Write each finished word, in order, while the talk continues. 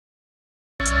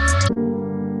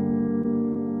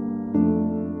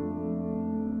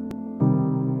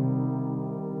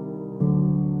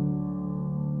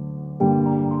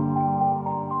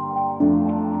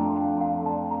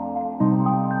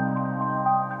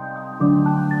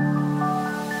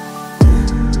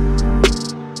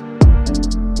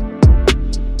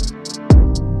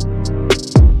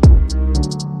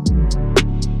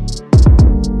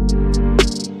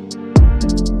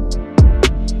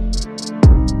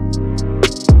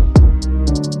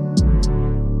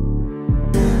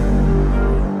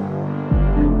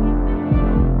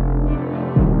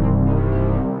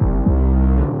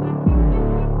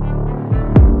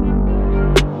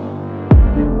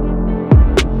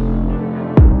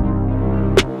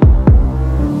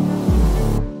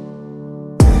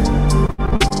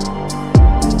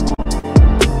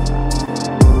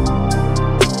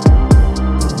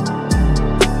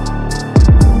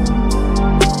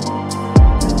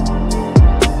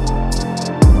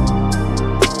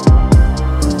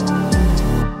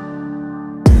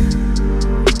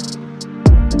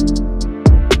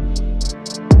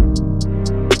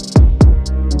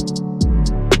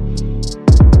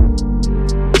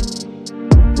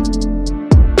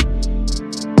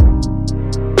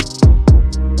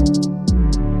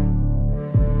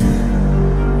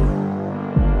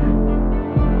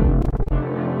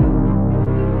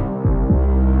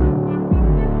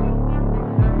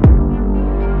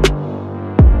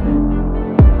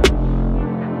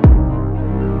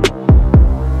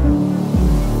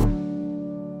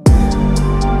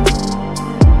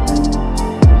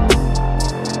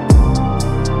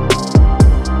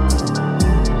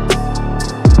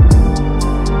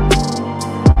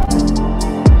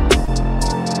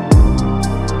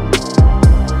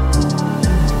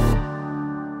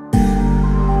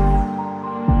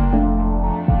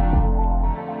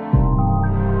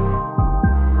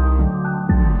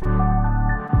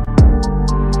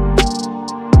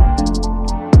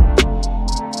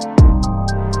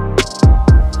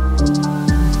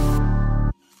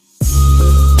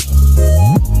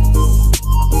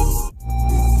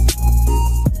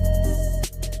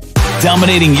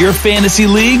Dominating your fantasy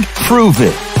league? Prove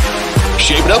it.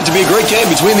 Shaping up to be a great game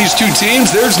between these two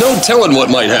teams. There's no telling what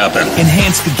might happen.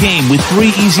 Enhance the game with 3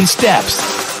 easy steps.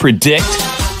 Predict,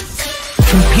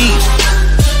 compete,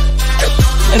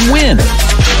 and win.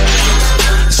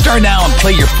 Start now and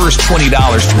play your first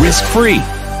 $20 risk-free.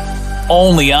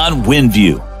 Only on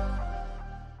WINVIEW.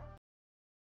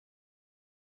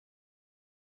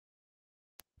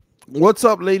 What's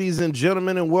up, ladies and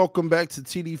gentlemen, and welcome back to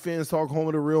TDPHINSTAK, home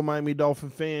of the real Miami Dolphin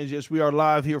fans. Yes, we are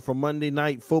live here for Monday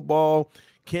Night Football.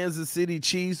 Kansas City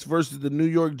Chiefs versus the New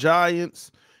York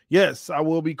Giants. Yes, I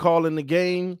will be calling the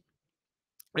game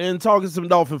and talking some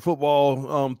Dolphin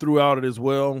football throughout it as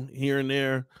well, here and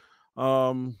there.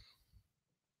 I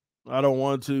don't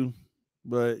want to,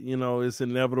 but, you know, it's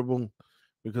inevitable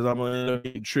because I'm going to end up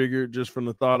getting triggered just from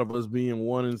the thought of us being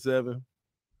 1-7.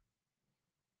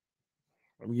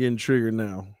 I'm getting triggered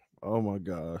now. Oh, my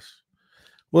gosh.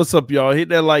 What's up, y'all? Hit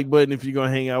that like button if you're going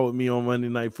to hang out with me on Monday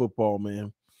Night Football,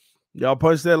 man. Y'all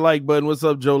punch that like button. What's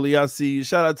up, Jolie? I see you.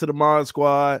 Shout out to the Mod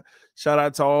Squad. Shout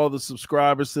out to all the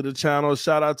subscribers to the channel.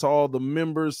 Shout out to all the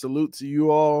members. Salute to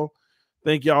you all.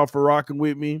 Thank y'all for rocking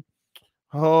with me.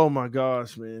 Oh, my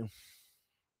gosh, man.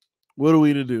 What are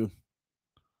we to do?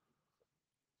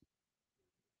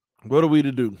 What are we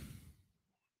to do?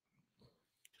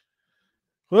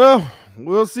 Well,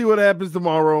 we'll see what happens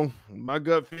tomorrow. My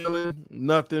gut feeling,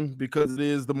 nothing, because it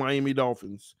is the Miami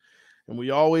Dolphins. And we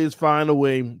always find a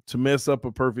way to mess up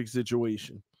a perfect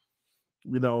situation.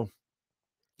 You know,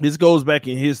 this goes back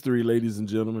in history, ladies and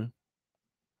gentlemen.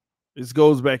 This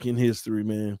goes back in history,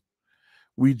 man.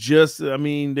 We just, I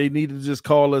mean, they need to just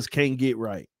call us can't get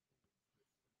right.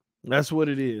 That's what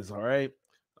it is, all right?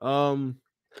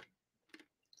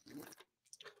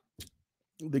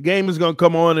 The game is going to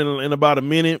come on in about a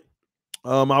minute.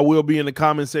 I will be in the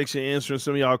comment section answering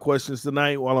some of y'all questions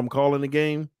tonight while I'm calling the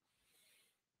game.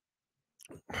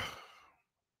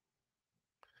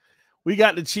 We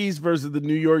got the Chiefs versus the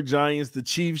New York Giants. The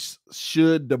Chiefs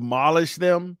should demolish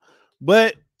them.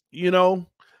 But, you know,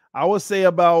 I would say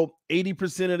about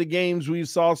 80% of the games we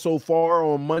saw so far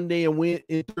on Monday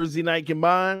and Thursday night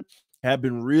combined have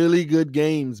been really good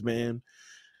games, man.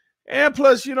 And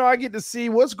plus, you know, I get to see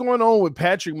what's going on with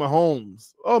Patrick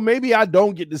Mahomes. Oh, maybe I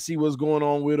don't get to see what's going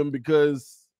on with him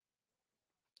because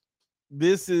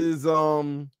this is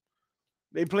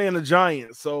they playing the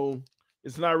Giants, so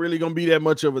it's not really going to be that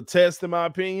much of a test, in my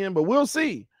opinion, but we'll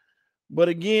see. But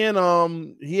again,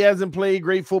 he hasn't played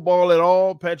great football at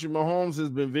all. Patrick Mahomes has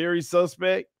been very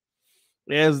suspect.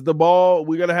 as the ball.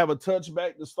 We're going to have a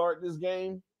touchback to start this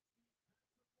game.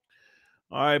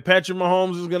 All right, Patrick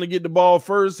Mahomes is going to get the ball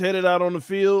first, headed out on the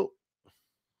field.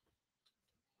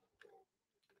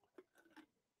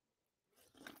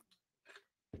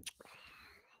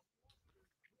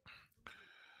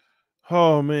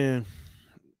 Oh, man.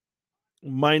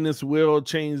 Minus will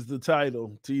change the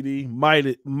title, TD.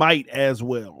 Might as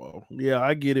well. Well, yeah,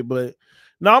 I get it, but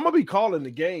no, I'm going to be calling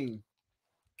the game.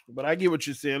 But I get what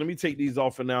you're saying. Let me take these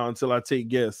off for now until I take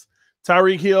guess.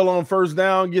 Tyreek Hill on first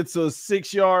down gets a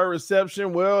 6-yard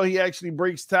reception. Well, he actually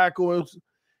breaks tackles,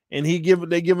 and they give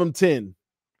him 10.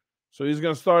 So he's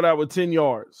going to start out with 10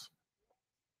 yards.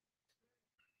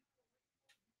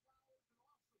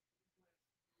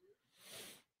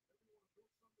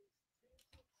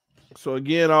 So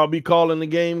again, I'll be calling the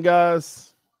game,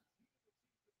 guys.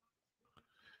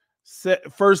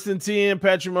 First and 10,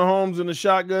 Patrick Mahomes in the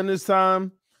shotgun this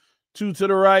time. 2 to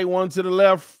the right, 1 to the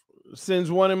left.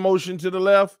 Sends one in motion to the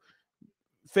left.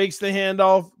 Fakes the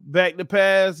handoff, back the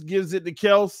pass, gives it to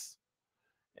Kels.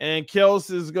 And Kels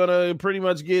is going to pretty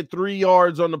much get 3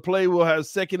 yards on the play. We'll have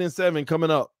 2nd and 7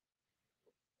 coming up.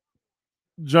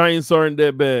 Giants aren't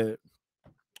that bad.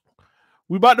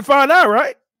 We about to find out,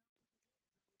 right?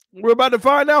 We're about to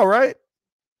find out, right?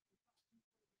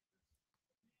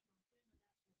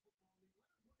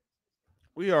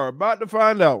 We are about to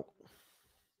find out.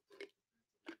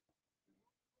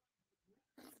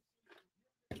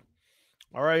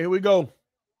 All right, here we go.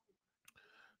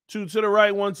 2 to the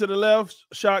right, 1 to the left.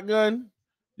 Shotgun.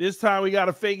 This time we got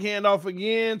a fake handoff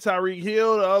again. Tyreek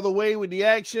Hill the other way with the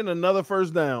action. Another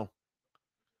first down.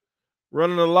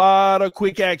 Running a lot of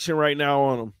quick action right now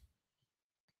on them.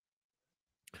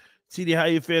 TD, how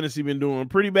your fantasy been doing?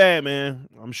 Pretty bad, man.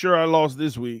 I'm sure I lost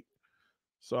this week.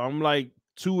 So I'm like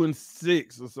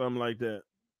 2-6 or something like that.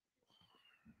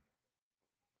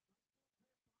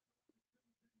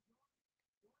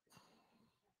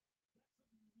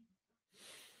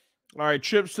 All right,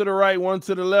 trips to the right, 1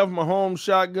 to the left. Mahomes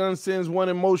shotgun sends one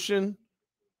in motion.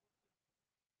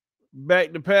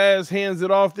 Back to pass, hands it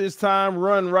off this time.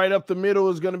 Run right up the middle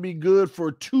is going to be good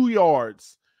for 2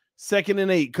 yards. 2nd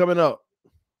and 8 coming up.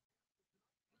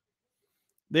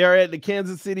 They are at the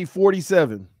Kansas City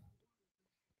 47.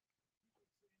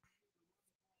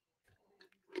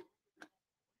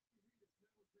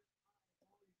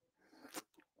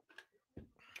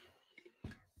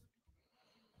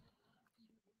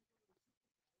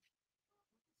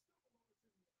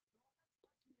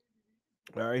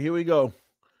 All right, here we go.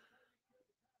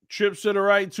 Trips to the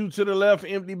right, 2 to the left,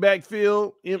 empty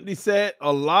backfield, empty set.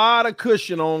 A lot of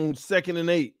cushion on 2nd and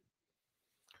 8.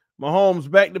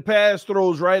 Mahomes back to pass,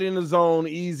 throws right in the zone.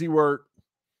 Easy work.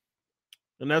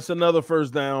 And that's another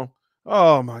first down.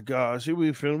 Oh, my gosh.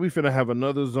 We finna have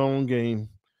another zone game.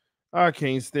 I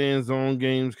can't stand zone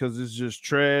games because it's just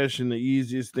trash and the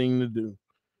easiest thing to do.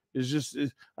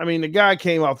 I mean, the guy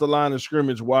came off the line of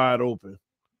scrimmage wide open.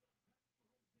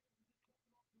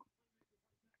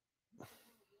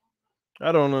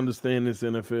 I don't understand this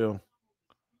NFL.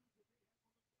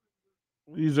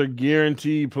 These are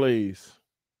guaranteed plays.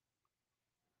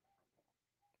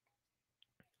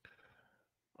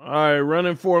 All right,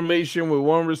 running formation with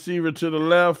one receiver to the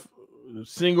left,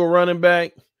 single running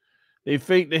back. They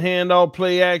fake the handoff,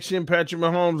 play action. Patrick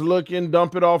Mahomes looking,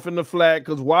 dump it off in the flat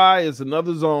because why? It's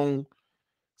another zone,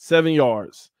 7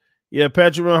 yards. Yeah,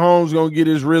 Patrick Mahomes going to get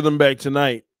his rhythm back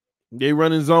tonight. They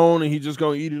running zone, and he's just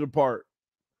going to eat it apart.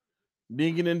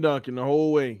 Dinking and dunking the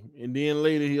whole way. And then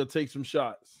later he'll take some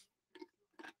shots.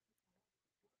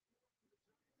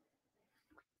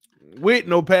 With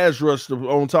no pass rush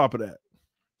on top of that.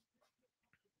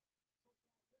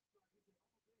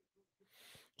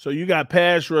 So you got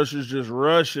pass rushers just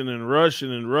rushing and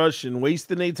rushing and rushing,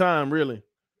 wasting their time, really.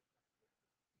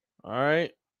 All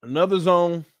right. Another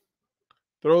zone.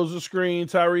 Throws the screen,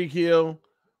 Tyreek Hill.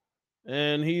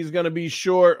 And he's going to be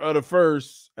short of the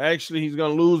first. Actually, he's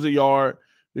going to lose a yard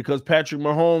because Patrick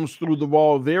Mahomes threw the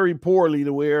ball very poorly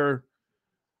to where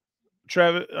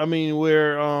Tyreek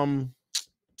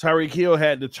Hill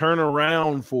had to turn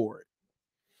around for it.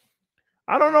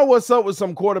 I don't know what's up with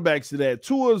some quarterbacks to that.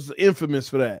 Tua's infamous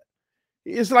for that.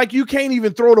 It's like you can't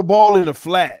even throw the ball in the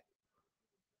flat.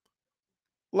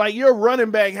 Like your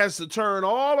running back has to turn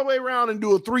all the way around and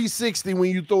do a 360 when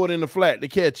you throw it in the flat to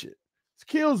catch it. It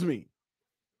kills me.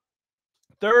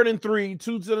 3rd and 3,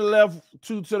 2 to the left,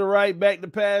 2 to the right, back to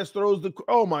pass, throws the –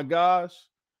 oh, my gosh.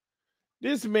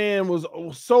 This man was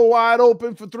so wide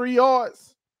open for 3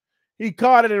 yards. He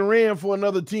caught it and ran for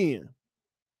another 10.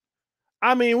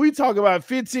 I mean, we talk about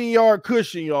 15-yard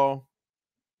cushion, y'all.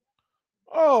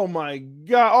 Oh, my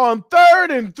God. On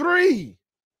 3rd and 3.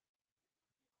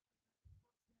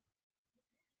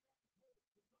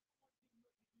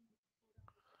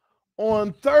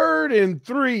 On 3rd and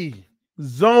 3,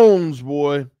 zones,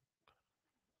 boy.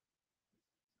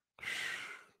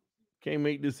 Can't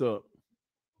make this up.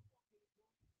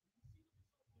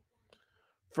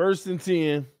 1st and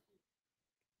 10.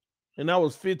 And that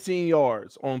was 15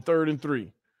 yards on 3rd and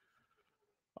 3.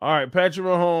 All right, Patrick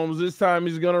Mahomes, this time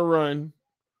he's going to run.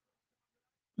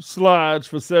 Slides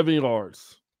for 7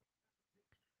 yards.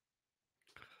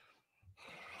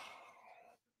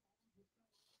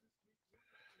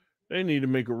 They need to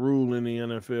make a rule in the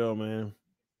NFL, man.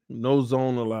 No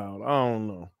zone allowed. I don't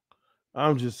know.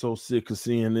 I'm just so sick of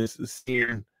seeing this.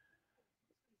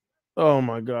 Oh,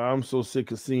 my God. I'm so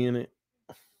sick of seeing it.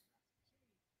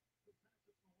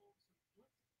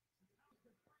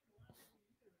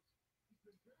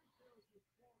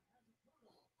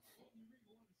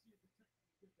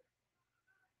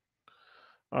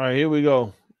 All right, here we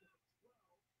go.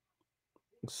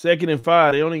 2nd and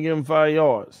 5. They only give him 5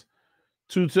 yards.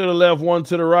 2 to the left, 1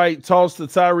 to the right. Toss to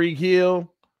Tyreek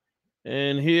Hill.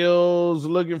 And Hill's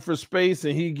looking for space,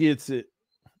 and he gets it.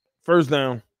 1st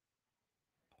down.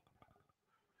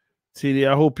 TD,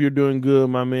 I hope you're doing good,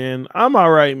 my man. I'm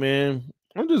all right, man.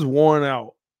 I'm just worn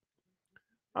out.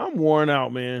 I'm worn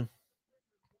out, man.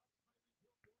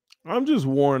 I'm just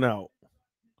worn out.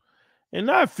 And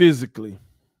not physically.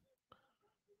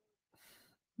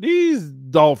 These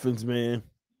Dolphins, man.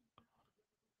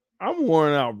 I'm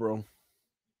worn out, bro.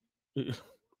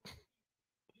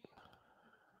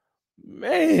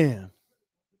 Man.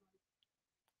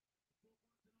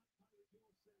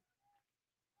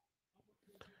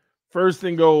 First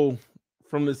and goal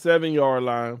from the 7-yard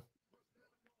line.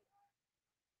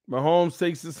 Mahomes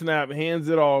takes the snap, hands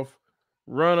it off.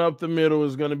 Run up the middle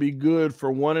is going to be good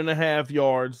for 1.5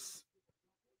 yards.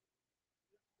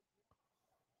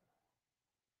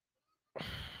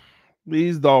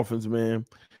 These Dolphins, man.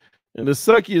 And the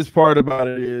suckiest part about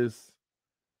it is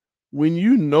when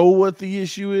you know what the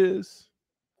issue is,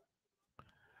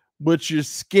 but you're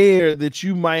scared that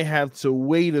you might have to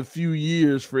wait a few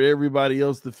years for everybody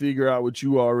else to figure out what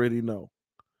you already know.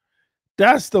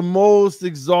 That's the most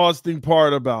exhausting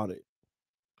part about it.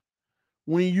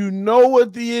 When you know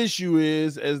what the issue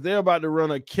is, as they're about to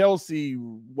run a Kelsey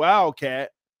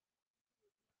Wildcat,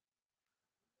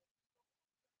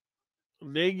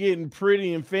 they getting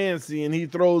pretty and fancy, and he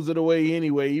throws it away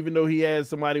anyway, even though he has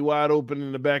somebody wide open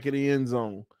in the back of the end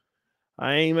zone.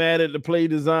 I ain't mad at the play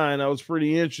design. That was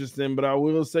pretty interesting, but I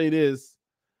will say this.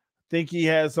 I think he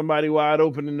had somebody wide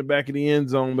open in the back of the end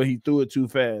zone, but he threw it too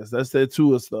fast. That's that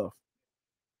Tua stuff.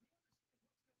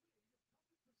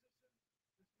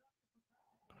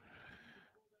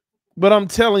 But I'm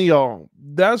telling y'all,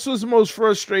 that's what's most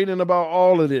frustrating about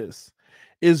all of this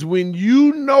is when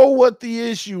you know what the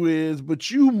issue is, but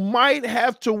you might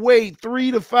have to wait 3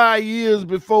 to 5 years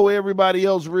before everybody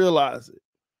else realizes it.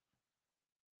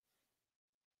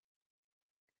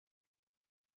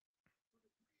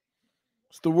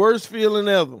 It's the worst feeling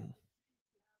ever.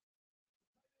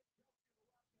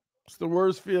 It's the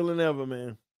worst feeling ever,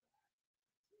 man.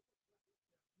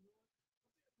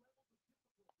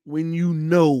 When you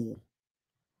know,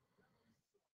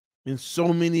 and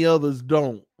so many others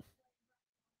don't.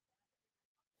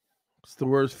 It's the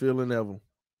worst feeling ever.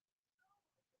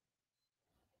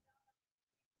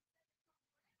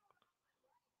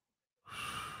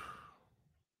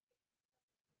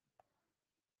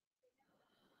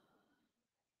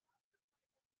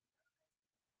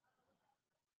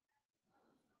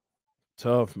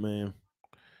 Tough, man.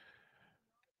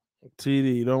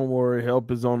 TD, don't worry.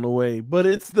 Help is on the way. But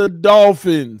it's the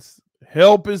Dolphins.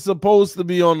 Help is supposed to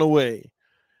be on the way.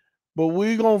 But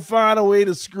we're going to find a way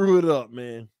to screw it up,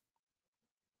 man.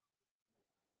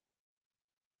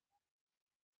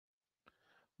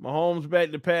 Mahomes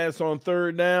back to pass on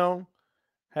 3rd down.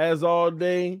 Has all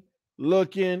day.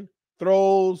 Looking.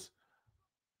 Throws.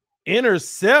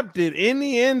 Intercepted in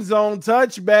the end zone.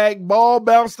 Touchback. Ball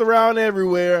bounced around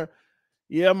everywhere.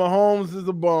 Yeah, Mahomes is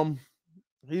a bum.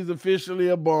 He's officially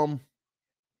a bum.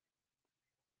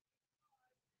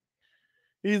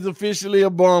 He's officially a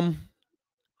bum.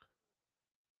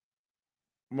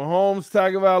 Mahomes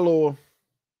Tagovailoa.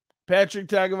 Patrick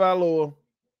Tagovailoa.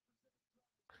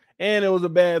 And it was a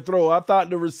bad throw. I thought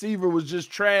the receiver was just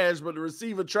trash, but the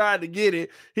receiver tried to get it.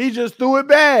 He just threw it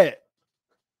bad.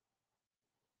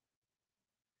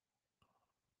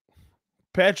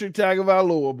 Patrick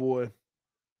Tagovailoa, boy.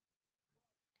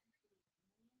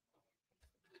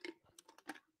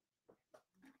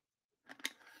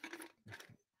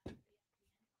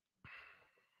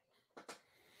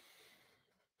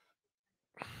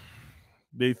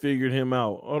 They figured him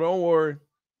out. Oh, don't worry.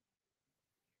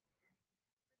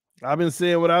 I've been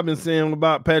saying what I've been saying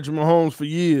about Patrick Mahomes for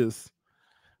years.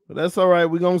 But that's all right.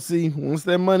 We're going to see once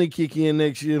that money kick in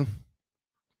next year.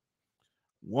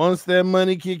 Once that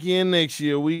money kick in next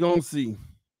year, we going to see.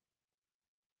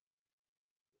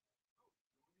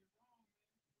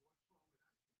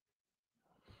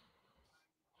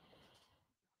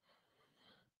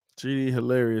 Gee,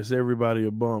 hilarious. Everybody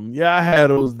a bum. Yeah, I had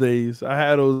those days. I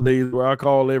had those days where I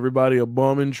call everybody a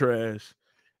bum and trash.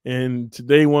 And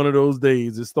today, one of those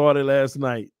days. It started last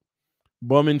night.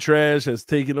 Bum and trash has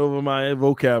taken over my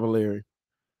vocabulary.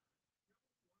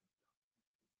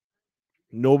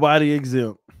 Nobody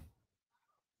exempt.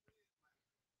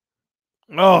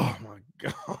 Oh my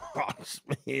gosh,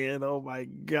 man. Oh my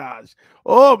gosh.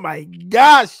 Oh my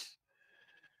gosh.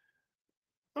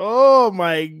 Oh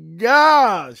my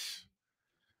gosh.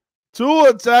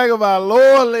 Tua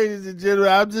Tagovailoa, ladies and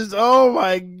gentlemen. I'm just, oh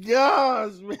my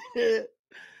gosh, man.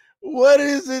 What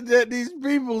is it that these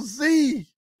people see?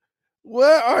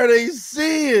 What are they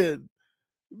seeing?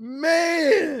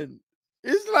 Man,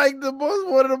 it's like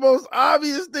one of the most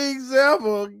obvious things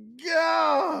ever.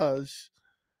 Gosh.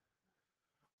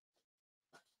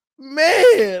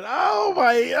 Man, oh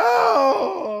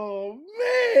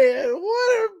man,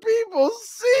 what are people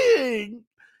seeing?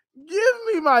 Give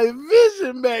me my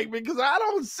vision back because I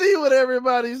don't see what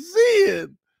everybody's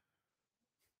seeing.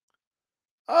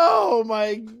 Oh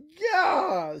my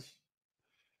gosh.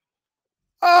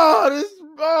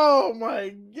 Oh my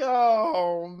god,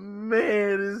 oh,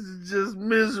 man, this is just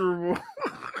miserable.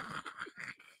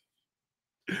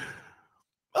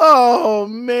 Oh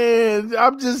man,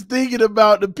 I'm just thinking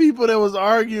about the people that was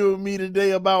arguing with me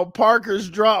today about Parker's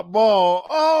drop ball.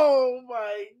 Oh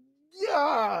my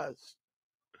gosh.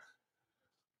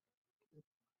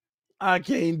 I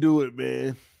can't do it,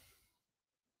 man.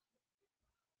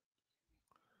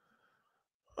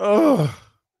 Oh.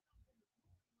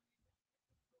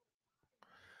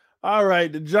 All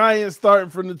right, the Giants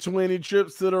starting from the 20,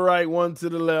 trips to the right, one to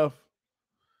the left.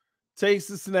 Takes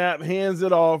the snap, hands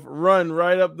it off, run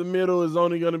right up the middle is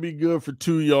only going to be good for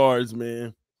 2 yards,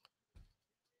 man.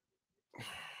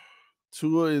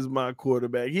 Tua is my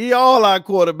quarterback. He all our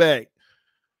quarterback.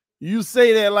 You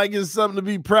say that like it's something to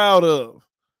be proud of.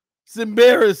 It's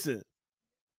embarrassing.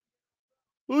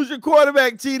 Who's your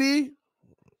quarterback, TD?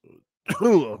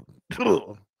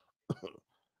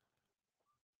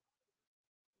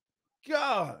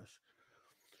 Gosh.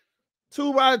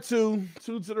 2 by 2,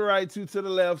 2 to the right, 2 to the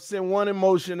left. Send one in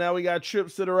motion. Now we got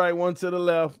trips to the right, one to the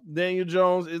left. Daniel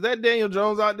Jones. Is that Daniel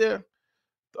Jones out there?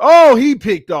 Oh, he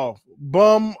picked off.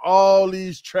 Bum all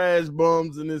these trash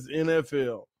bums in this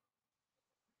NFL.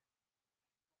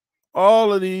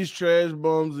 All of these trash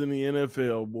bums in the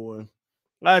NFL, boy.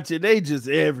 I tell you, they just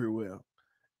everywhere.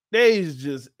 They's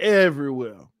just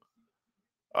everywhere.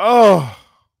 Oh,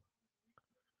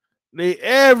 they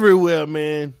everywhere,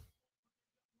 man.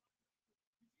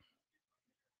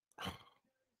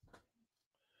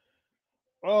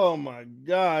 Oh my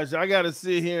gosh, I gotta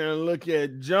sit here and look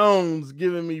at Jones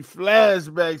giving me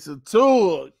flashbacks of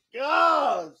Tua.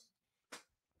 Gosh.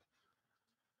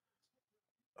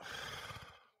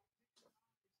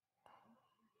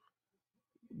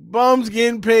 Bums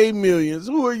getting paid millions.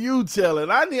 Who are you telling?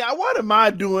 What am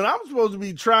I doing? I'm supposed to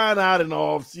be trying out in the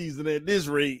off season at this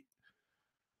rate.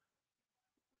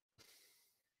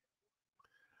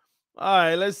 All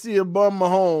right, let's see if Bum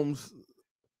Mahomes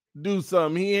do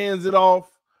something. He hands it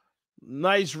off.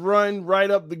 Nice run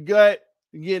right up the gut.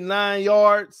 Get 9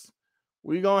 yards.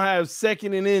 We're going to have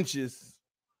second and inches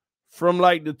from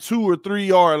like the 2 or 3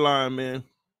 yard line, man.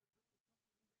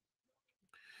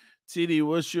 TD,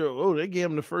 what's your? Oh, they gave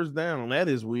him the first down. That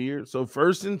is weird. So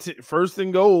first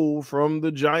and goal from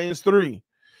the Giants 3.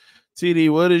 TD,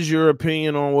 what is your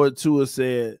opinion on what Tua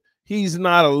said? He's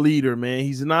not a leader, man.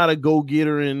 He's not a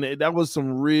go-getter, and that was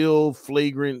some real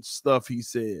flagrant stuff he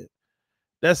said.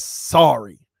 That's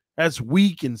sorry. That's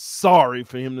weak and sorry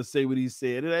for him to say what he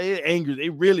said. It angers.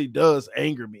 It really does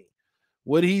anger me.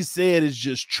 What he said is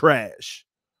just trash.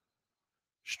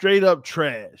 Straight up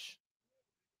trash.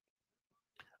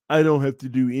 I don't have to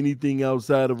do anything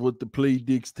outside of what the play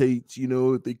dictates. You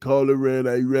know, if they call a run,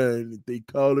 I run. If they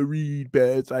call a read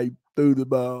pass, I throw the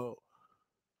ball.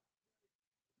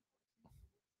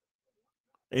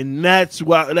 And that's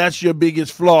your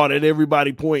biggest flaw that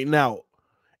everybody pointing out.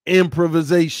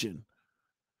 Improvisation.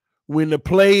 When the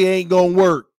play ain't gonna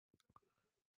work,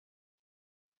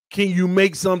 can you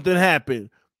make something happen?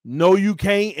 No, you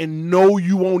can't, and no,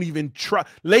 you won't even try.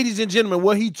 Ladies and gentlemen,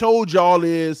 what he told y'all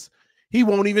is he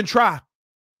won't even try.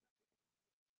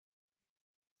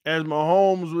 As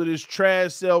Mahomes with his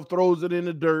trash self throws it in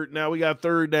the dirt, now we got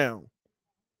third down.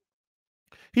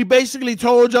 He basically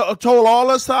told all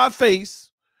us to our face,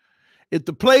 if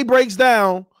the play breaks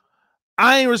down,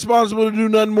 I ain't responsible to do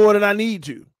nothing more than I need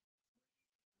to.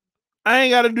 I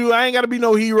ain't got to be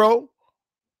no hero.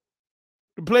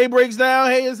 The play breaks down,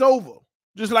 hey, it's over.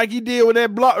 Just like he did when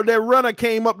that runner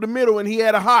came up the middle and he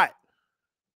had a hot.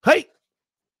 Hey.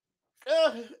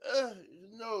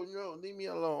 No, leave me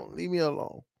alone. Leave me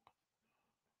alone.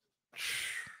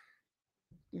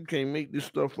 You can't make this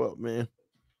stuff up, man.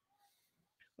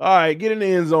 All right, get in the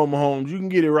end zone, Mahomes. You can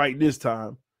get it right this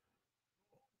time.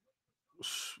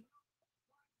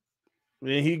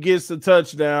 And he gets the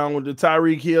touchdown with the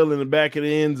Tyreek Hill in the back of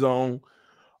the end zone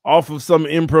off of some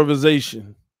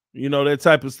improvisation. You know, that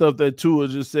type of stuff that Tua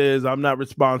just says, I'm not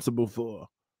responsible for.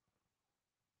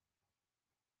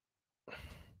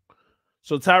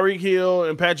 So Tyreek Hill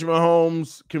and Patrick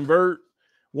Mahomes convert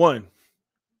 1,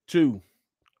 2,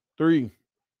 3.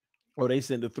 Oh, they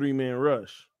sent a 3-man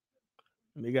rush.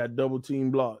 And they got double team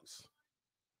blocks.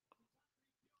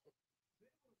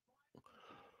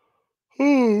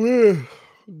 Oh, man.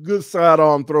 Good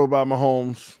sidearm throw by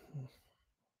Mahomes.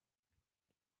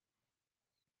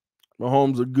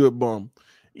 Mahomes a good bum.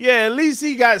 Yeah, at least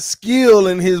he got skill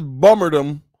in his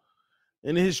bummerdom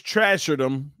and his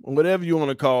trasherdom, or whatever you want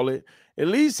to call it. At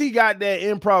least he got that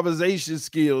improvisation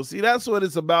skill. See, that's what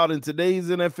it's about in today's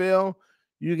NFL.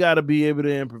 You got to be able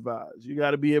to improvise. You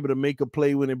got to be able to make a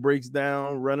play when it breaks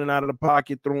down, running out of the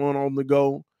pocket, throwing on the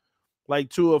go. Like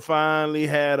Tua finally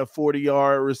had a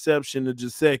 40-yard reception to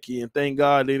Gesicki, and thank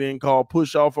God they didn't call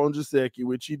push off on Gesicki,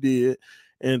 which he did.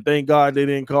 And thank God they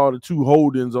didn't call the 2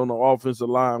 holdings on the offensive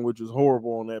line, which was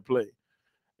horrible on that play.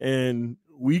 And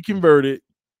we converted,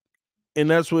 and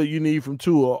that's what you need from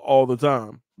Tua all the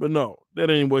time. But no, that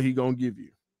ain't what he gonna give you.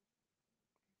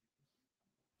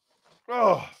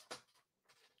 Oh,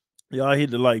 y'all hit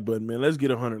the like button, man. Let's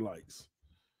get 100 likes.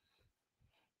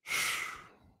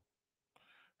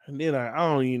 And then I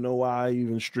don't even know why I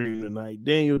even stream tonight.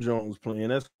 Daniel Jones playing.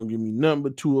 That's gonna give me nothing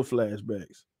but Tua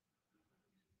flashbacks.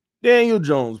 Daniel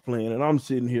Jones playing, and I'm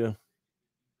sitting here.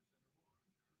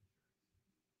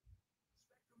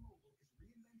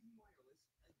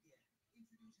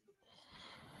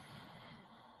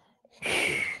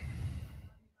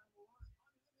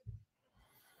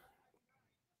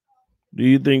 Do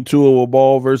you think Tua will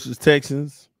ball versus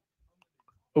Texans?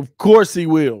 Of course he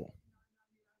will.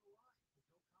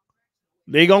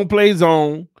 They gonna play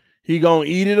zone. He gonna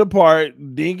eat it apart,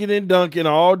 dinking and dunking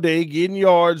all day, getting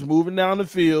yards, moving down the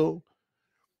field,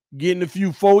 getting a few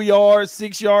 4-yard,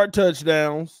 6-yard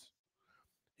touchdowns.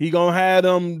 He gonna have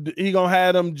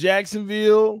them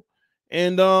Jacksonville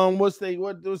and what's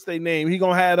their name? He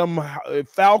gonna have them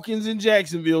Falcons in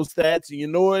Jacksonville stats. And you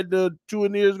know what the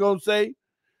Tuaneer's gonna say?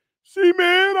 See,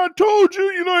 man, I told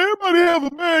you, everybody have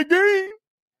a bad game.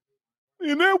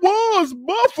 And that was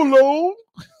Buffalo.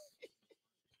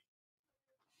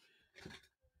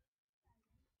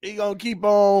 He gonna keep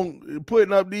on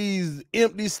putting up these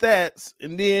empty stats,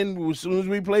 and then as soon as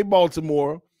we play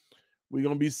Baltimore, we're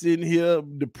gonna be sitting here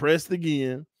depressed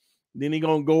again. Then he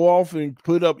gonna go off and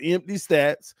put up empty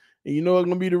stats, and you know what's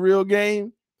gonna be the real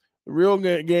game? The real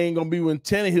game gonna be when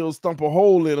Tannehill stump a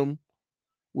hole in him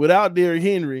without Derrick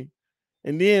Henry,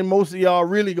 and then most of y'all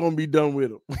really gonna be done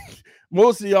with him.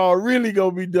 Most of y'all really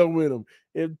gonna be done with him.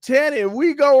 If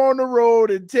we go on the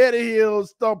road and Tannehill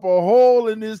stump a hole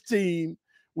in this team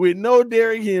with no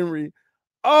Derrick Henry,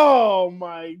 oh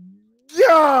my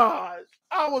gosh,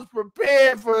 I was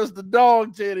prepared for us to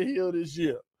dog Tannehill this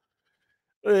year.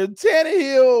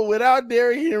 Tannehill without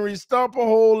Derrick Henry stomp a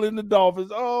hole in the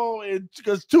Dolphins. Oh, and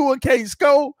because Tua can't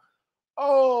score.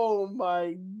 Oh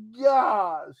my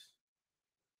gosh.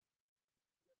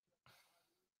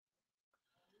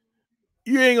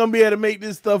 You ain't gonna be able to make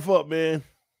this stuff up, man.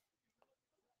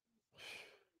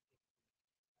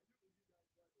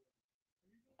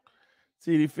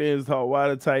 TD fans talk, why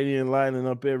the tight end lining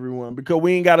up everyone? Because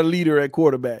we ain't got a leader at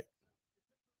quarterback.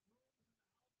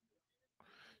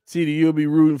 TD, you'll be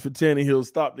rooting for Tannehill.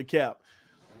 Stop the cap.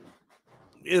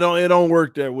 It don't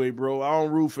work that way, bro. I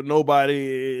don't root for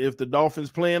nobody. If the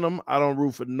Dolphins playing them, I don't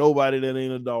root for nobody that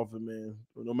ain't a Dolphin, man.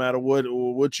 No matter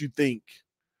what you think.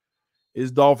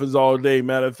 It's Dolphins all day.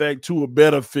 Matter of fact, Tua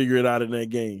better figure it out in that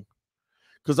game.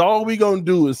 Because all we going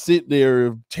to do is sit there.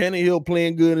 If Tannehill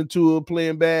playing good and Tua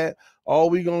playing bad, all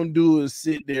we going to do is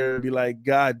sit there and be like,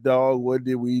 God, dog, what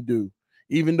did we do?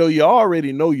 Even though you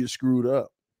already know you screwed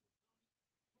up.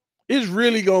 It's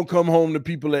really going to come home to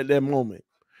people at that moment.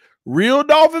 Real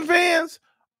Dolphin fans,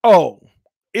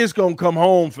 it's going to come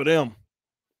home for them.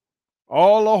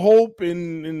 All the hope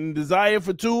and desire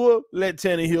for Tua, let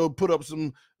Tannehill put up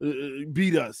some,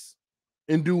 beat us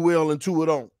and do well and Tua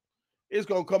don't. It's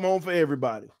going to come home for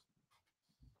everybody.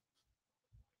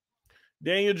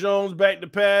 Daniel Jones back to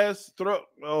pass. Throw.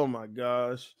 Oh, my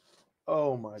gosh.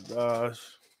 Oh, my gosh.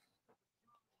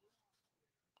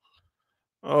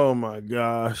 Oh, my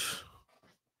gosh.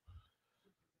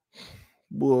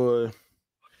 Boy,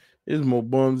 there's more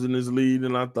bums in this league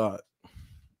than I thought.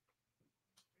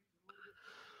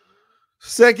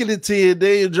 2nd and 10,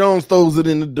 Daniel Jones throws it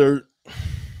in the dirt.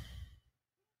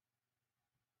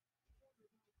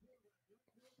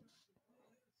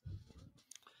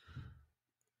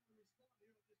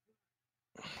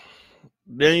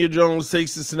 Daniel Jones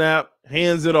takes the snap,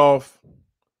 hands it off.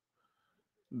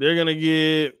 They're going to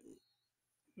get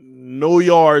no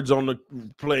yards on the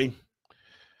play.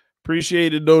 Appreciate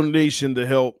the donation to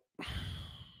help.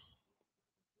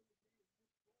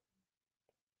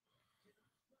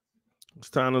 It's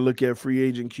time to look at free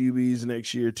agent QBs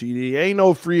next year, TD. Ain't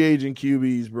no free agent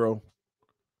QBs, bro.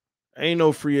 Ain't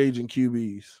no free agent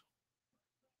QBs.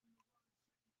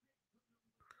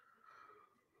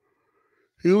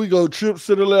 Here we go. Trips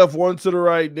to the left, one to the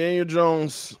right. Daniel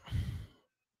Jones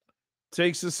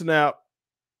takes a snap.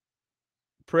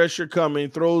 Pressure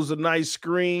coming. Throws a nice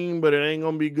screen, but it ain't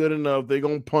going to be good enough. They're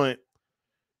going to punt.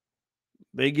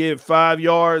 They get 5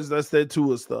 yards. That's that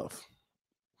Tua stuff.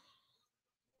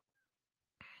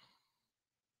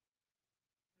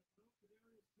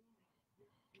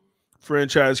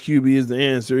 Franchise QB is the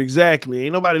answer. Exactly.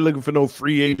 Ain't nobody looking for no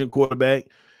free agent quarterback.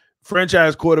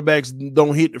 Franchise quarterbacks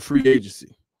don't hit the free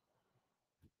agency.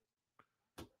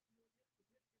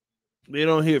 They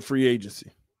don't hit free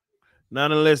agency.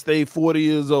 Not unless they 40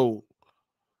 years old.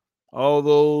 All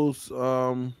those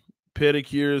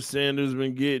pedicures Sanders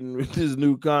been getting with his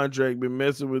new contract, been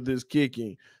messing with his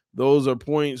kicking. Those are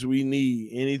points we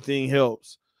need. Anything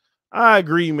helps. I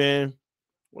agree, man.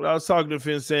 When I was talking to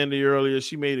Finn Sandy earlier,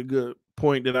 she made a good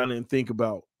point that I didn't think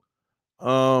about.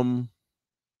 The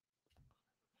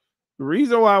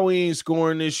reason why we ain't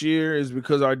scoring this year is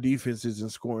because our defense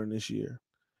isn't scoring this year.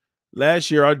 Last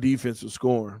year, our defense was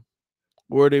scoring,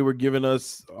 or they were giving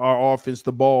us our offense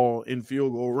the ball in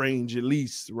field goal range at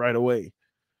least right away.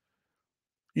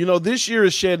 You know, this year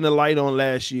is shedding a light on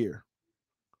last year.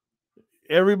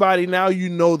 Everybody, now you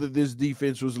know that this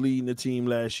defense was leading the team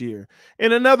last year.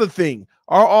 And another thing,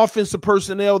 our offensive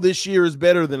personnel this year is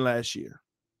better than last year.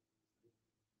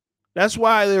 That's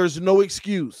why there's no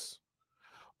excuse.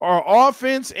 Our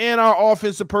offense and our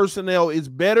offensive personnel is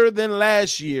better than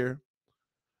last year,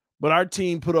 but our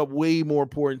team put up way more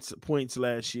points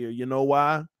last year. You know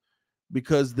why?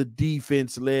 Because the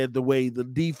defense led the way. The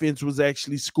defense was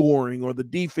actually scoring, or the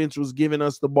defense was giving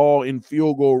us the ball in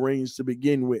field goal range to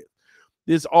begin with.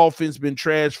 This offense been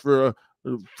trashed for a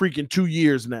freaking 2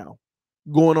 years now,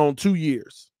 going on 2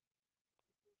 years.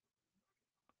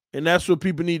 And that's what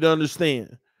people need to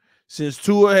understand. Since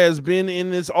Tua has been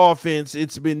in this offense,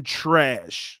 it's been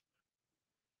trash.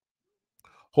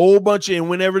 Whole bunch of, and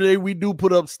whenever we do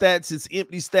put up stats, it's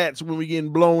empty stats when we're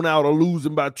getting blown out or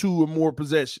losing by 2 or more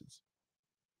possessions.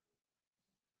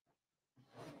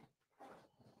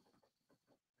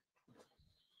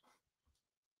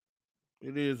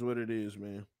 It is what it is,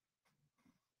 man.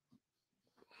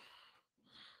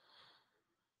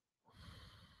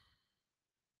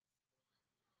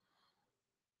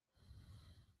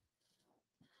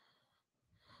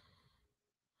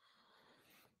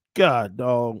 God,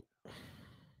 dog.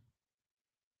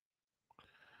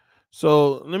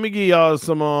 So let me give y'all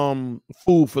some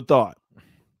food for thought.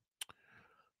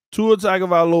 Tua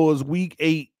Tagovailoa's Week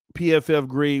 8 PFF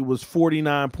grade was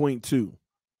 49.2.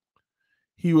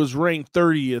 He was ranked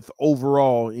 30th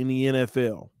overall in the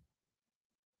NFL.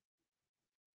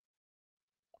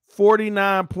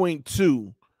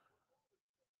 49.2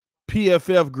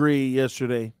 PFF grade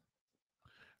yesterday.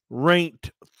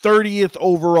 Ranked 30th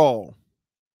overall.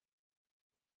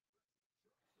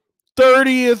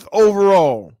 30th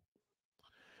overall.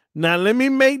 Now, let me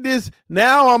make this.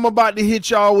 Now I'm about to hit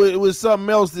y'all with something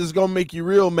else that's going to make you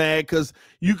real mad, because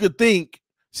you could think,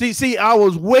 see, I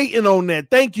was waiting on that.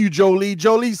 Thank you, Jolie.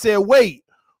 Jolie said, wait,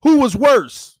 who was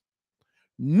worse?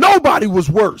 Nobody was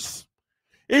worse.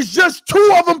 It's just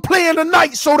 2 of them playing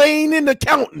tonight, so they ain't in the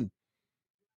counting.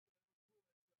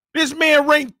 This man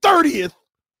ranked 30th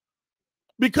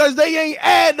because they ain't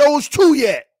add those 2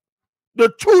 yet.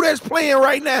 The 2 that's playing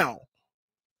right now.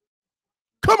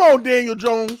 Come on, Daniel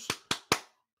Jones.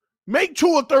 Make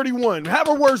Tua 31. Have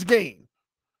a worse game.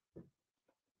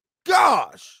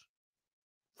 Gosh.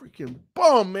 Freaking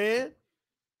bum, man.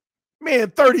 Man,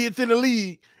 30th in the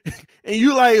league. And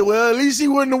you like, well, at least he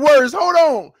wasn't the worst. Hold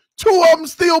on. 2 of them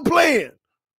still playing.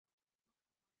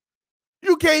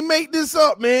 You can't make this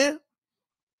up, man.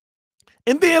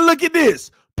 And then look at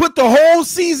this. Put the whole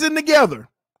season together.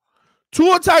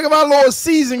 Tua Tagovailoa's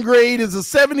season grade is a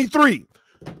 73.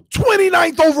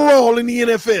 29th overall in the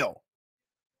NFL.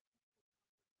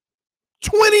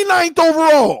 29th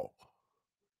overall.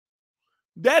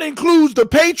 That includes the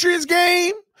Patriots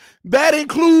game. That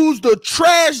includes the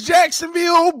trash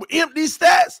Jacksonville empty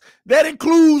stats. That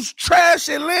includes trash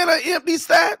Atlanta empty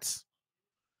stats.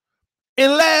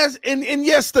 And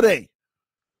yesterday,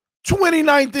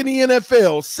 29th in the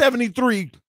NFL,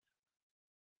 73.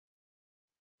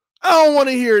 I don't want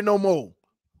to hear it no more.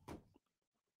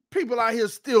 People out here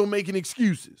still making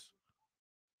excuses.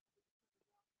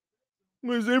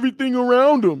 There's everything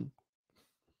around them.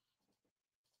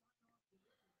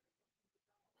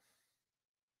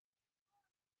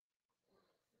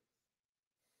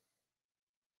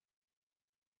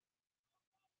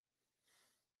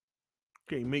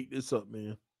 Can't make this up,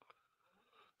 man.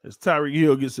 As Tyreek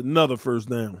Hill gets another first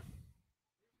down.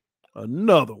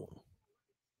 Another one.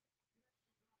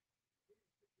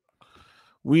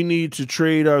 We need to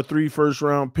trade our 3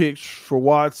 first-round picks for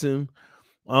Watson.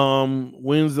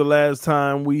 When's the last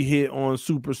time we hit on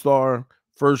superstar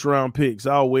first-round picks?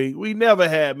 I'll wait. We never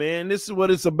had, man. This is what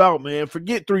it's about, man.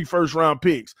 Forget 3 first-round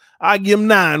picks. I give them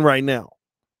 9 right now.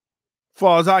 As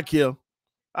far as I care,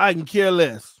 I can care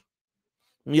less.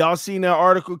 Y'all seen that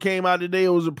article came out today? It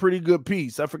was a pretty good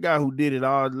piece. I forgot who did it.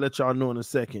 I'll let y'all know in a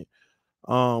second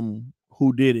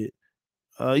who did it.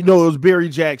 It was Barry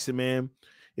Jackson, man.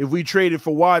 If we traded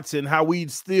for Watson, how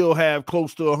we'd still have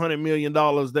close to $100 million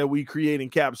that we create in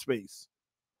cap space.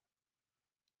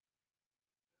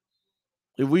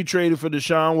 If we traded for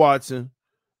Deshaun Watson,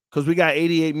 because we got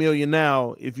 $88 million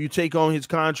now, if you take on his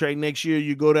contract next year,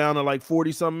 you go down to like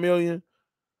 40-something million.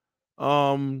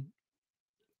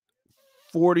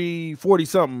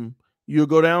 40-something you'll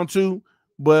go down to,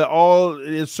 but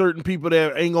there's certain people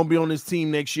that ain't gonna be on this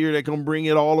team next year that can bring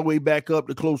it all the way back up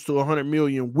to close to 100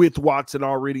 million with Watson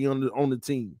already on the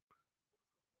team.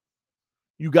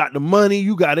 You got the money,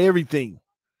 you got everything.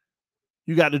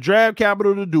 You got the draft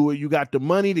capital to do it. You got the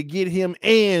money to get him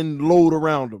and load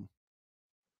around him.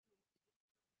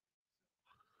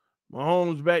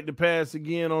 Mahomes back to pass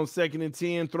again on 2nd and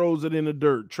 10, throws it in the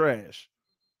dirt. Trash.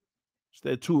 It's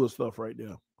that Tua stuff right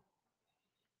there.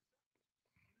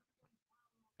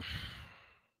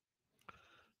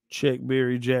 Check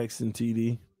Barry Jackson,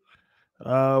 TD.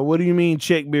 What do you mean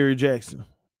check Barry Jackson?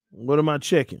 What am I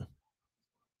checking?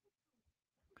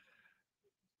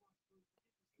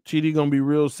 TD gonna be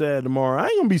real sad tomorrow. I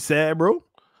ain't gonna be sad, bro.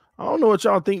 I don't know what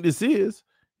y'all think this is.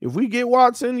 If we get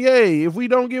Watson, yay. If we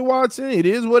don't get Watson, it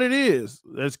is what it is.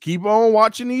 Let's keep on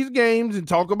watching these games and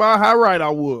talk about how right I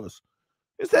was.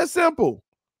 It's that simple.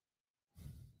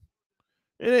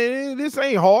 This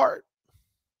ain't hard.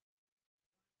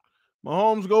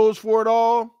 Mahomes goes for it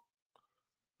all.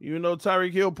 Even though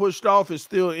Tyreek Hill pushed off, it's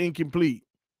still incomplete.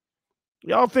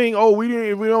 Y'all think,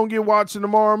 if we don't get Watson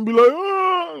tomorrow, and be like,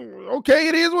 okay,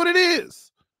 it is what it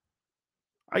is.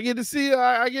 I get to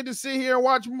sit here and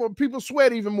watch more people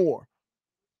sweat even more.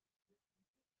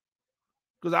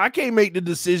 Because I can't make the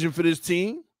decision for this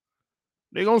team.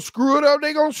 They're going to screw it up.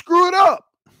 They're going to screw it up.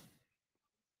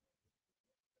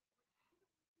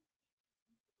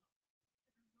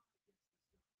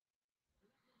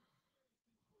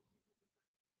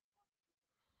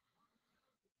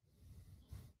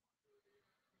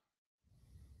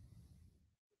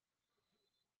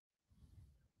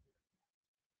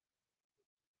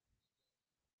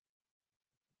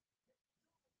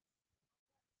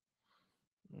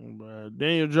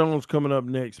 Daniel Jones coming up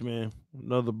next, man.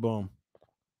 Another bum.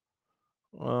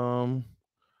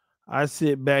 I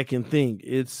sit back and think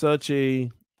it's such a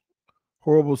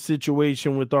horrible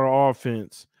situation with our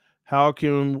offense. How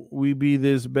can we be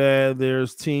this bad?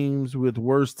 There's teams with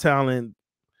worse talent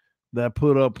that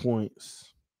put up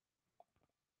points.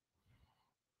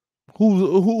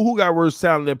 Who got worse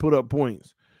talent that put up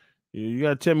points? You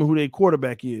got to tell me who their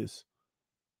quarterback is.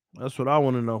 That's what I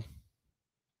want to know.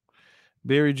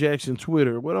 Barry Jackson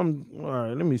Twitter. All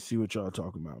right, let me see what y'all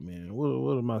talking about, man.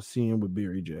 What am I seeing with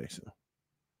Barry Jackson?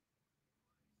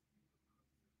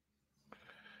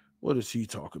 What is he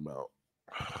talking about?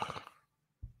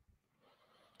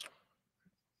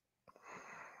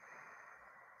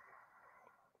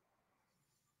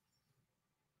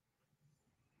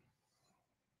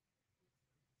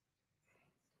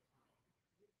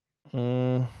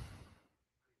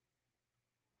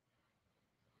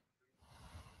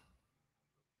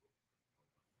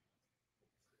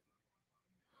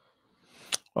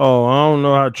 Oh, I don't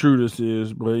know how true this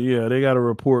is, but yeah, they got a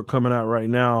report coming out right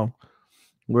now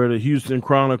where the Houston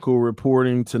Chronicle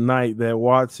reporting tonight that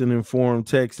Watson informed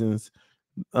Texans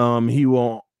He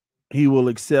will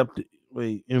accept.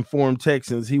 Wait, inform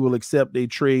Texans he will accept a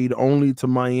trade only to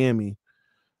Miami.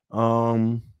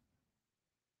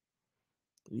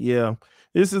 Yeah,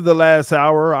 this is the last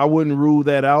hour. I wouldn't rule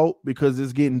that out because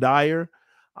it's getting dire.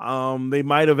 They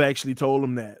might have actually told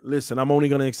him that. Listen, I'm only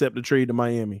going to accept the trade to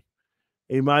Miami.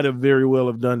 They might have very well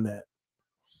have done that.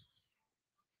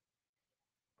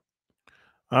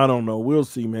 I don't know. We'll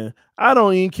see, man. I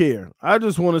don't even care. I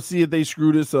just want to see if they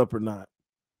screw this up or not.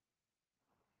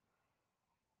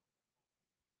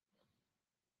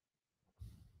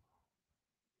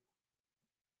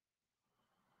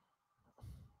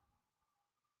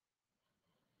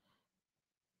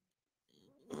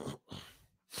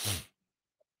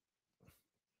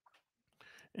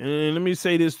 And let me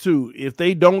say this too. If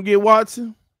they don't get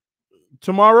Watson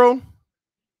tomorrow,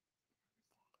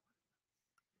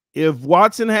 if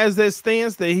Watson has that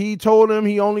stance that he told him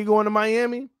he only going to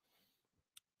Miami,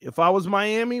 if I was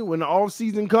Miami, when the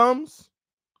offseason comes,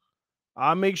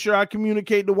 I'll make sure I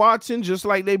communicate to Watson just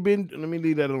like they've been. Let me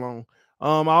leave that alone.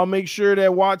 I'll make sure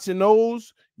that Watson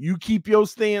knows you keep your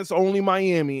stance only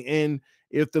Miami. And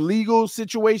if the legal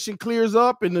situation clears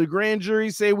up and the grand jury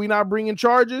say we're not bringing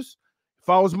charges, if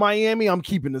I was Miami, I'm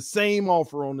keeping the same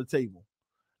offer on the table.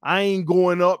 I ain't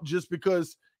going up just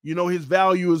because, you know, his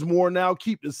value is more now.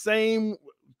 Keep the same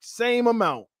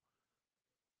amount,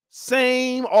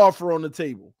 same offer on the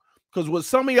table. Because what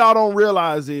some of y'all don't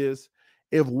realize is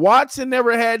if Watson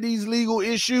never had these legal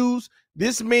issues,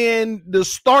 this man, the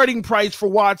starting price for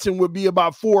Watson would be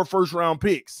about 4 first-round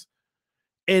picks.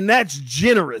 And that's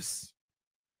generous.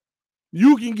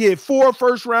 You can get 4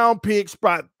 first-round picks,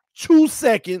 about 2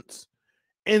 seconds,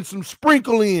 and some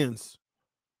sprinkle ins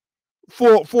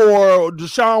for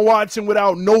Deshaun Watson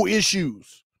without no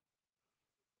issues.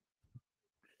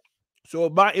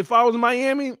 So if I was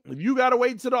Miami, if you got to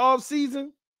wait till the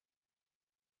offseason,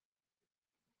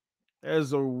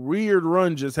 there's a weird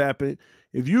run just happened.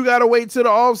 If you got to wait till the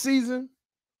offseason,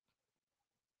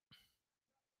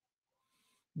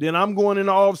 then I'm going in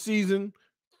the offseason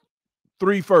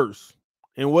 3 firsts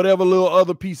and whatever little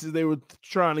other pieces they were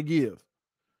trying to give.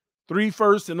 3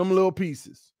 firsts and them little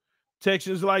pieces.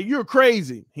 Texans like, you're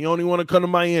crazy. He only want to come to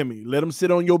Miami. Let him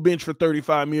sit on your bench for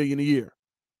 $35 million a year.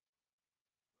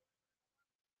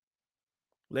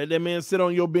 Let that man sit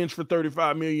on your bench for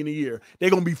 $35 million a year. They're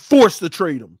going to be forced to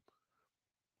trade him.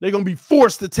 They're going to be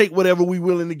forced to take whatever we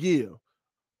willing to give.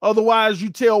 Otherwise, you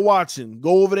tell Watson,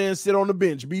 go over there and sit on the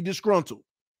bench. Be disgruntled.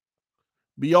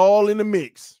 Be all in the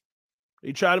mix.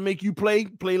 They try to make you play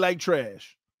like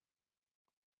trash.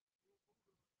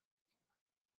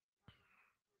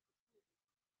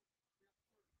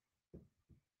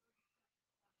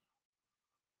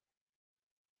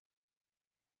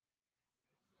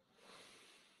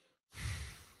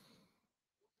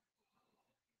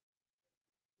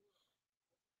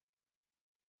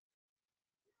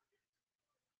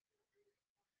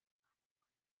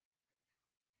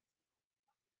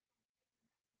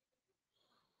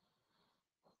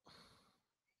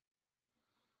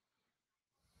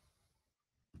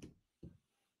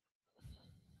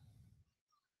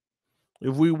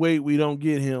 If we wait, we don't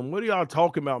get him. What are y'all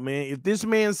talking about, man? If this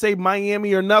man say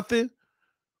Miami or nothing,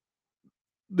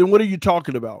 then what are you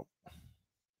talking about?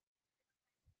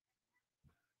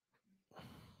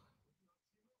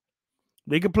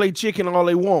 They can play chicken all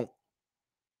they want.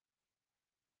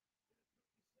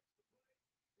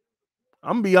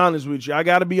 I'm gonna be honest with you. I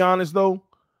gotta be honest though.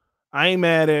 I ain't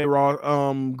mad at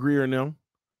Greer and them.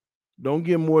 Don't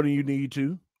get more than you need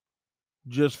to,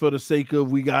 just for the sake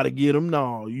of we gotta get them.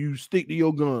 No, you stick to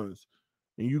your guns,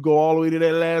 and you go all the way to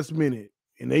that last minute,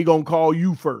 and they gonna call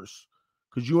you first,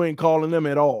 cause you ain't calling them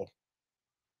at all.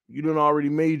 You done already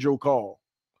made your call.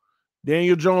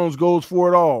 Daniel Jones goes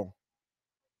for it all.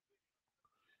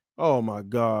 Oh my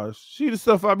gosh, see the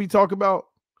stuff I be talking about.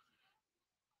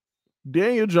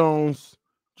 Daniel Jones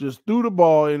just threw the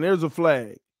ball, and there's a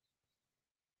flag.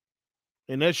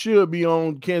 And that should be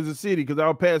on Kansas City because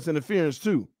I'll pass interference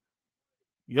too.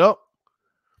 Yup.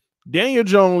 Daniel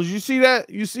Jones, you see that?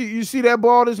 You see that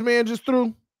ball this man just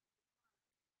threw?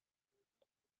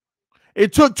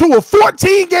 It took 2 of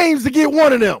 14 games to get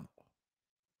one of them.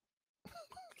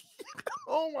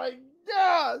 Oh my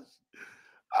gosh.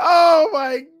 Oh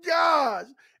my gosh.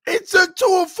 It took 2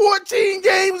 of 14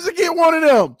 games to get one of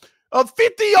them. A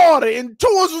 50-yarder, and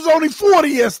Tua's was only 40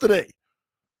 yesterday.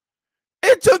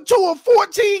 It took 2 of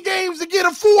 14 games to get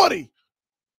a 40.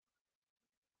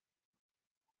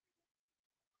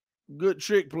 Good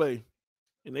trick play.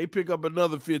 And they pick up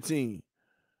another 15.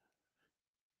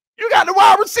 You got the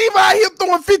wide receiver out here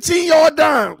throwing 15-yard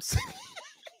dimes.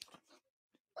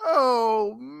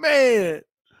 Oh, man.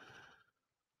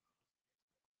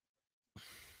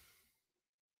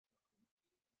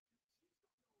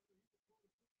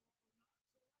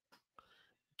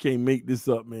 Can't make this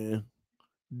up, man.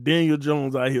 Daniel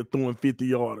Jones out here throwing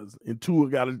 50-yarders, and Tua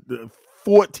got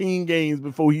 14 games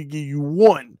before he give you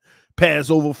one pass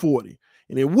over 40,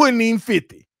 and it wasn't even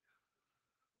 50.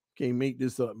 Can't make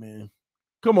this up, man.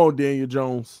 Come on, Daniel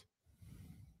Jones.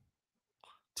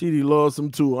 TD loves him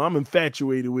too. I'm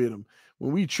infatuated with him.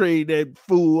 When we trade that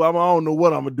fool, I don't know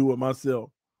what I'm going to do with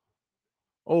myself.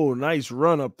 Oh, nice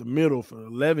run up the middle for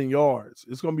 11 yards.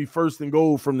 It's going to be 1st and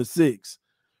goal from the 6.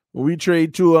 When we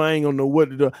trade Tua, I ain't going to know what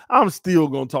to do. I'm still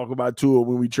going to talk about Tua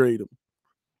when we trade him.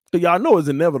 So y'all know it's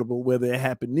inevitable, whether it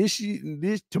happened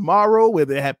tomorrow,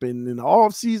 whether it happened in the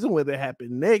offseason, whether it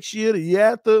happened next year, the year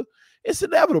after. It's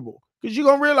inevitable because you're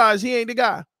going to realize he ain't the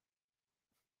guy.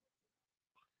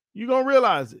 You're going to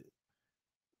realize it.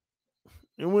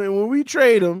 And when we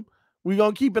trade him, we're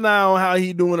going to keep an eye on how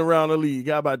he's doing around the league.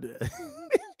 How about that?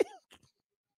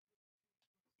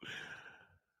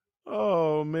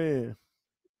 Oh, man.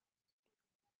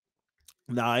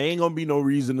 Nah, ain't going to be no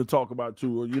reason to talk about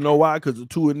Tua. You know why? Because the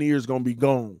Tua near is going to be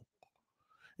gone.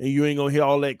 And you ain't going to hear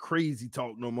all that crazy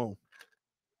talk no more.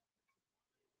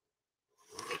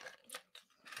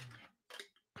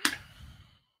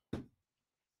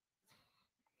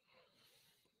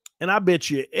 And I bet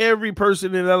you every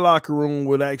person in that locker room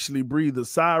would actually breathe a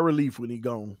sigh of relief when he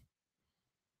gone.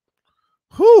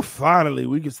 Whew, finally,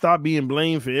 we can stop being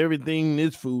blamed for everything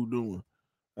this fool doing.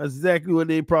 That's exactly what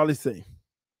they probably say.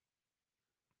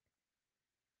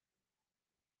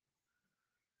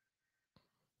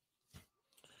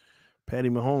 Patty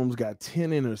Mahomes got 10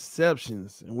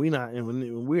 interceptions, and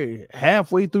we're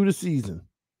halfway through the season.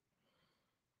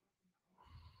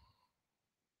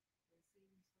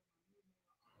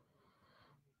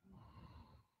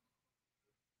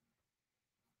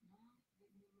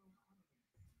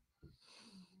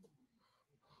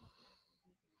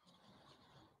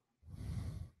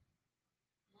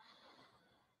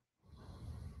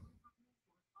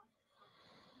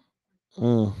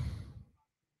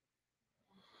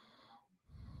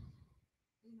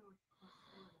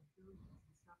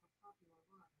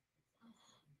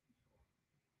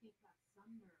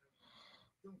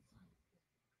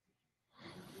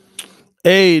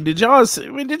 Hey, did y'all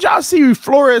see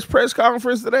Flores' press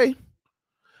conference today?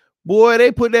 Boy,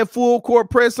 they put that full court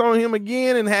press on him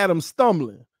again and had him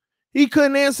stumbling. He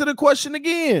couldn't answer the question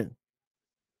again.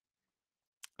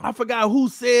 I forgot who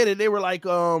said it. They were like,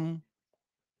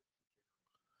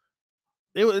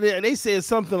 they said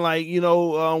something like,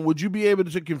 would you be able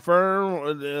to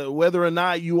confirm whether or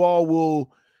not you all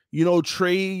will,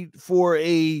 trade for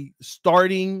a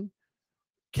starting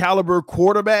caliber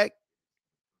quarterback?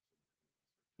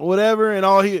 Whatever, and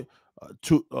all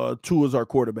Tua's our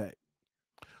quarterback.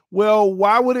 Well,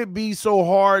 why would it be so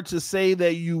hard to say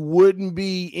that you wouldn't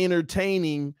be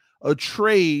entertaining a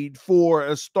trade for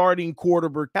a starting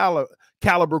caliber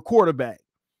quarterback?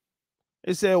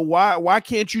 They said, why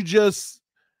can't you just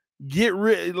get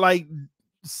rid of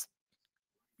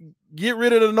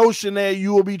the notion that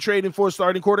you will be trading for a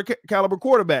starting caliber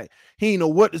quarterback? He didn't know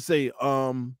what to say.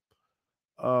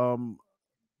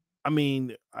 I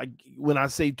mean, when I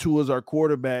say Tua's our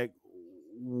quarterback,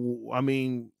 I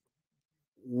mean,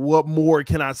 what more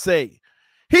can I say?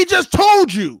 He just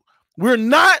told you we're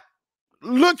not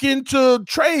looking to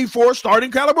trade for a starting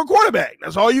caliber quarterback.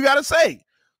 That's all you got to say.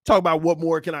 Talk about what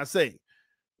more can I say?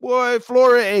 Boy,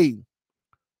 Flores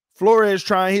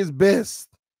trying his best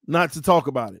not to talk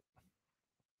about it.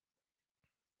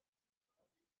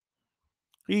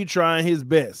 He trying his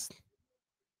best.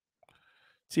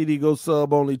 TD go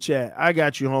sub only chat. I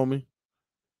got you, homie.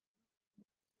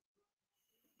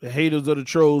 The haters of the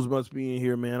trolls must be in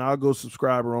here, man. I'll go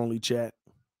subscriber only chat.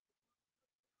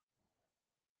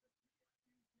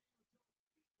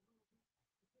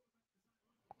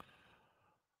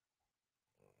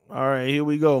 All right, here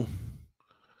we go.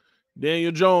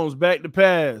 Daniel Jones back to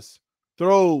pass.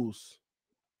 Throws.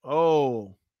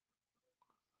 Oh.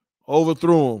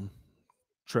 Overthrew him.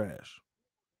 Trash.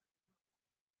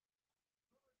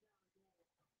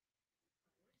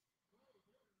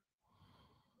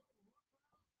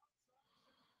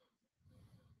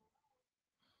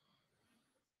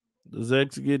 Does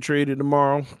X get traded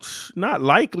tomorrow? Not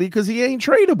likely because he ain't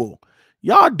tradable.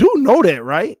 Y'all do know that,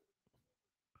 right?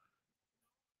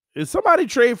 If somebody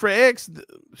trade for X,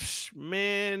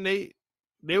 man, they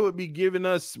would be giving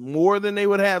us more than they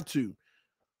would have to.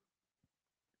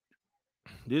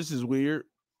 This is weird.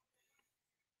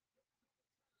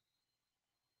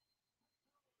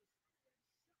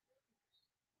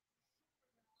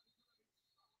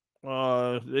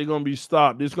 They're going to be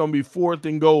stopped. It's going to be 4th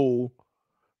and goal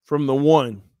from the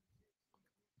 1.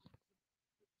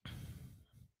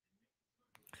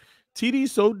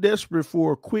 TD's so desperate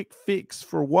for a quick fix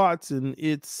for Watson,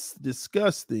 it's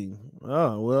disgusting.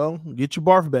 Oh, well, get your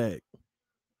barf bag.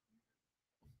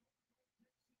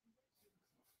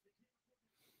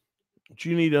 But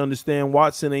you need to understand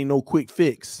Watson ain't no quick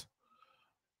fix.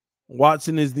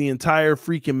 Watson is the entire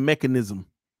freaking mechanism.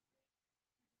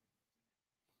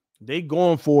 They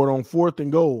going for it on 4th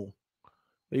and goal.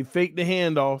 They faked the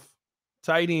handoff.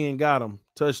 Tight end got him.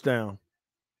 Touchdown.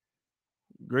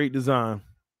 Great design.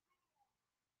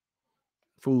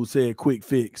 Fool said quick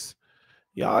fix.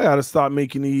 Y'all got to stop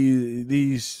making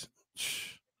these.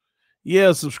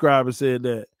 Yeah, subscriber said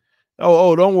that.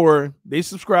 Oh, don't worry. They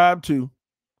subscribe too.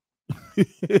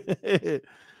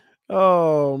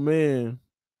 Oh, man.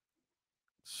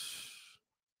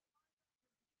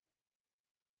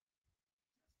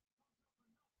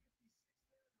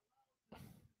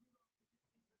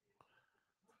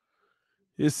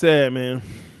 It's sad, man.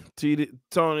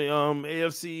 Tony,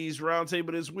 AFC's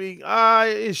roundtable this week.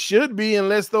 It should be,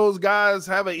 unless those guys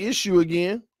have an issue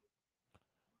again.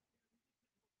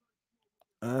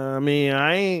 I'm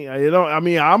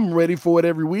ready for it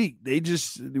every week.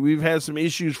 We've had some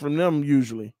issues from them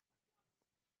usually.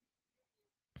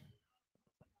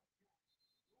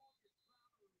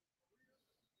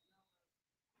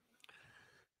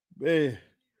 Man.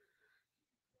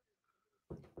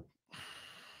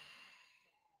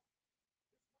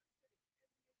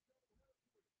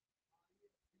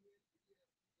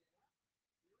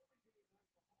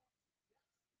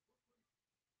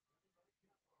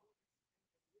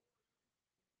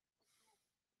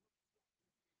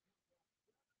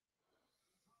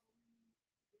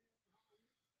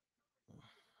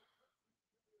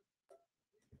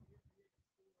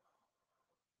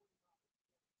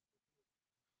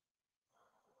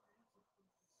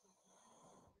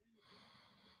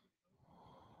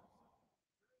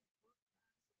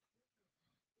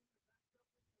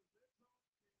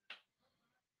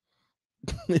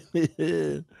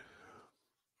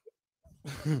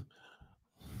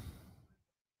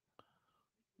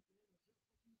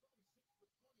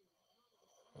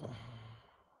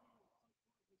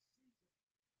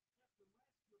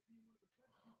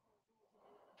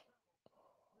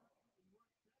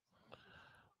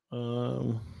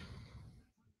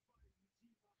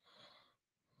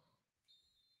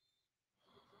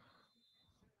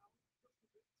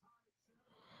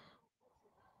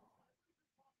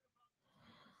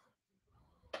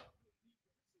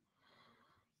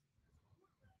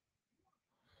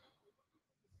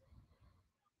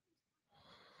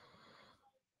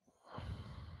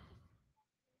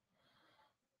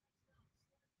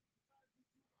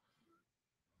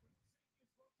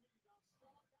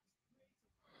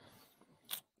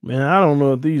 Man, I don't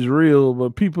know if these real,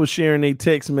 but people sharing their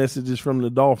text messages from the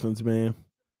Dolphins, man.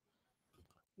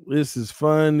 This is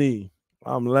funny.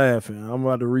 I'm laughing. I'm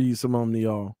about to read some of them to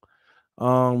y'all.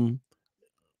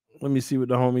 Let me see what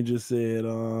the homie just said.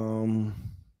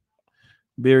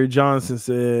 Barry Johnson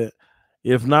said,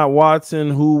 if not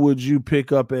Watson, who would you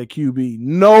pick up at QB?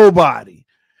 Nobody.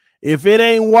 If it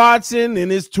ain't Watson, then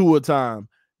it's Tua time.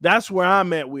 That's where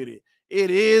I'm at with it.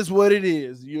 It is what it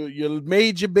is. You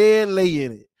made your bed, lay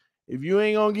in it. If you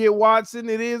ain't gonna get Watson,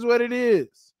 it is what it is.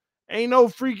 Ain't no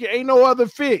other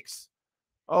fix.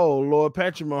 Oh, Lord,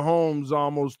 Patrick Mahomes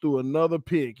almost threw another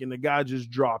pick, and the guy just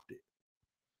dropped it.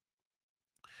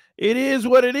 It is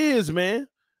what it is, man.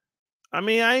 I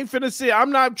mean, I ain't finna say,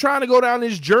 I'm not trying to go down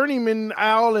this journeyman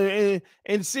aisle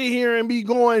and sit here and be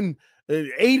going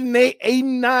 8-8,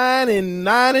 8-9, and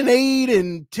 9-8,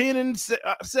 and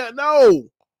 10-7. No.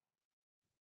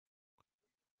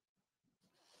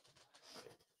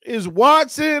 Is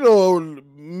Watson or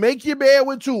make your bed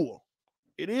with Tua.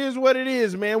 It is what it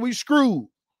is, man. We screwed.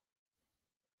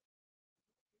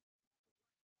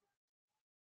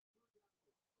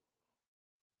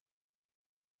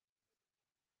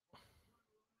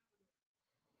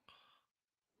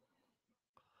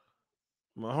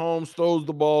 Mahomes throws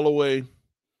the ball away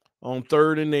on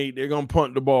 3rd and 8. They're going to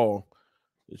punt the ball.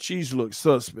 The Chiefs look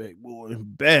suspect, boy.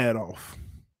 Bad off.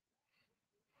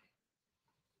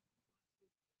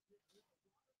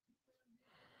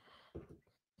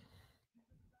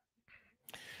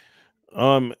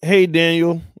 Hey,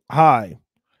 Daniel. Hi.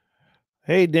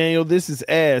 Hey, Daniel, this is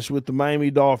Ash with the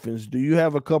Miami Dolphins. Do you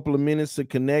have a couple of minutes to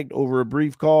connect over a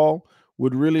brief call?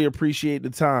 Would really appreciate the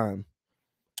time.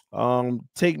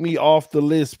 Take me off the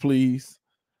list, please.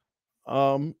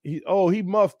 He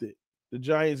muffed it. The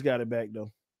Giants got it back,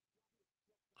 though.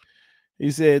 He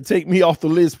said, take me off the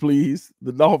list, please.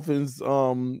 The Dolphins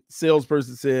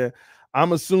salesperson said,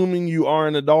 I'm assuming you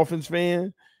aren't a Dolphins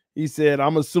fan. He said,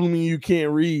 I'm assuming you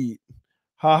can't read.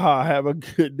 Haha, have a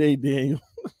good day, Daniel.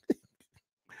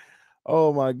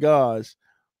 Oh my gosh.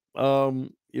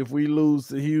 If we lose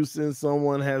to Houston,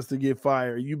 someone has to get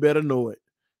fired. You better know it.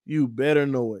 You better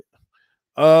know it.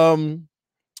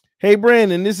 Hey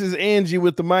Brandon, this is Angie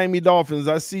with the Miami Dolphins.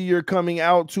 I see you're coming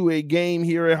out to a game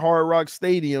here at Hard Rock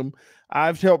Stadium.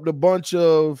 I've helped a bunch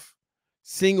of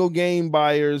single game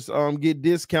buyers get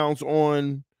discounts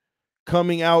on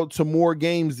coming out to more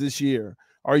games this year.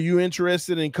 Are you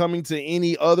interested in coming to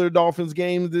any other Dolphins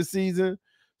games this season?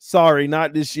 Sorry,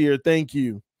 not this year. Thank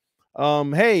you.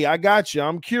 Hey, I got you.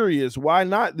 I'm curious. Why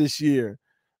not this year?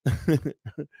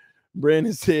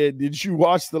 Brandon said, did you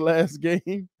watch the last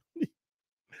game?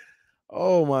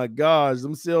 Oh my gosh,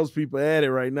 them salespeople at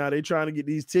it right now. They trying to get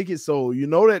these tickets sold. You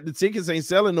know that the tickets ain't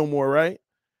selling no more, right?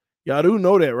 Y'all do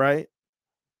know that, right?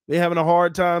 They having a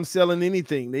hard time selling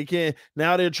anything. They can't.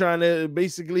 Now they're trying to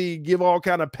basically give all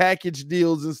kind of package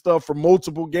deals and stuff for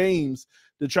multiple games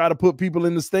to try to put people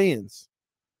in the stands.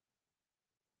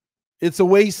 It's a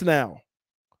waste now.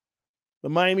 The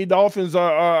Miami Dolphins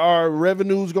are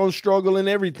revenues going to struggle and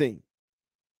everything.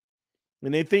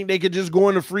 And they think they could just go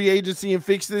into free agency and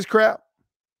fix this crap.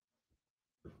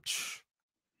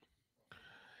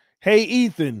 Hey,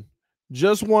 Ethan,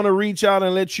 just want to reach out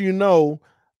and let you know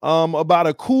about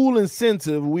a cool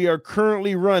incentive we are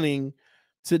currently running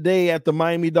today at the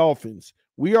Miami Dolphins.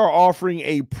 We are offering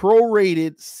a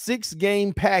prorated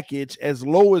 6-game package as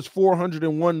low as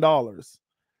 $401.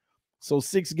 So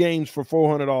 6 games for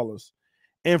 $400.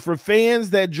 And for fans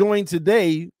that join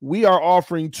today, we are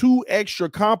offering 2 extra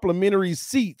complimentary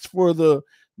seats for the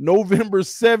November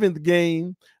 7th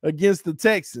game against the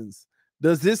Texans.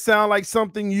 Does this sound like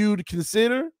something you'd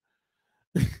consider?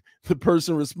 The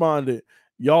person responded,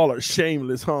 y'all are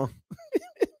shameless, huh?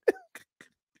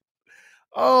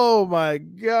 Oh my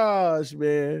gosh,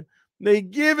 man. They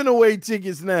giving away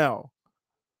tickets now.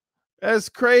 That's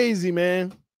crazy,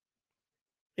 man.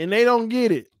 And they don't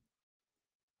get it.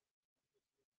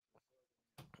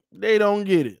 They don't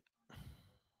get it.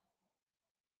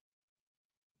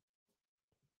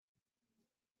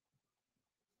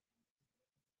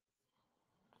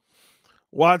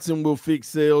 Watson will fix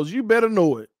sales. You better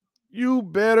know it. You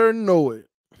better know it.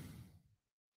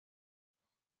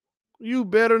 You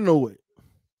better know it.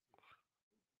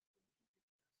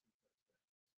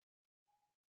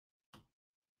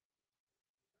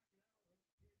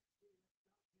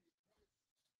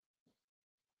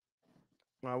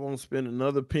 I won't spend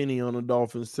another penny on the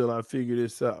Dolphins till I figure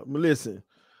this out. But listen,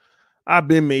 I've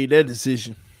been made that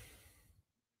decision.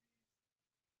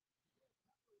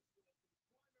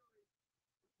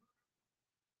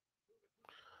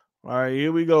 All right,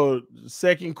 here we go.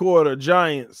 Second quarter,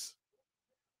 Giants.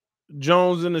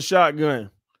 Jones in the shotgun.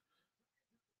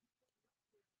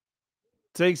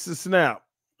 Takes the snap.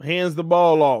 Hands the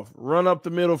ball off. Run up the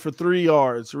middle for 3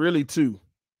 yards. Really 2.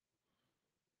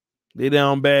 They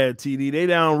down bad, TD. They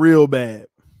down real bad.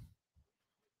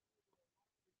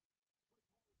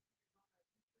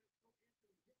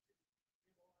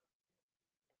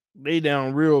 They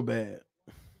down real bad.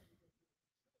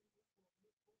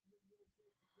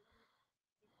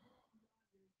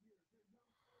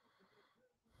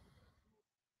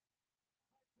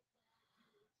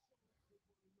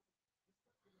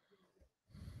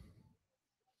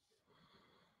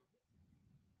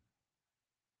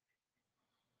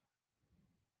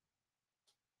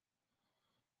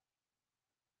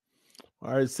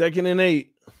 All right, 2nd and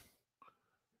 8.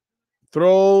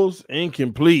 Throws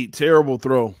incomplete. Terrible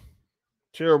throw.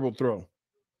 Terrible throw.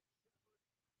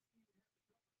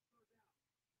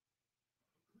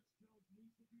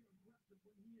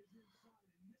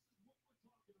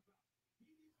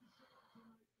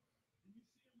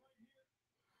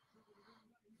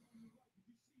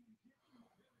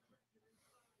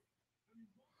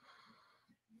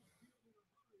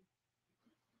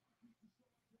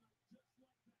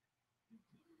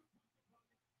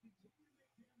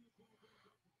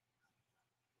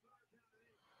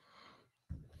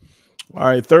 All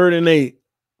right, 3rd and 8.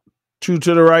 2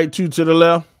 to the right, 2 to the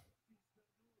left.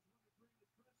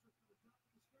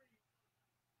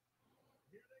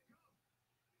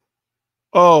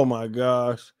 Oh my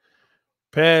gosh.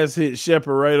 Pass hit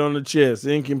Shepard right on the chest.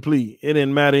 Incomplete. It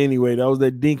didn't matter anyway. That was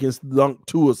that Dinkins dunk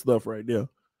Tua stuff right there.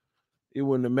 It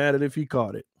wouldn't have mattered if he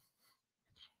caught it.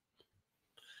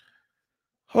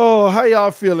 Oh, how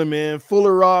y'all feeling, man?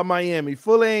 Fuller robbed Miami.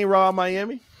 Fuller ain't robbed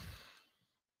Miami.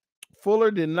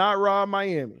 Fuller did not rob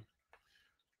Miami.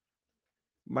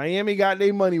 Miami got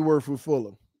their money worth with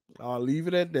Fuller. I'll leave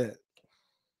it at that.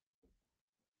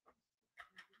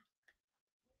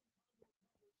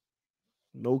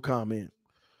 No comment.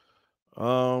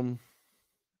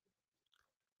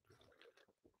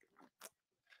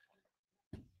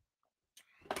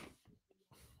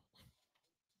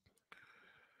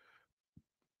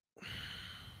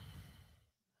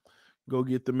 Go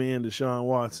get the man, Deshaun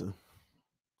Watson.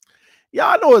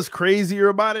 Y'all know what's crazier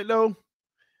about it, though?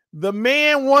 The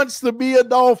man wants to be a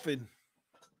Dolphin.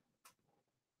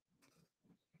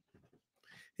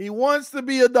 He wants to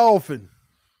be a Dolphin.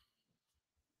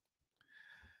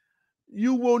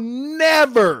 You will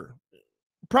never,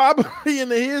 probably in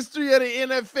the history of the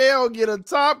NFL, get a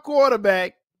top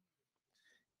quarterback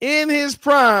in his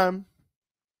prime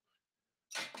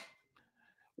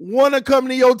want to come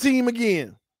to your team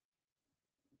again.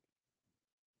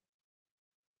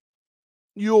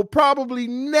 You'll probably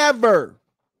never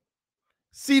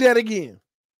see that again.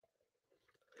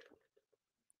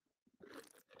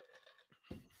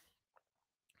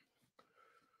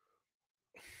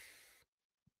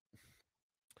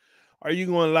 Are you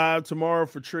going live tomorrow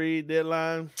for trade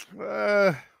deadline?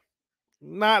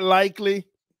 Not likely.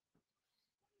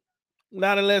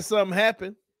 Not unless something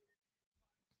happened.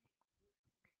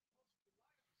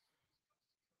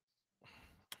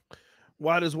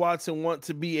 Why does Watson want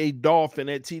to be a Dolphin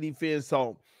at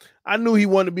TDPHINSTALK? I knew he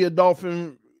wanted to be a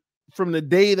Dolphin from the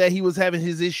day that he was having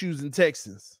his issues in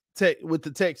with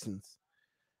the Texans.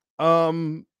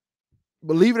 Believe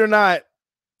it or not,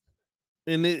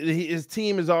 and his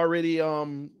team has already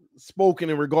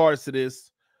spoken in regards to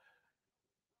this.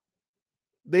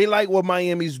 They like what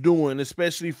Miami's doing,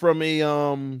 especially from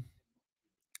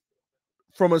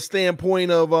a standpoint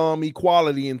of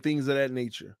equality and things of that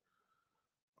nature.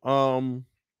 That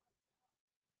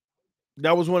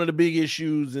was one of the big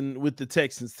issues with the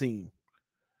Texans team.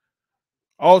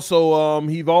 Also,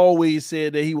 he's always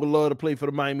said that he would love to play for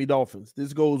the Miami Dolphins.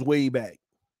 This goes way back.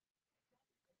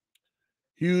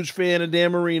 Huge fan of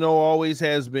Dan Marino, always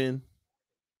has been.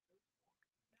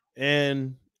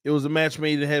 And it was a match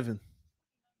made in heaven.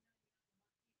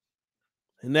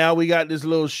 And now we got this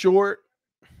little short,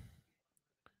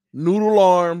 noodle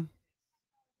arm,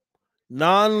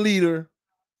 non-leader,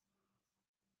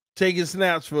 taking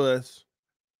snaps for us,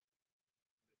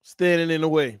 standing in the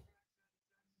way.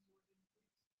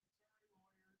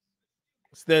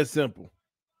 It's that simple.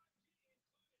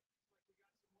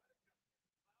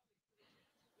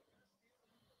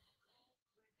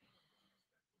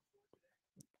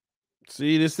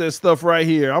 See, this that stuff right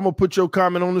here. I'm going to put your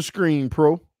comment on the screen,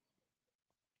 Pro.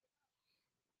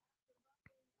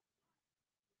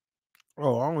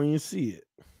 Oh, I don't even see it.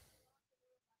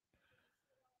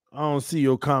 I don't see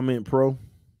your comment, Pro.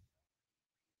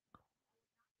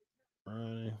 All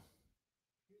right.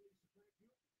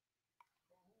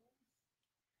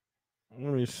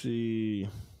 Let me see.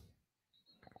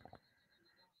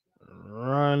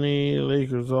 Ronnie,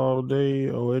 Lakers all day.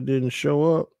 Oh, it didn't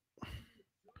show up.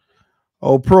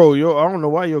 Oh, Pro, I don't know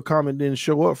why your comment didn't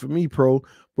show up for me, Pro.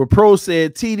 But Pro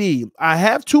said, TD, I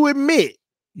have to admit,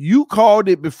 you called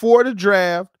it before the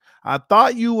draft. I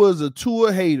thought you was a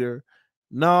Tua hater.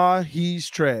 Nah, he's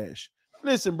trash.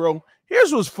 Listen, bro,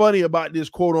 here's what's funny about this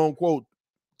quote-unquote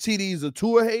TD's a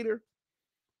Tua hater.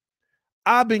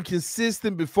 I've been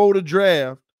consistent before the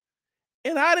draft,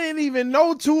 and I didn't even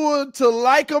know Tua to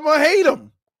like him or hate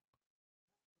him.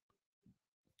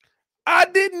 I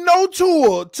didn't know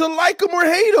Tua to like him or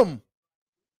hate him.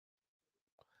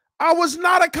 I was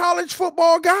not a college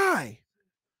football guy.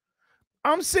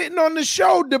 I'm sitting on the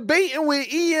show debating with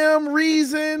EM,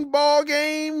 Reason, Ball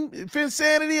Game,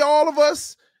 Finsanity, all of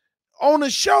us on the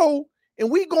show, and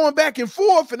we going back and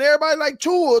forth, and everybody like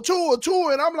Tua,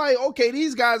 and I'm like, okay,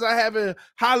 these guys are having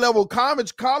high-level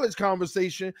college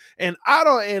conversation, and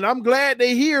I'm glad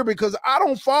they're here because I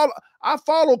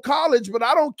follow college, but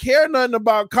I don't care nothing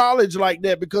about college like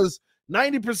that because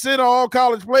 90% of all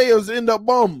college players end up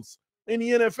bums in the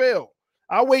NFL.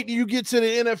 I wait till you get to the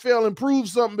NFL and prove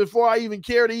something before I even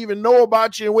care to even know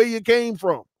about you and where you came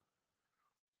from.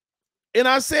 And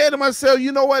I said to myself,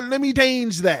 you know what? Let me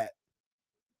change that.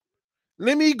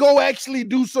 Let me go actually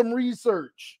do some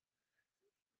research.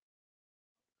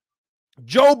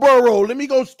 Joe Burrow. Let me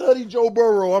go study Joe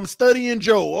Burrow. I'm studying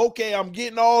Joe. Okay, I'm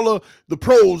getting all of the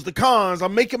pros, the cons.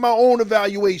 I'm making my own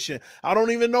evaluation. I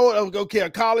don't even know. Okay, a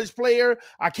college player,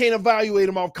 I can't evaluate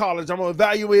him off college. I'm going to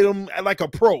evaluate him like a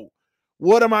pro.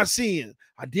 What am I seeing?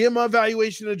 I did my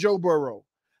evaluation of Joe Burrow.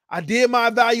 I did my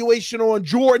evaluation on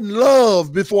Jordan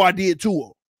Love before I did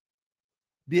Tua.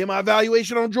 Did my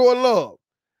evaluation on Jordan Love.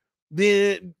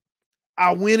 Then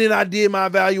I went and I did my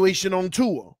evaluation on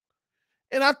Tua.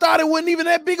 And I thought it wasn't even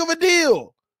that big of a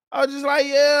deal. I was just like,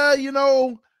 yeah,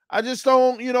 I just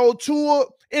don't, Tua.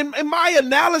 And my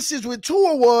analysis with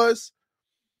Tua was,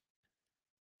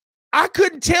 I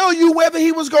couldn't tell you whether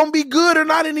he was going to be good or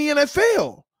not in the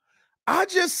NFL. I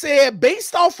just said,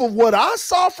 based off of what I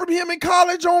saw from him in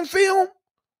college on film,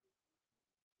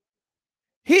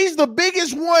 He's the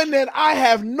biggest one that I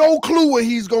have no clue where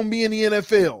he's going to be in the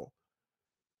NFL.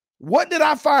 What did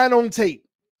I find on tape?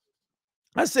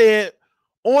 I said,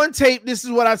 on tape, this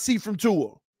is what I see from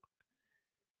Tua.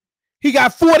 He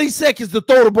got 40 seconds to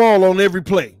throw the ball on every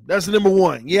play. That's number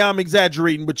one. Yeah, I'm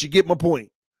exaggerating, but you get my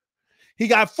point. He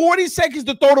got 40 seconds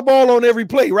to throw the ball on every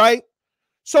play, right?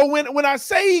 So when I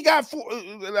say he got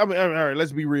all right,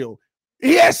 let's be real.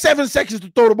 He has 7 seconds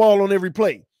to throw the ball on every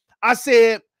play. I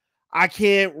said, I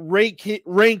can't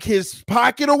rank his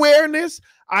pocket awareness.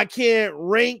 I can't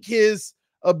rank his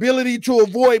ability to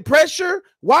avoid pressure.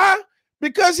 Why?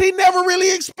 Because he never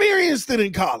really experienced it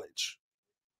in college.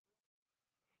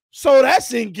 So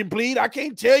that's incomplete. I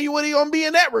can't tell you what he's going to be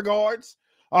in that regards.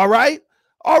 All right.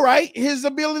 His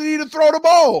ability to throw the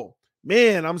ball.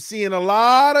 Man, I'm seeing a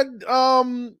lot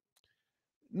of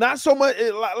not so much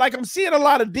like I'm seeing a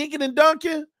lot of dinking and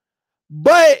dunking,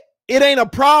 but it ain't a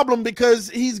problem because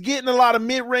he's getting a lot of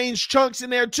mid-range chunks in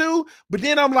there too. But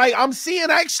then I'm seeing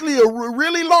actually a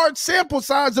really large sample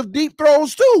size of deep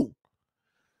throws too.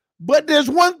 But there's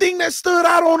one thing that stood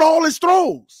out on all his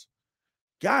throws.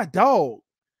 God, dog,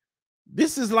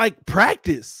 this is like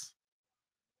practice.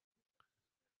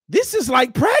 This is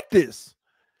like practice.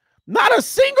 Not a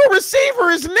single receiver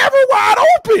is never wide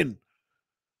open.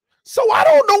 So I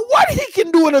don't know what he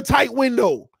can do in a tight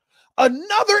window.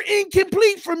 Another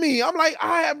incomplete for me. I'm like,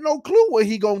 I have no clue what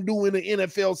he going to do in an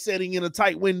NFL setting in a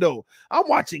tight window. I'm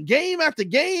watching game after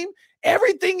game.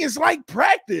 Everything is like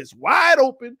practice. Wide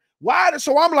open.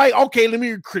 So I'm like, okay, let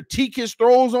me critique his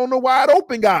throws on the wide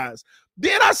open guys.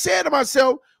 Then I said to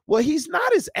myself, well, he's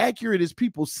not as accurate as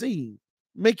people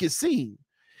make it seem.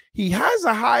 He has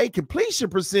a high completion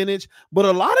percentage, but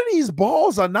a lot of these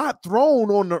balls are not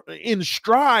thrown in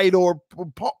stride, or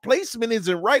placement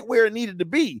isn't right where it needed to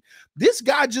be. This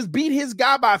guy just beat his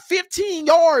guy by 15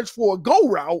 yards for a go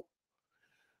route,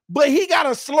 but he got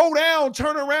to slow down,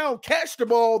 turn around, catch the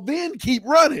ball, then keep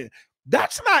running.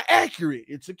 That's not accurate.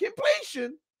 It's a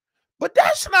completion, but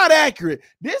that's not accurate.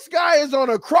 This guy is on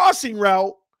a crossing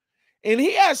route, and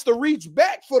he has to reach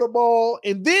back for the ball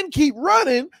and then keep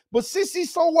running. But since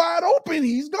he's so wide open,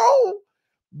 he's gone.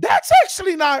 That's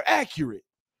actually not accurate.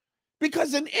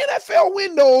 Because in NFL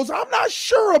windows, I'm not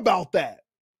sure about that.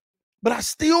 But I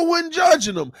still wasn't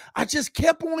judging him. I just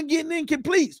kept on getting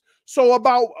incompletes. So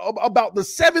about the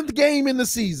 7th game in the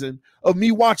season of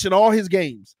me watching all his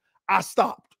games, I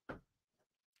stopped.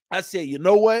 I said, you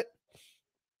know what?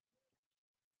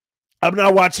 I'm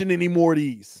not watching any more of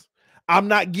these. I'm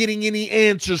not getting any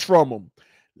answers from him.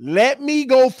 Let me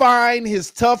go find his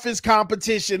toughest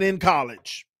competition in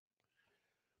college.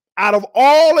 Out of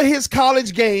all of his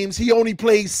college games, he only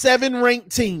plays 7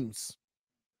 ranked teams.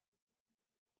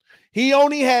 He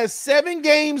only has 7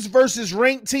 games versus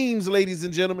ranked teams, ladies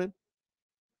and gentlemen.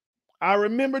 I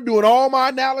remember doing all my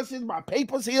analysis, my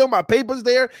papers here, my papers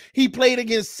there. He played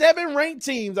against 7 ranked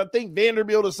teams. I think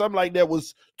Vanderbilt or something like that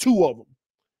was 2 of them.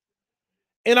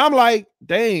 And I'm like,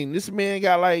 dang, this man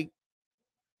got like,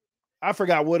 I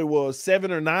forgot what it was,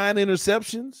 7 or 9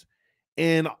 interceptions.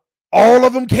 And all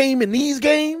of them came in these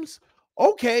games?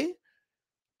 Okay.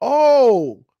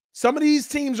 Oh, some of these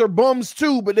teams are bums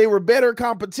too, but they were better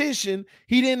competition.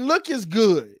 He didn't look as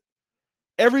good.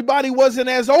 Everybody wasn't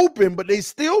as open, but they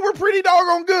still were pretty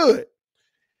doggone good.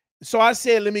 So I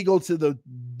said, let me go to the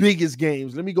biggest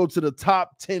games. Let me go to the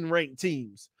top 10 ranked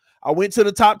teams. I went to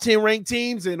the top 10 ranked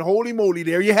teams, and holy moly,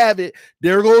 there you have it.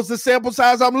 There goes the sample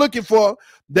size I'm looking for.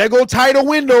 There go tighter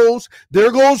windows.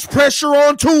 There goes pressure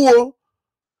on Tua.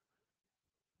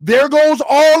 There goes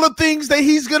all the things that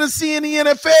he's going to see in the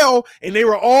NFL, and they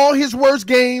were all his worst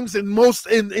games, and 2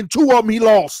 of them he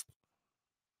lost.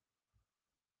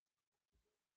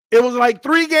 It was like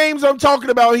 3 games I'm talking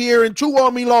about here, and 2 of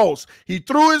them he lost. He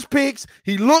threw his picks.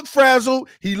 He looked frazzled.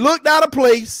 He looked out of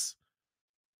place.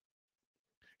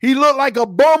 He looked like a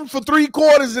bum for 3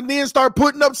 quarters and then start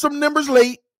putting up some numbers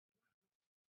late.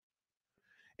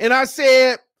 And I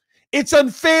said, it's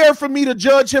unfair for me to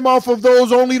judge him off of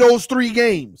only those 3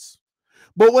 games.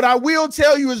 But what I will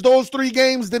tell you is those 3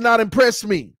 games did not impress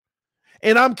me.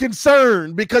 And I'm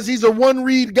concerned because he's a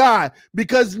one-read guy,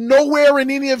 because nowhere in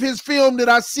any of his film did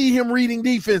I see him reading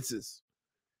defenses.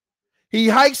 He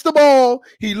hikes the ball,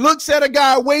 he looks at a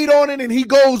guy, wait on it, and he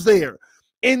goes there.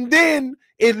 And then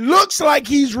it looks like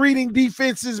he's reading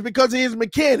defenses because of his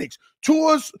mechanics.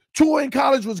 Tua in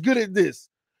college was good at this.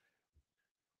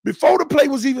 Before the play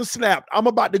was even snapped, I'm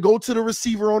about to go to the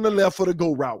receiver on the left for the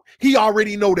go route. He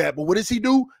already know that, but what does he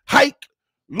do? Hike,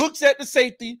 looks at the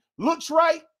safety, looks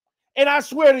right, and I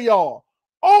swear to y'all,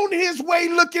 on his way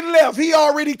looking left, he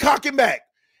already cocking back.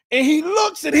 And he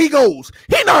looks and he goes,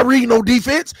 he not reading no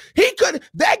defense.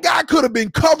 That guy could have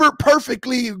been covered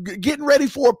perfectly getting ready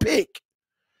for a pick.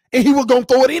 And he was going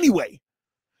to throw it anyway.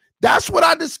 That's what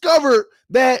I discovered,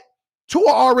 that Tua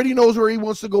already knows where he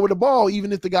wants to go with the ball,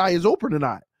 even if the guy is open or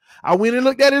not. I went and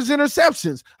looked at his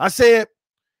interceptions. I said,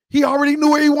 he already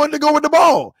knew where he wanted to go with the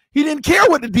ball. He didn't care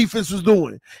what the defense was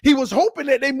doing. He was hoping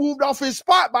that they moved off his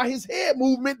spot by his head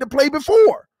movement to play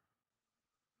before.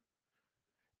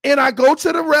 And I go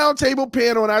to the roundtable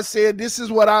panel and I said, this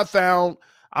is what I found.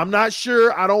 I'm not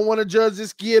sure. I don't want to judge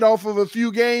this kid off of a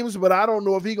few games, but I don't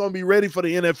know if he's going to be ready for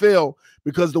the NFL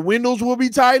because the windows will be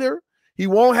tighter. He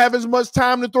won't have as much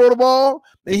time to throw the ball,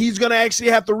 and he's going to actually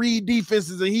have to read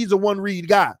defenses, and he's a one-read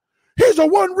guy. He's a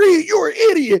one-read. You're an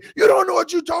idiot. You don't know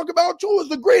what you talk about. Tua is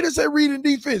the greatest at reading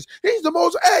defense. He's the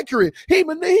most accurate. He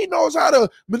knows how to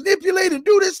manipulate and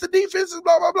do this to defenses,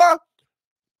 blah, blah, blah.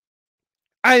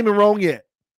 I ain't been wrong yet.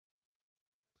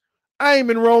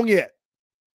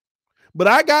 But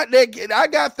I got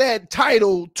that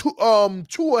title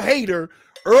to a hater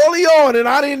early on, and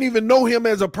I didn't even know him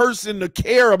as a person to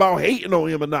care about hating on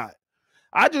him or not.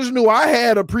 I just knew I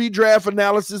had a pre-draft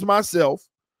analysis myself,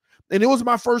 and it was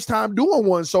my first time doing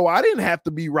one, so I didn't have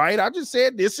to be right. I just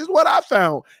said, this is what I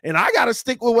found, and I got to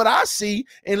stick with what I see,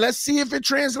 and let's see if it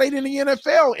translates in the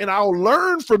NFL, and I'll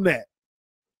learn from that.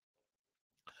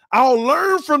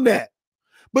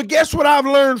 But guess what I've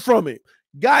learned from it?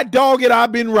 God dog it,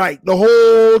 I've been right the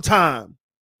whole time.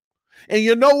 And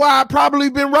you know why I've probably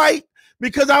been right?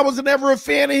 Because I was never a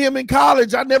fan of him in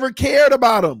college. I never cared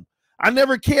about him. I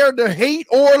never cared to hate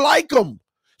or like him.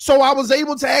 So I was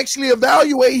able to actually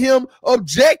evaluate him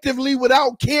objectively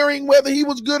without caring whether he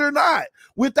was good or not,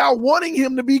 without wanting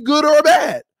him to be good or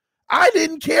bad. I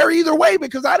didn't care either way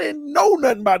because I didn't know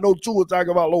nothing about no Tua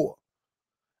Tagovailoa.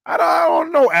 I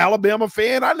don't know Alabama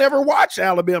fan. I never watched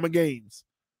Alabama games.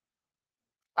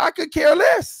 I could care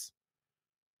less.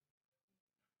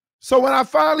 So when I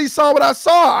finally saw what I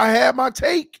saw, I had my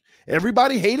take.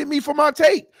 Everybody hated me for my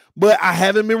take, but I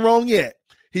haven't been wrong yet.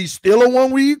 He's still a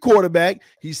one-read quarterback.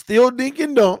 He's still dink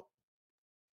and dunk.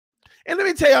 And let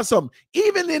me tell you something.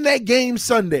 Even in that game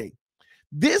Sunday,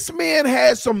 this man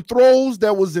had some throws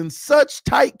that was in such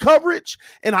tight coverage,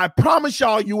 and I promise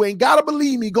y'all, you ain't got to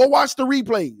believe me. Go watch the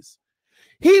replays.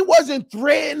 He wasn't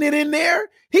threading it in there.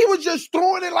 He was just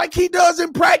throwing it like he does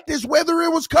in practice, whether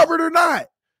it was covered or not.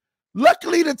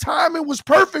 Luckily, the timing was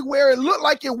perfect where it looked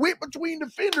like it went between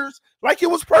defenders like it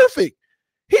was perfect.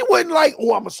 He wasn't like,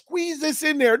 oh, I'm going to squeeze this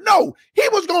in there. No, he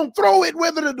was going to throw it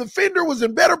whether the defender was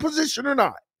in better position or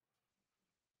not.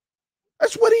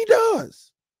 That's what he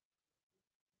does.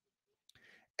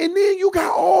 And then you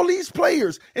got all these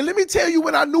players. And let me tell you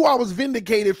when I knew I was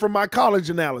vindicated from my college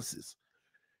analysis.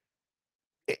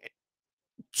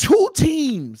 Two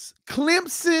teams,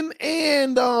 Clemson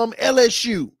and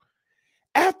LSU,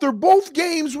 after both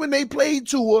games when they played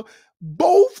Tua,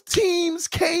 both teams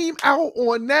came out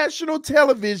on national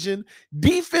television,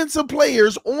 defensive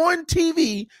players on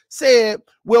TV said,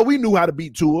 well, we knew how to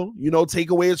beat Tua, take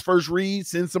away his first read,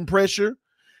 send some pressure.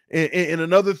 And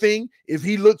another thing, if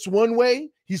he looks one way,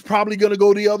 he's probably going to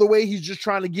go the other way. He's just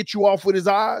trying to get you off with his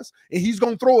eyes, and he's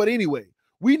going to throw it anyway.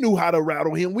 We knew how to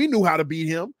rattle him. We knew how to beat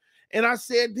him. And I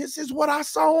said, this is what I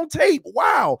saw on tape.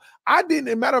 Wow. I didn't,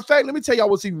 as a matter of fact, let me tell y'all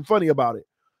what's even funny about it.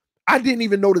 I didn't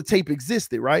even know the tape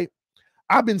existed, right?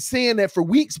 I've been saying that for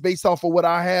weeks based off of what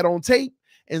I had on tape,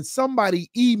 and somebody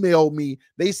emailed me.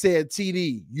 They said,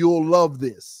 TD, you'll love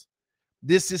this.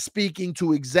 This is speaking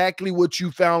to exactly what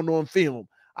you found on film.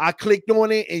 I clicked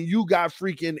on it, and you got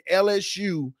freaking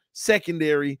LSU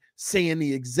secondary saying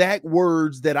the exact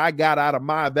words that I got out of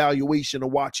my evaluation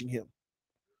of watching him.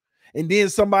 And then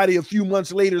somebody a few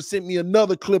months later sent me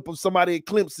another clip of somebody at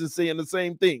Clemson saying the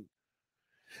same thing.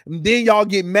 And then y'all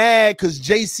get mad because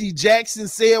J.C. Jackson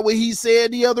said what he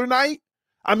said the other night.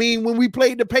 I mean, when we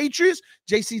played the Patriots,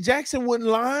 J.C. Jackson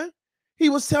wasn't lying. He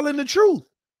was telling the truth.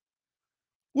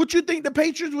 What you think the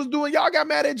Patriots was doing? Y'all got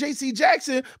mad at J.C.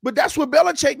 Jackson, but that's what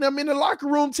Belichick and them in the locker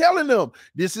room telling them.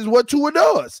 This is what Tua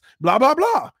does, blah, blah,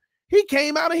 blah. He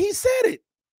came out and he said it.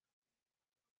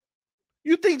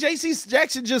 You think J.C.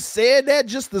 Jackson just said that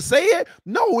just to say it?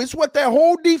 No, it's what that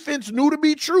whole defense knew to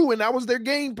be true, and that was their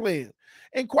game plan.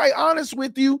 And quite honest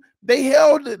with you, they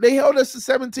held us to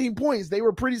 17 points. They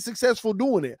were pretty successful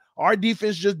doing it. Our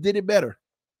defense just did it better.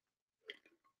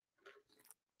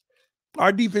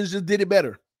 Our defense just did it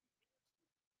better.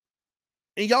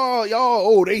 And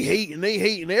y'all, they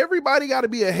hating. Everybody got to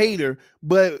be a hater,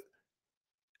 but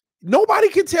nobody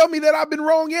can tell me that I've been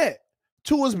wrong yet.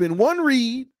 Tua's been one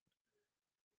read.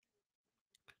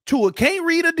 Tua can't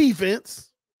read a defense.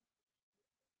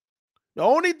 The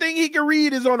only thing he can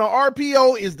read is on an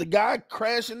RPO is the guy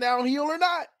crashing downhill or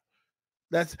not.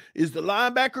 Is the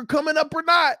linebacker coming up or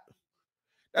not?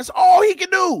 That's all he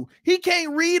can do. He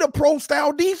can't read a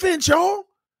pro-style defense, y'all.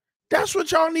 That's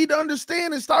what y'all need to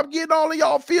understand and stop getting all of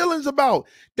y'all feelings about.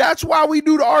 That's why we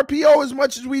do the RPO as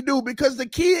much as we do, because the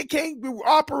kid can't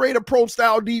operate a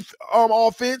pro-style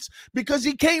offense because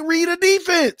he can't read a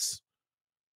defense.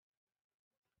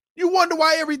 You wonder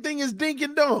why everything is dink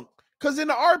and dunk. Because in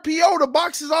the RPO, the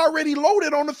box is already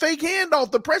loaded on the fake handoff.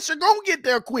 The pressure gonna get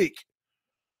there quick.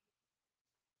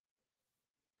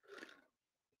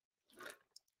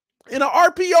 In an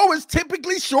RPO, it's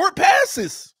typically short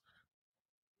passes.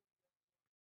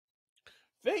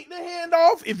 Fake the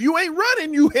handoff. If you ain't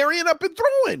running, you hurrying up and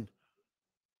throwing.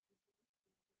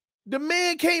 The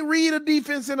man can't read a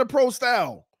defense in a pro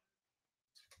style.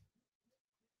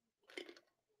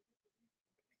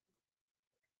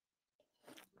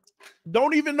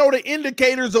 Don't even know the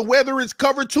indicators of whether it's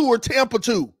cover 2 or Tampa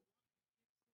 2.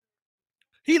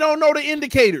 He don't know the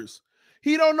indicators.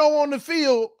 He don't know on the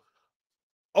field,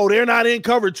 oh, they're not in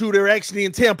cover 2. They're actually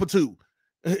in Tampa 2.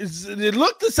 It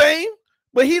looked the same,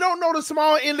 but he don't know the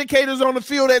small indicators on the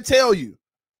field that tell you.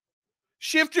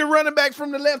 Shift your running back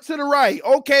from the left to the right.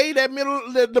 Okay, that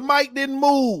middle, the mic didn't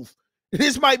move.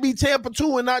 This might be Tampa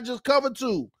 2 and not just cover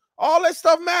 2. All that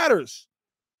stuff matters.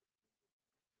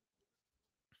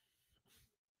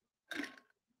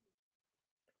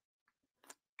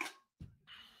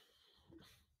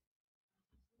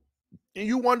 And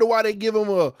you wonder why they give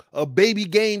him a baby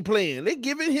game plan. They're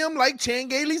giving him, like Chan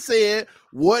Gailey said,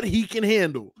 what he can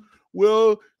handle.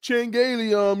 Well, Chan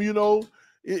Gailey,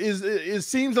 it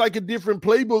seems like a different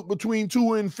playbook between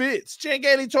Tua and Fitz. Chan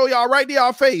Gailey told y'all right to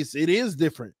y'all face, it is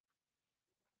different.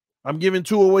 I'm giving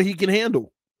Tua what he can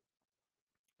handle.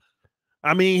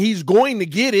 I mean, he's going to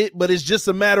get it, but it's just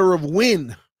a matter of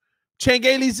when. Chan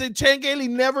Gailey said Chan Gailey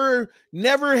never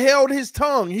held his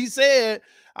tongue. He said,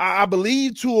 I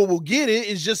believe Tua will get it.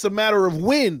 It's just a matter of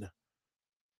when.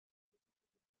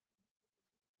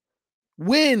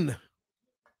 When.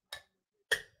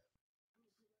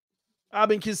 I've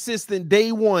been consistent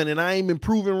day one, and I ain't been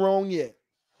proven wrong yet.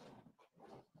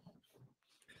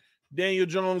 Daniel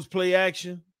Jones play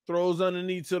action. Throws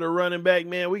underneath to the running back.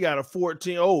 Man, we got a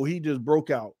 14. Oh, he just broke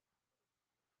out.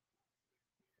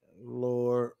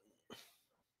 Lord.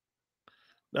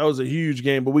 That was a huge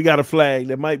game, but we got a flag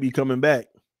that might be coming back.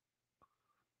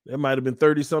 That might have been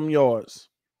 30-something yards.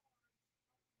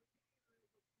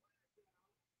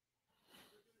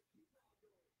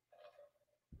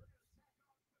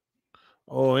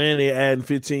 Oh, and they're adding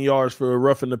 15 yards for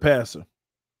roughing the passer.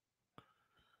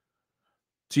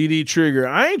 TD trigger.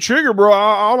 I ain't trigger, bro.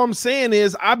 All I'm saying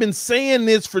is I've been saying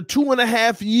this for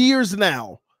 2.5 years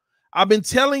now. I've been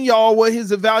telling y'all what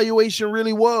his evaluation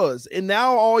really was. And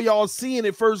now all y'all seeing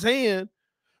it firsthand.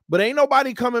 But ain't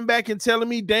nobody coming back and telling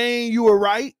me, dang, you were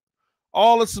right.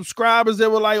 All the subscribers that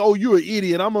were like, oh, you're an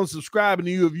idiot. I'm unsubscribing to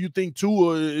you if you think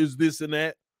Tua is this and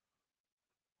that.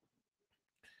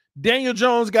 Daniel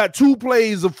Jones got 2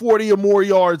 plays of 40 or more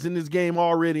yards in this game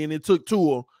already, and it took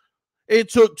Tua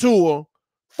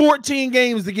 14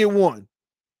 games to get 1.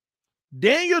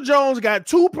 Daniel Jones got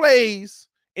 2 plays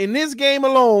in this game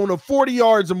alone of 40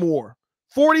 yards or more,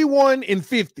 41 and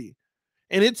 50.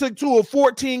 And it took Tua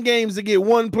 14 games to get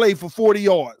 1 play for 40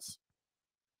 yards.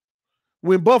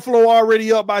 When Buffalo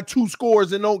already up by 2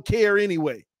 scores and don't care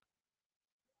anyway.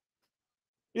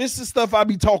 This is stuff I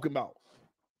be talking about.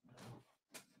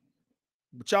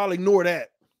 But y'all ignore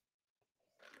that.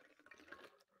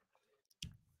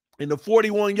 And the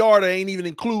 41-yarder ain't even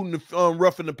including the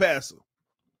roughing the passer.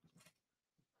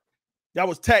 That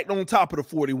was tacked on top of the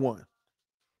 41.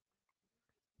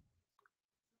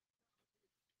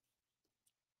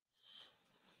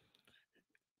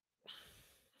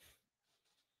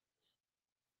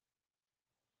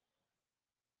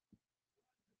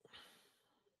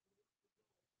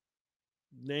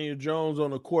 Daniel Jones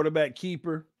on a quarterback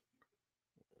keeper.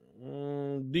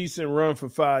 Decent run for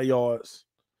 5 yards.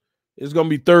 It's going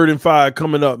to be 3rd and 5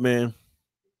 coming up, man.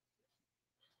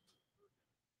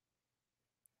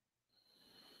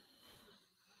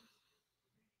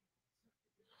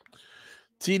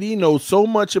 TD knows so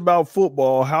much about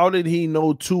football. How did he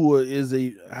know Tua is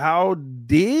a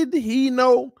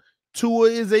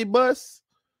bust?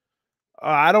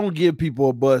 I don't give people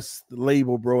a bust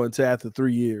label, bro, until after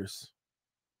 3 years.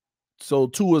 So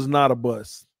Tua's not a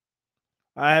bust.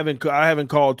 I haven't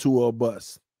called Tua a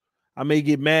bust. I may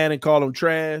get mad and call him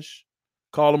trash,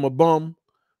 call him a bum,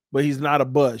 but he's not a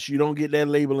bust. You don't get that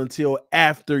label until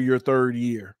after your 3rd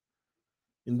year.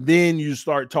 And then you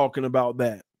start talking about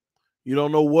that. You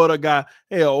don't know what a guy,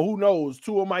 hell, who knows?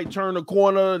 Tua might turn the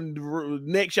corner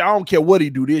next year. I don't care what he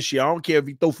do this year. I don't care if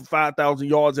he throw for 5,000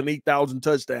 yards and 8,000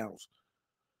 touchdowns.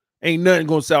 Ain't nothing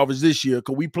going to salvage this year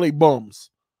because we play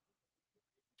bums.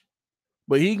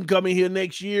 But he can come in here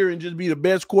next year and just be the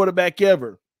best quarterback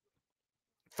ever.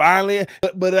 Finally,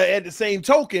 but at the same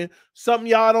token, something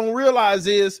y'all don't realize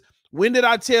is, when did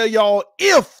I tell y'all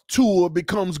if Tua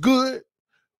becomes good?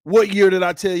 What year did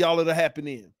I tell y'all it'll happen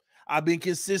in? I've been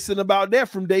consistent about that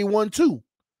from day 1 too.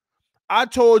 I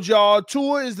told y'all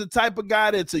Tua is the type of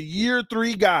guy that's a year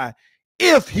 3 guy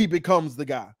if he becomes the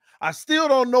guy. I still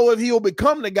don't know if he'll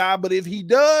become the guy, but if he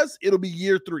does, it'll be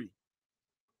year 3.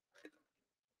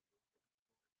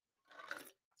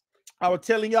 I was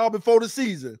telling y'all before the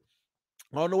season,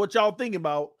 I don't know what y'all thinking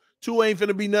about. Tua ain't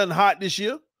finna be nothing hot this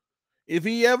year. If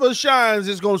he ever shines,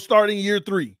 it's going to start in year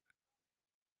 3.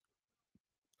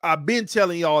 I've been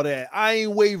telling y'all that. I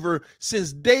ain't wavered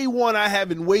since day 1. I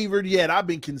haven't wavered yet. I've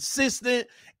been consistent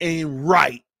and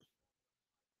right.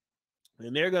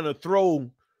 And they're going to throw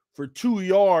for 2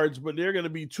 yards, but they're going to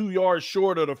be 2 yards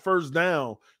short of the first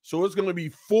down. So it's going to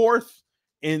be 4th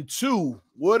and 2.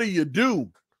 What do?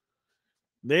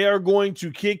 They are going to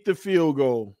kick the field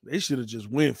goal. They should have just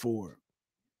went for it.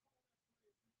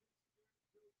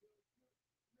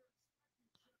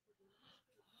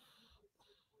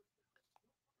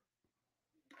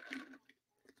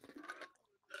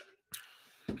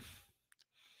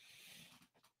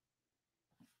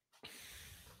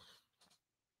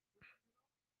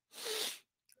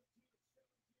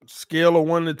 Scale of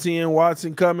 1 to 10,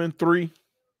 Watson coming 3.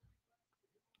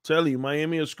 Tell you,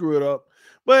 Miami will screw it up.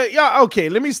 But yeah, okay,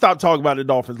 let me stop talking about the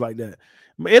Dolphins like that.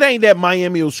 It ain't that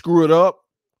Miami will screw it up.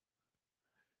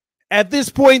 At this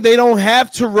point, they don't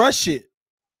have to rush it.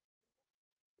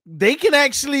 They can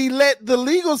actually let the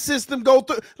legal system go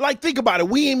through. Like, think about it.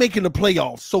 We ain't making the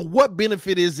playoffs. So what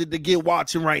benefit is it to get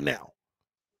Watson right now?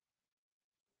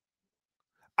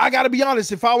 I got to be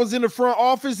honest. If I was in the front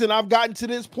office and I've gotten to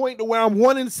this point to where I'm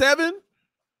 1-7,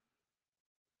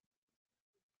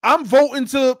 I'm voting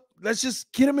to let's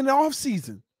just get him in the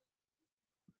offseason.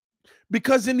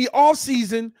 Because in the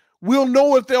offseason, we'll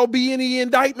know if there'll be any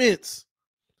indictments.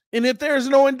 And if there's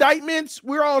no indictments,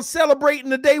 we're all celebrating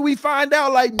the day we find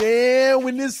out, like, man,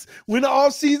 when the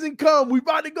offseason come, we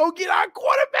about to go get our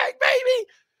quarterback,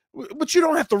 baby. But you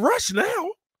don't have to rush now.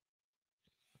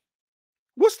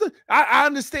 I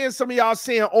understand some of y'all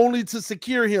saying only to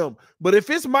secure him. But if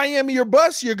it's Miami or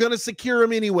bust, you're going to secure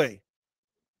him anyway.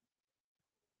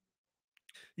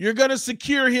 You're going to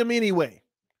secure him anyway.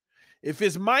 If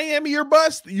it's Miami or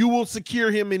bust, you will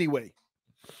secure him anyway.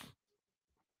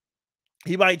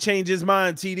 He might change his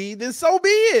mind, TD. Then so be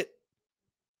it.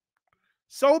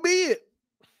 So be it.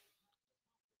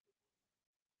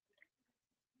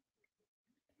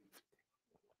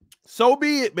 So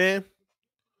be it, man.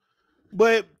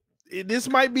 But this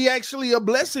might be actually a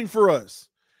blessing for us.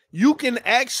 You can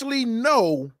actually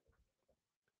know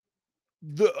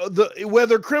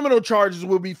whether criminal charges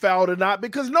will be filed or not,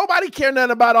 because nobody cares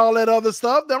nothing about all that other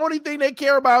stuff. The only thing they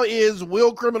care about is,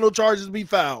 will criminal charges be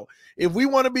filed? If we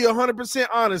want to be 100%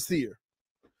 honest here,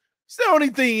 it's the only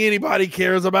thing anybody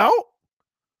cares about.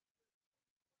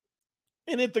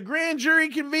 And if the grand jury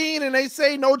convene and they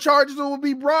say no charges will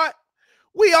be brought,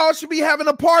 we all should be having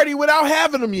a party without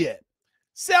having them yet.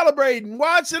 Celebrating.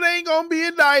 Watson ain't going to be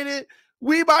indicted.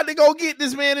 We about to go get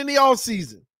this man in the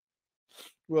offseason.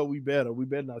 Well, we better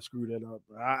not screw that up.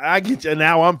 I get you.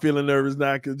 Now I'm feeling nervous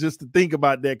now, because just to think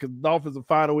about that, because the Dolphins will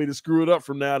find a way to screw it up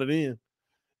from now to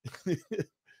then.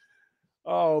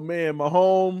 Oh, man,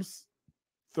 Mahomes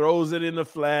throws it in the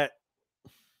flat.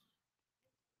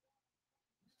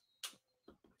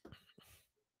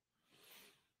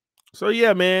 So,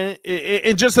 yeah, man,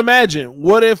 and just imagine,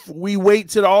 what if we wait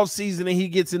till the offseason and he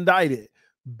gets indicted?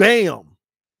 Bam.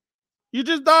 You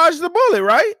just dodged the bullet,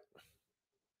 right?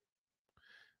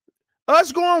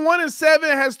 Us going 1-7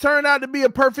 has turned out to be a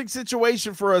perfect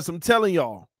situation for us. I'm telling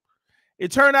y'all.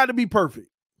 It turned out to be perfect.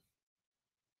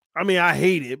 I mean, I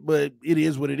hate it, but it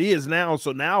is what it is now.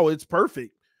 So now it's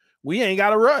perfect. We ain't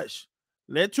got to rush.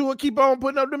 Let Tua keep on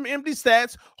putting up them empty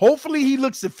stats. Hopefully he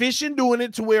looks efficient doing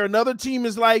it to where another team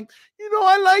is like,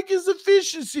 I like his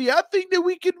efficiency. I think that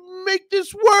we can make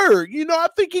this work. I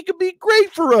think he could be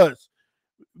great for us.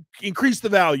 Increase the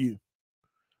value.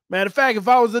 Matter of fact, if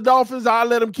I was the Dolphins, I'd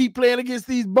let him keep playing against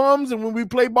these bums. And when we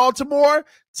play Baltimore,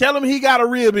 tell him he got a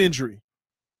rib injury.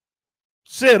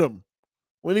 Sit him.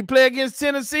 When he play against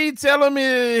Tennessee, tell him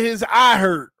his eye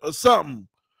hurt or something.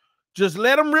 Just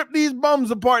let him rip these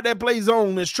bums apart that play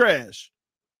zone that's trash.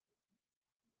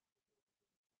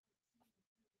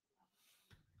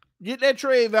 Get that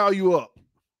trade value up.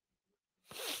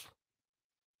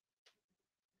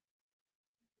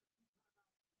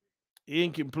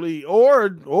 Incomplete,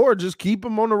 or just keep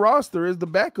him on the roster as the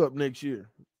backup next year.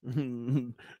 Keep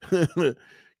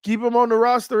him on the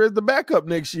roster as the backup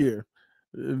next year.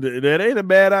 That ain't a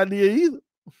bad idea either.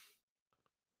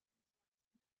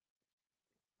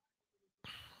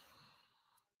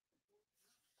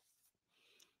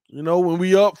 You know, when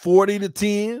we up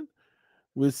 40-10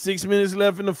 with 6 minutes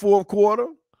left in the fourth quarter,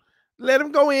 let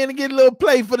him go in and get a little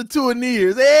play for the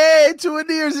Tuaneers. Hey,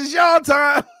 Tuaneers, it's y'all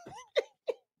time.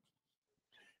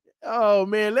 Oh,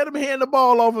 man, let him hand the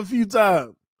ball off a few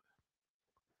times.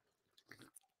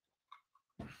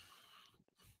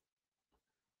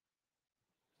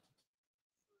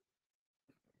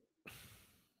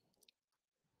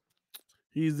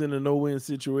 He's in a no-win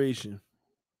situation.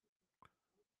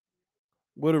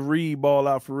 What if Reed ball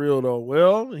out for real, though?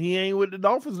 Well, he ain't with the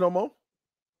Dolphins no more.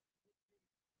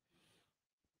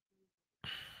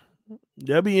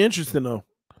 That'd be interesting, though.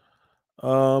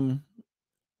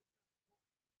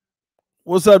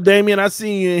 What's up, Damien? I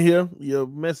seen you in here. Your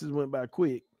message went by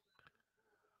quick.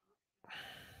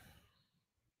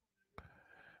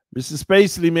 Mr.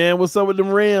 Spacely, man. What's up with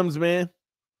them Rams, man?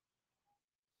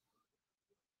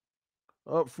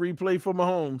 Up free play for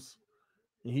Mahomes.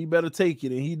 And he better take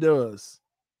it, and he does.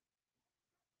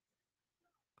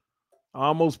 I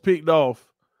almost picked off,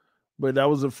 but that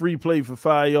was a free play for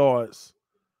 5 yards.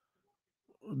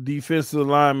 Defensive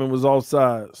lineman was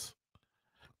offsides.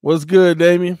 What's good,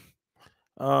 Damien?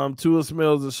 Tua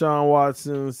smells of Sean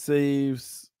Watson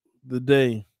saves the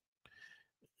day.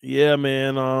 Yeah,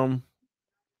 man.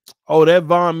 Oh, that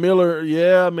Von Miller.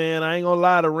 Yeah, man. I ain't gonna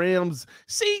lie, the Rams.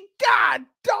 See, God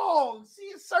dog.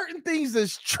 See, certain things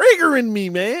that's triggering me,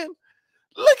 man.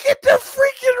 Look at the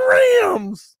freaking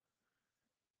Rams.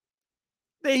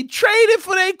 They traded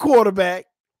for their quarterback.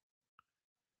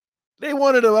 They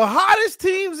one of the hottest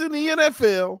teams in the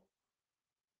NFL.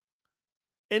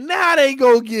 And now they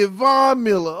go get Von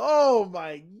Miller. Oh,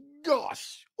 my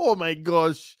gosh. Oh, my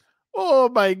gosh. Oh,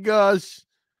 my gosh.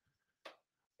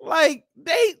 Like,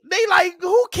 they like,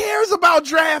 who cares about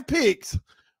draft picks?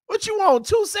 What you want,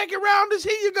 2 second-rounders?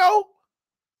 Here you go.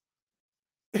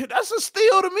 That's a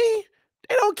steal to me.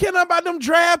 They don't care about them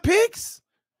draft picks.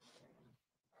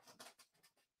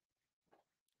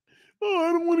 Oh,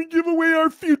 I don't want to give away our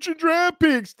future draft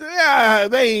picks. They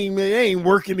ain't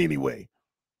working anyway.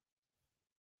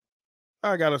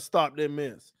 I gotta stop that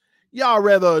mess. Y'all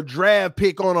rather a draft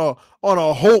pick on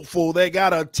a hopeful that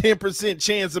got a 10%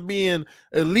 chance of being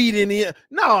elite in the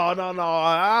No.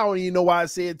 I don't even know why I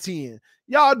said 10.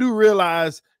 Y'all do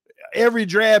realize every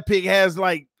draft pick has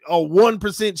like a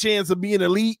 1% chance of being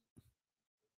elite.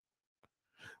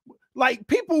 Like,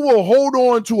 people will hold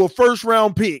on to a first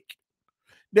round pick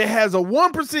that has a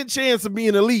 1% chance of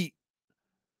being elite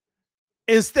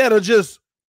instead of just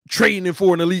trading it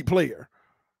for an elite player.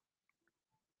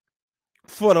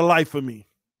 For the life of me.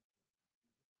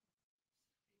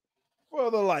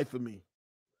 For the life of me.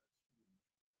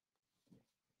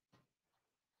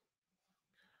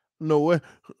 No, I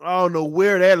don't know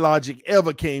where that logic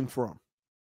ever came from.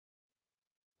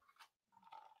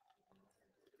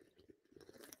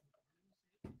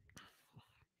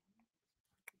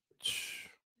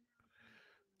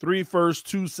 Three first,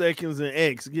 2 seconds, and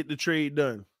X. Get the trade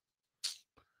done.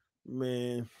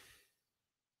 Man. –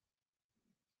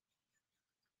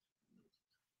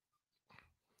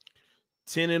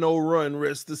 10-0 run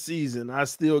rest of the season. I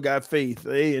still got faith.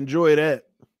 Hey, enjoy that.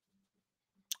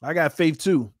 I got faith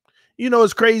too. You know,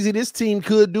 it's crazy. This team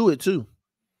could do it too.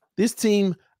 This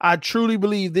team, I truly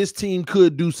believe this team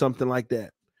could do something like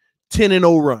that.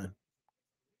 10-0 run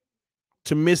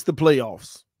to miss the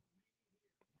playoffs.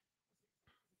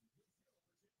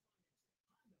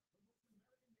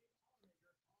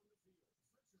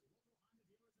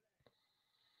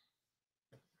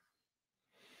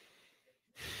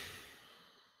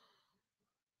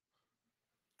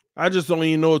 I just don't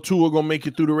even know if Tua are going to make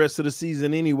it through the rest of the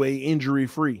season anyway,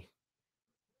 injury-free.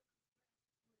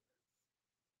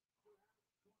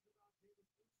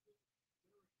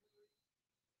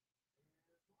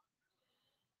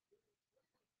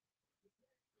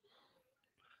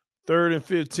 Third and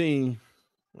 15.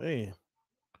 Man.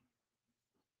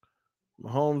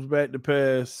 Mahomes back to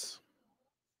pass.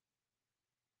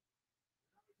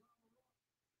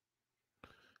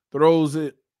 Throws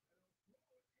it.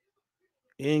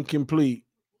 Incomplete.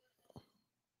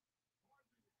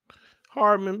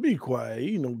 Hardman, be quiet.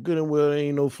 You know good and well there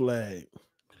ain't no flag.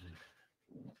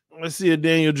 Let's see if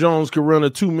Daniel Jones can run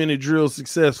a 2-minute drill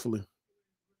successfully.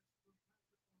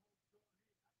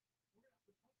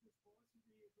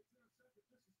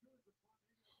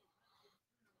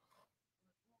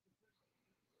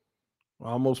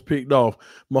 Almost picked off.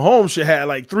 Mahomes should have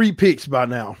like 3 picks by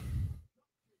now.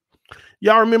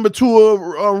 Y'all remember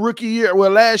Tua rookie year?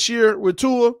 Well, last year with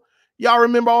Tua, y'all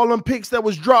remember all them picks that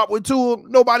was dropped with Tua?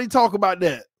 Nobody talk about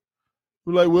that.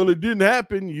 We're like, well, it didn't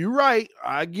happen. You're right.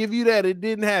 I give you that. It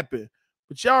didn't happen.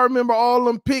 But y'all remember all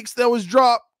them picks that was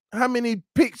dropped? How many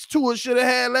picks Tua should have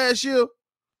had last year?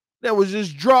 That was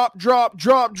just drop, drop,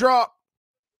 drop, drop.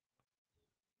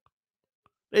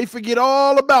 They forget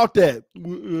all about that.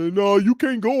 No, you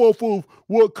can't go off of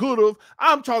what could have.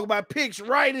 I'm talking about picks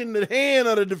right in the hand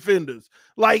of the defenders.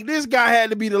 Like, this guy had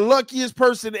to be the luckiest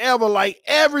person ever. Like,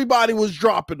 everybody was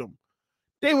dropping them.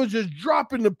 They was just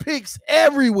dropping the picks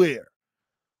everywhere.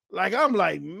 Like, I'm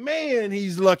like, man,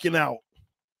 he's lucking out.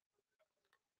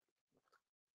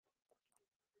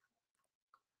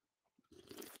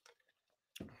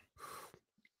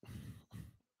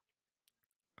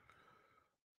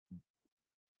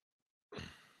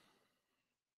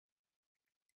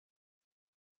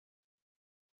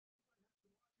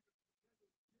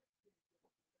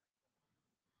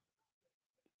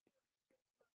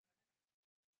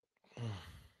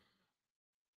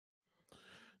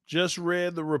 Just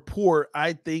read the report.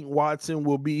 I think Watson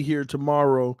will be here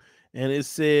tomorrow, and it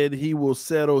said he will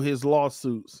settle his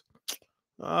lawsuits.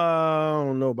 I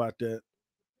don't know about that.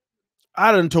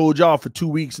 I done told y'all for 2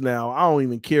 weeks now. I don't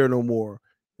even care no more.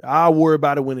 I'll worry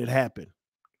about it when it happened.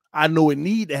 I know it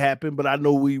need to happen, but I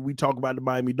know we talk about the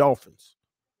Miami Dolphins.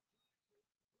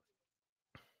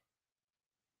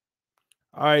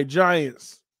 All right,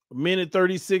 Giants.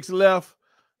 1:36 left.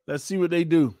 Let's see what they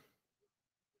do.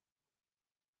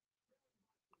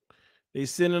 They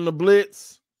send in the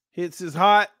blitz. Hits is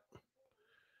hot.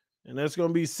 And that's going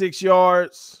to be 6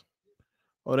 yards.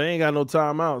 Oh, they ain't got no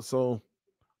timeout, so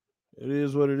it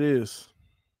is what it is.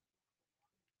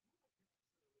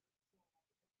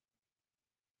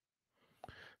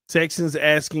 Texans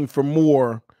asking for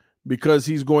more because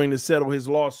he's going to settle his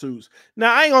lawsuits.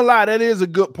 Now, I ain't gonna lie, that is a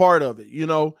good part of it. You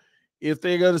know, if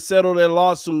they're gonna settle their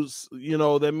lawsuits, you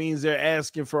know, that means they're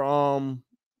asking for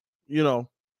you know,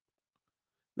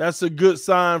 that's a good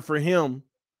sign for him.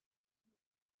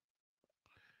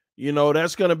 You know,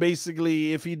 that's gonna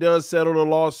basically, if he does settle the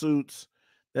lawsuits,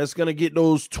 that's gonna get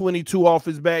those 22 off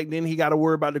his back. Then he got to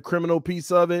worry about the criminal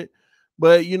piece of it.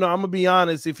 But you know, I'm gonna be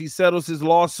honest, if he settles his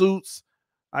lawsuits,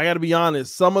 I gotta be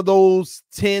honest, some of those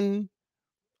 10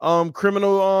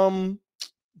 criminal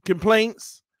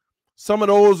complaints, some of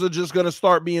those are just going to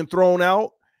start being thrown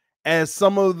out, as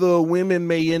some of the women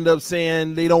may end up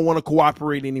saying they don't want to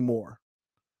cooperate anymore.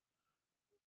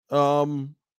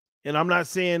 And I'm not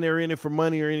saying they're in it for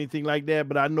money or anything like that,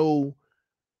 but I know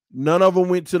none of them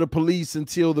went to the police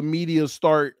until the media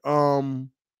start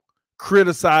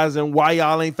criticizing why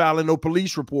y'all ain't filing no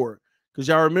police report, because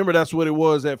y'all remember that's what it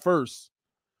was at first.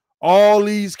 All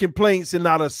these complaints and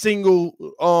not a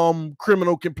single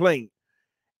criminal complaint.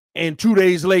 And 2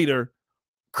 days later,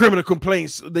 criminal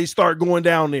complaints, they start going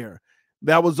down there.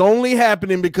 That was only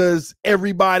happening because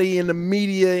everybody in the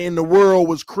media in the world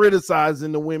was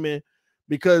criticizing the women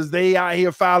because they out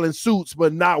here filing suits,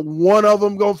 but not one of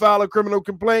them gonna file a criminal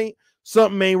complaint.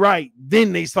 Something ain't right.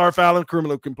 Then they start filing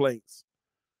criminal complaints.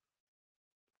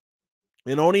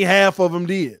 And only half of them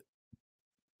did.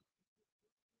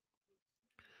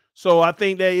 So I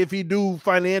think that if he do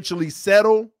financially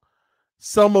settle,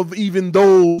 some of even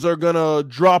those are gonna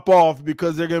drop off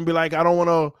because they're gonna be like, I don't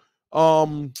want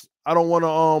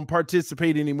to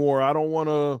participate anymore. I don't want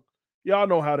to. Y'all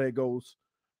know how that goes.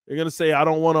 They're gonna say, I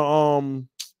don't want to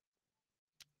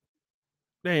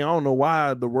dang, I don't know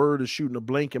why the word is shooting a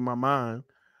blank in my mind.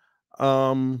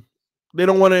 They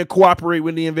don't want to cooperate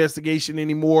with the investigation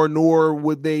anymore, nor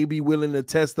would they be willing to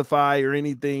testify or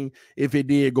anything if it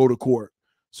did go to court.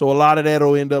 So a lot of that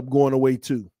will end up going away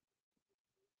too.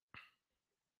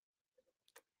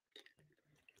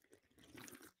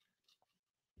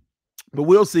 But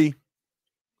we'll see.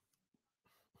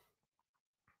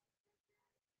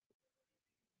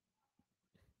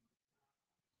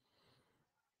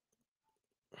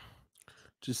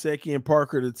 Gesicki and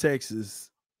Parker to Texans,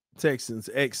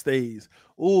 X stays.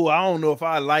 Ooh, I don't know if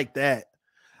I like that.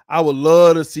 I would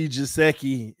love to see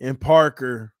Gesicki and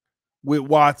Parker with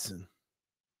Watson.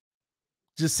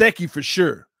 Gesicki for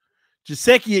sure.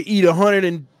 Gesicki would eat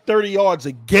 130 yards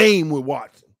a game with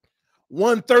Watson.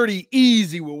 130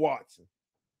 easy with Watson.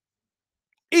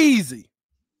 Easy.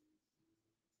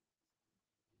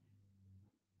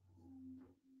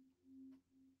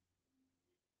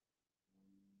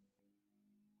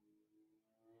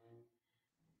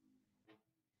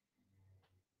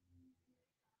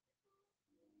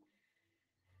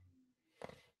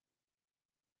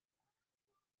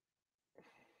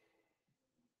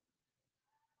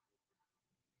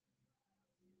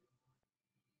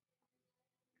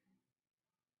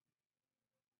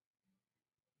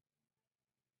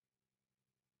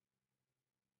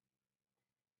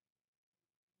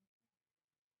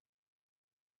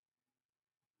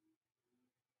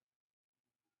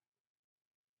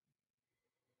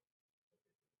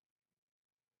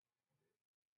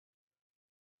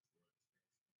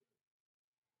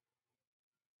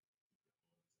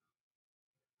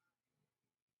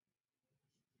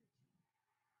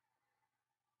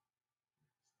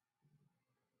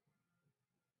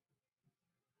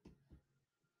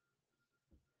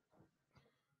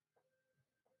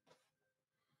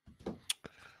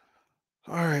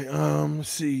 All right. Let's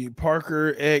see.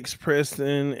 Parker, X,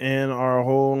 Preston, and our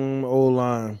whole O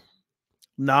line.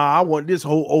 Nah, I want this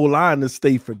whole O line to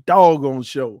stay for doggone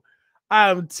show.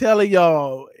 I'm telling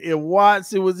y'all, if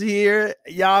Watson was here,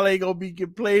 y'all ain't gonna be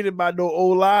complaining about no O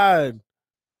line.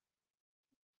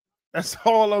 That's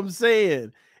all I'm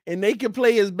saying. And they can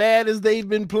play as bad as they've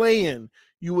been playing.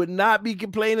 You would not be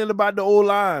complaining about the O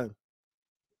line.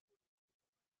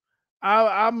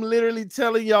 I'm literally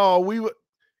telling y'all, we would.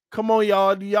 Come on,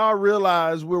 y'all. Do y'all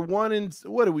realize we're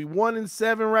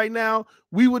 1-7 right now?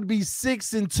 We would be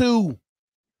 6-2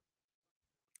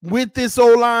 with this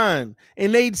O line,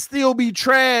 and they'd still be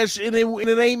trash, and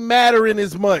it ain't mattering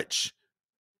as much.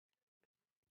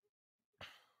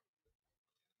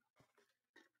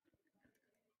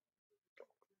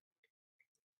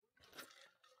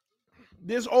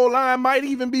 This O line might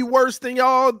even be worse than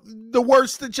the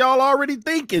worst that y'all already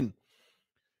thinking.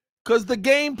 Because the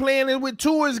game plan with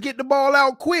Tua is get the ball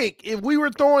out quick. If we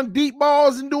were throwing deep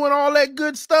balls and doing all that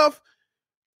good stuff,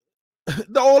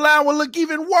 the O line would look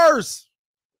even worse.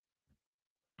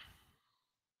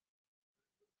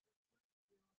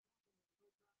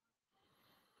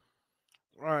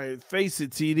 All right, face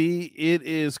it, TD. It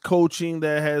is coaching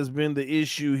that has been the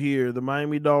issue here. The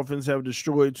Miami Dolphins have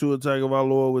destroyed Tua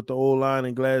Tagovailoa with the O-line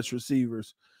and glass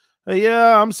receivers.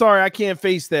 Yeah, I'm sorry. I can't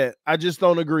face that. I just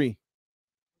don't agree.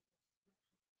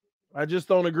 I just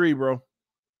don't agree, bro.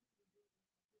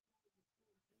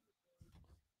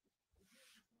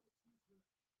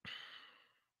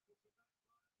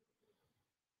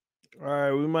 All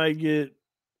right, we might get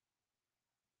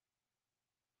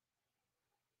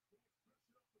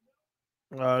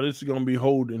this is gonna be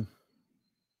holding.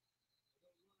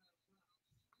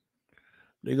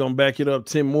 They're gonna back it up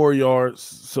 10 more yards,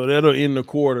 so that'll end the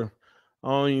quarter. I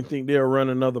don't even think they'll run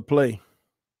another play.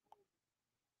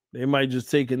 They might just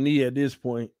take a knee at this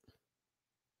point.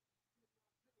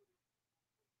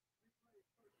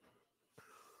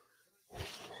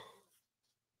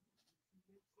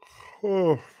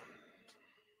 Oh.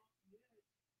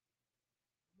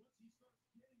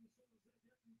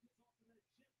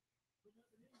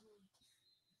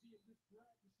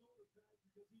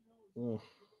 Oh.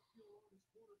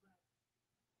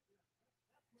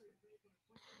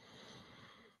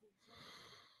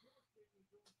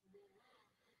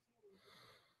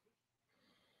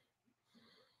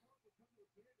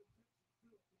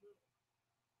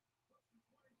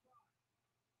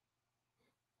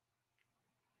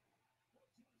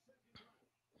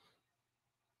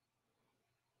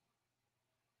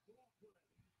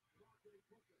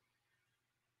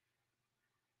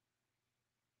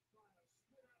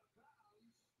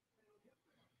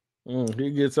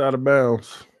 He gets out of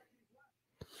bounds.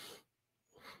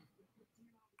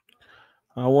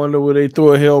 I wonder where they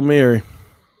throw a Hail Mary.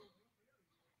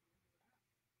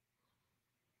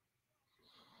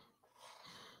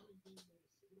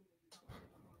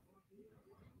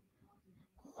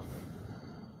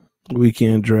 We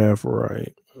can't draft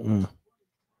right.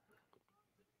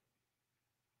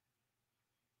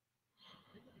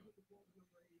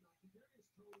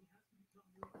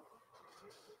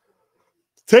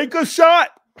 Take a shot.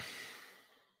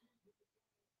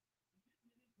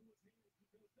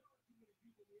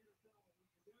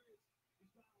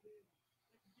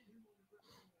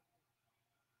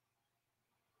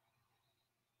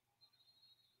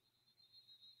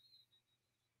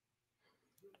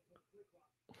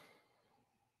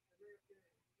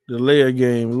 Delay a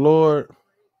game, Lord.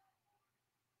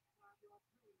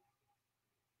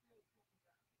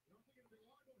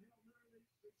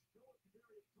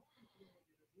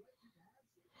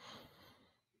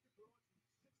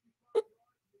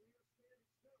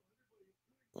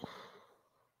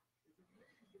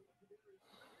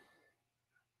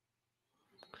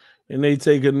 And they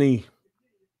take a knee.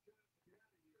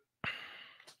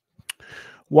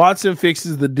 Watson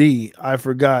fixes the D. I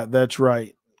forgot. That's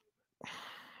right.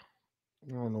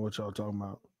 I don't know what y'all talking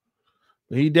about.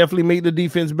 But he definitely made the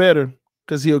defense better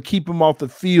because he'll keep them off the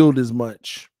field as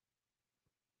much.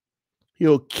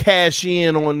 He'll cash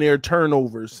in on their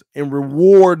turnovers and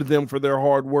reward them for their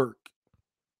hard work.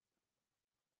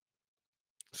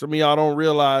 Some of y'all don't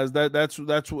realize that's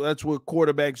what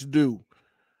quarterbacks do.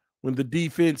 When the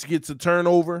defense gets a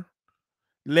turnover,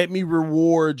 let me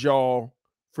reward y'all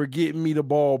for getting me the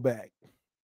ball back.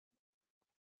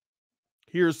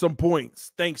 Here's some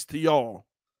points. Thanks to y'all.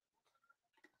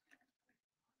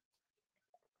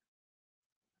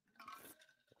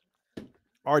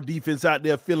 Our defense out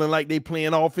there feeling like they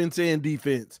playing offense and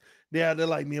defense. They're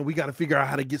like, man, we got to figure out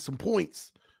how to get some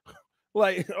points.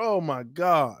 Like, oh my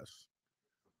gosh.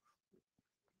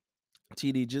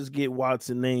 TD, just get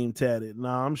Watson name tatted.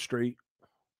 Nah, I'm straight.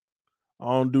 I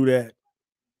don't do that.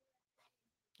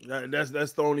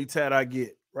 That's the only tat I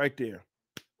get right there.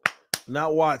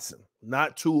 Not Watson,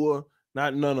 not Tua,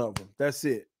 not none of them. That's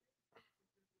it.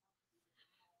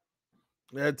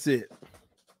 That's it.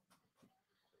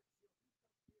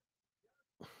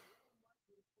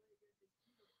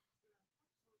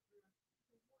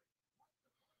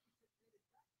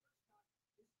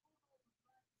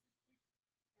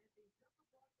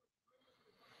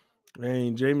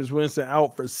 Man, Jameis Winston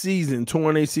out for season,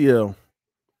 torn ACL.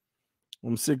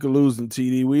 I'm sick of losing,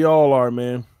 TD. We all are,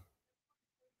 man.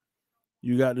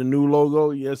 You got the new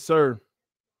logo? Yes, sir.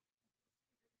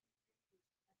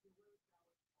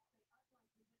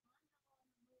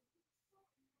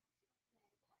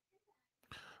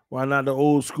 Why not the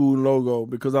old school logo?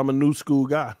 Because I'm a new school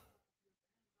guy.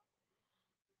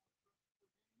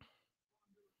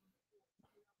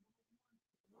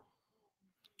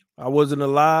 I wasn't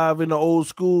alive in the old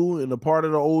school, and the part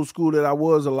of the old school that I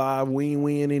was alive, we ain't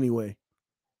win anyway.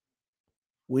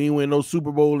 We ain't win no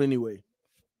Super Bowl anyway.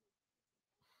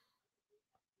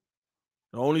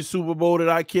 The only Super Bowl that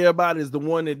I care about is the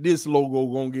one that this logo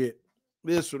gonna get.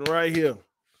 This one right here.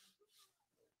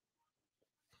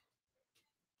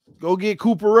 Go get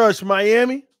Cooper Rush,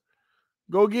 Miami.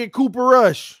 Go get Cooper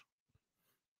Rush.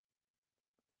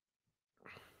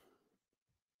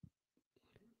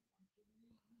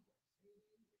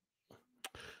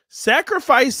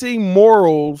 Sacrificing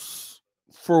morals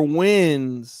for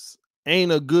wins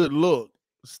ain't a good look.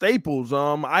 Staples,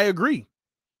 I agree.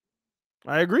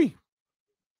 I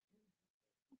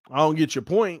don't get your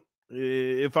point.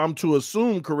 If I'm to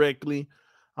assume correctly,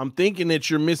 I'm thinking that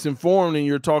you're misinformed and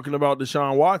you're talking about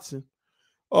Deshaun Watson.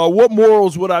 What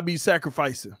morals would I be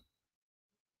sacrificing?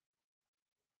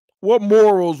 What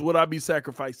morals would I be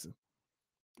sacrificing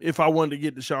if I wanted to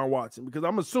get Deshaun Watson? Because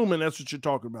I'm assuming that's what you're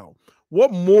talking about.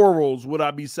 What morals would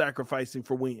I be sacrificing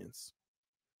for wins?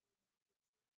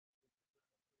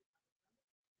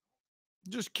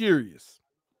 Just curious.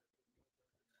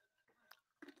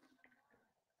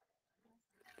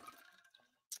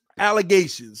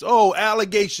 Allegations. Oh,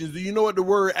 allegations. Do you know what the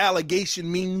word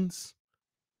allegation means?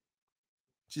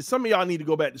 See, some of y'all need to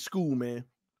go back to school, man.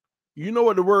 You know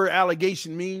what the word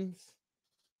allegation means?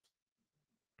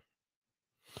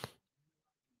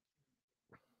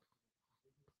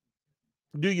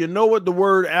 Do you know what the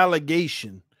word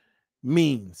allegation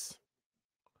means?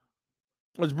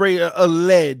 Let's bring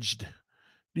alleged.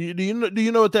 Do you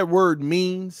know what that word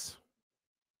means?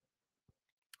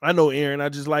 I know, Aaron. I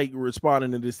just like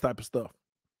responding to this type of stuff.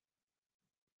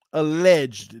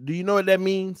 Alleged. Do you know what that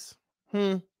means?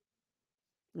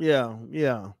 Yeah.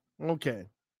 Okay.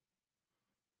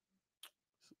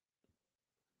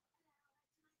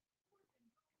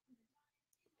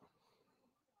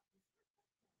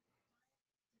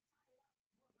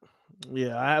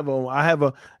 Yeah,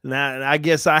 I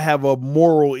guess I have a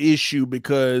moral issue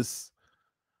because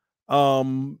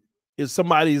if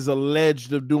somebody's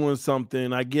alleged of doing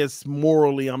something, I guess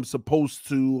morally I'm supposed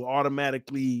to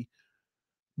automatically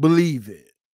believe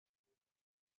it.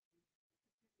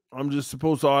 I'm just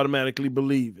supposed to automatically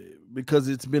believe it because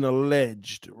it's been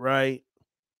alleged, right?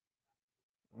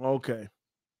 Okay.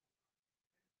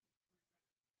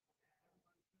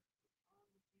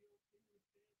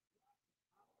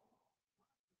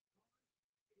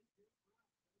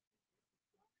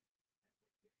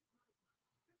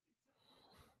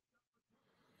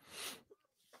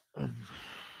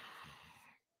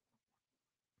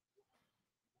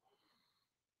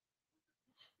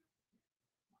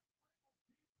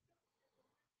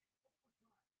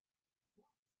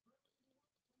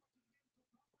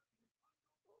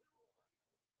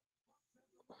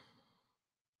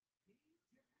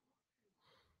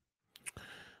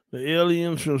 The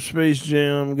aliens from Space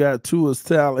Jam got Tua's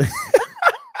talent.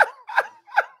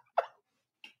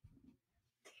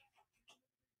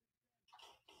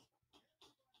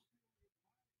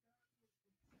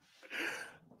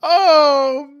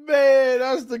 Oh man,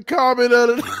 that's the comment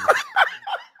of the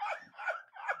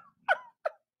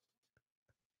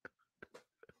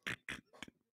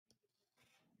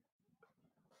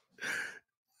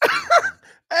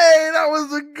Hey, that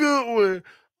was a good one.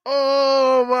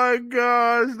 Oh my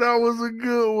gosh, that was a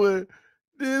good one.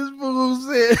 This fool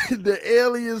said the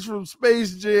aliens from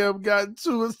Space Jam got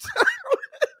to us.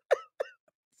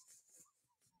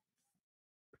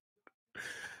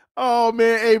 Oh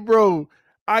man, hey bro,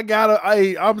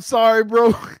 I'm sorry,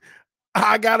 bro.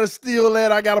 I gotta steal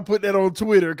that. I gotta put that on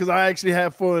Twitter because I actually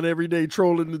have fun every day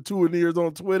trolling the Tuaneers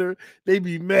on Twitter. They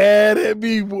be mad at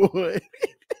me, boy.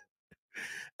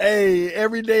 Hey,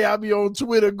 every day I be on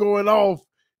Twitter going off.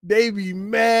 They be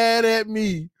mad at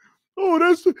me. Oh,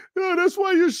 that's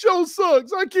why your show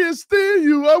sucks. I can't stand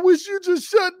you. I wish you just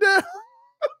shut down.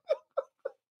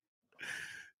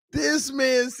 This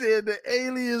man said the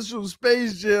aliens from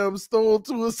Space Jam stole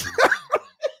to us.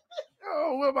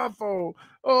 Oh, where my phone?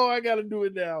 Oh, I gotta do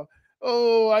it now.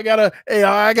 Oh,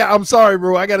 I'm sorry,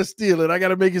 bro. I gotta steal it. I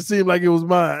gotta make it seem like it was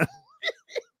mine.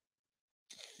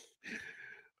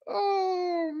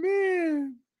 Oh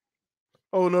man.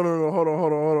 Oh no. Hold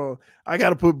on. I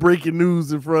gotta put breaking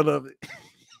news in front of it.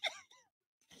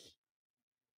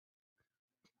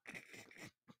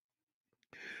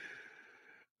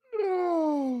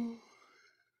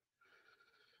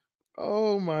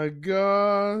 Oh my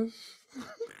gosh.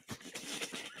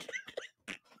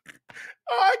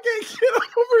 Oh, I can't get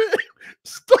over it.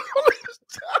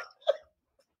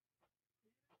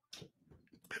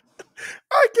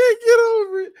 I can't get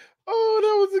over it. Oh,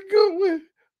 that was a good one.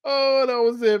 Oh, that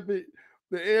was epic.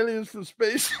 The aliens from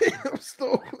Space Jam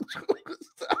stole.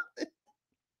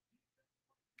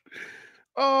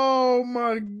 Oh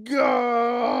my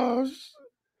gosh.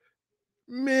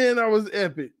 Man, that was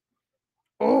epic.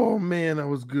 Oh man, that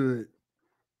was good.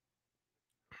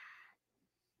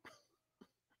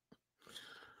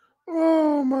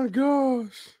 Oh my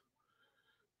gosh.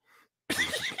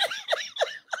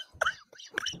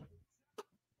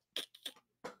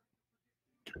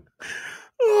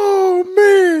 Oh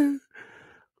man.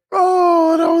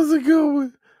 Oh, that was a good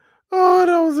one. Oh,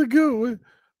 that was a good one.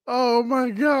 Oh my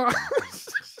gosh.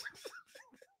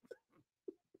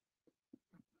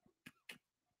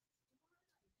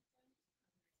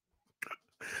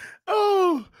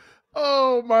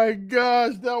 Oh my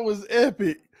gosh, that was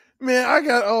epic. Man,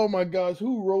 oh my gosh,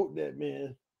 who wrote that,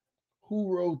 man?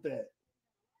 Who wrote that?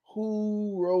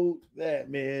 Who wrote that,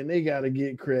 man? They got to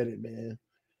get credit, man.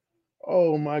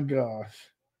 Oh my gosh.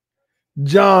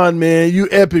 John, man, you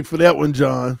epic for that one,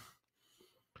 John.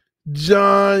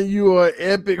 John, you are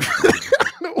epic.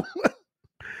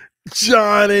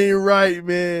 John ain't right,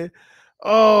 man.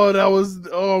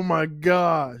 Oh my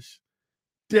gosh.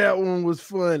 That one was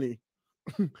funny.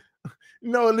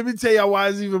 No, let me tell you why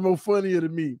it's even more funnier to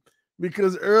me.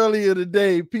 Because earlier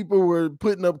today, people were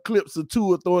putting up clips of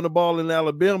Tua throwing the ball in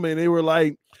Alabama, and they were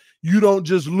like, you don't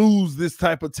just lose this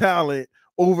type of talent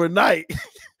overnight.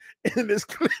 And it's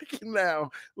clicking now.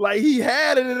 Like he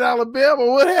had it in Alabama.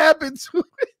 What happened to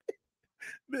it?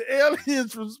 The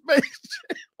aliens from Space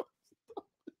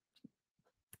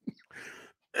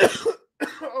Jam.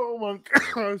 Oh my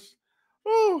gosh.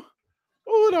 Oh,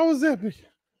 that was epic.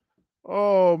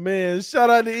 Oh man, shout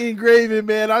out to Engraving,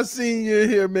 man. I seen you in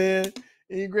here, man.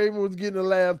 Engraving was getting a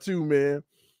laugh too, man.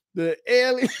 The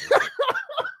alien,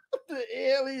 the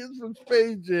aliens from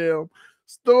Space Jam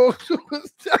stole to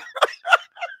us.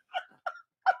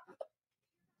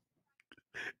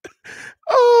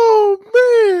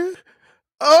 Oh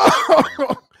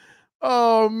man.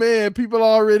 Oh man, people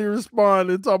already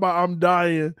responding, talking about I'm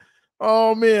dying.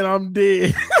 Oh man, I'm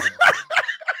dead.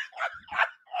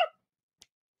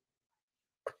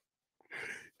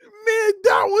 Man,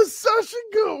 that was such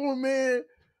a good one, man.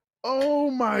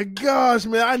 Oh my gosh,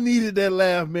 man. I needed that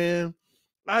laugh, man.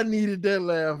 I needed that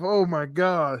laugh. Oh my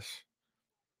gosh.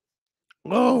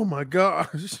 Oh my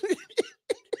gosh.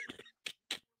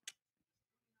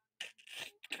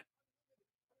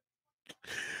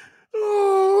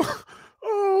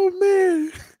 Oh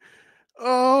man.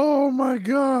 Oh my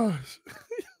gosh.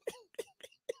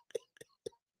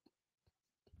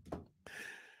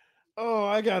 Oh,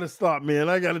 I gotta stop, man.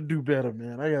 I gotta do better,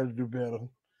 man. I gotta do better.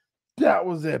 That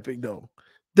was epic, though.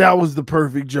 That was the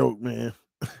perfect joke, man.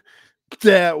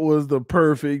 That was the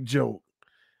perfect joke,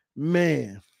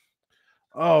 man.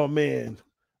 Oh man,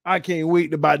 I can't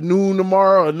wait to by noon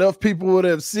tomorrow. Enough people would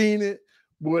have seen it.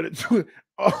 Boy,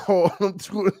 oh, them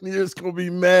 20 years gonna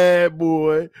be mad,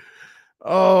 boy.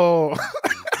 Oh,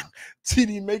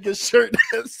 TD make a shirt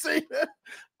that say that.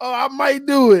 Oh, I might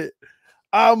do it.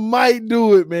 I might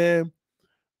do it, man.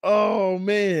 Oh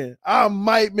man, I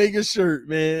might make a shirt,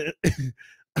 man.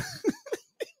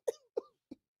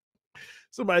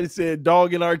 Somebody said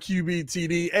dog in our QB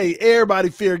TD. Hey, everybody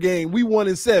fair game. We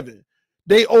 1-7.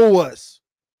 They owe us.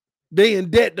 They in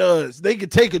debt to us. They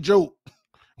could take a joke.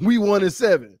 We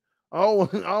 1-7. I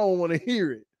don't want to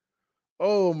hear it.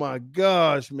 Oh my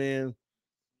gosh, man.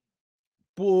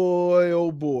 Boy,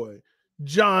 oh boy.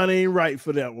 John ain't right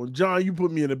for that one. John, you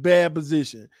put me in a bad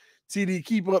position. TD,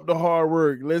 keep up the hard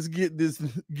work. Let's get this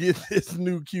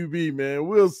new QB, man.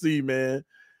 We'll see, man.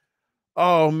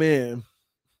 Oh man.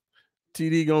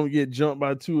 TD gonna get jumped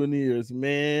by 2 in the ears,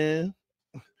 man.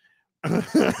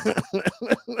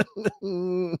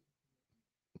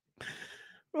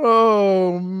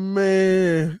 Oh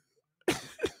man.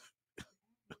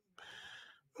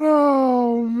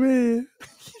 Oh man.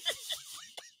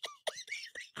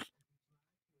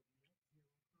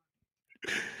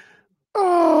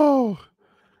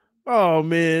 Oh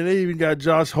man, they even got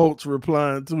Josh Holtz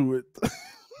replying to it.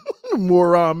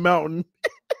 Moron Mountain.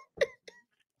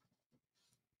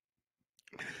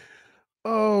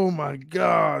 Oh my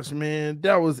gosh, man.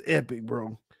 That was epic,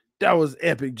 bro. That was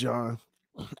epic, John.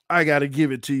 I gotta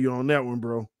give it to you on that one,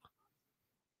 bro.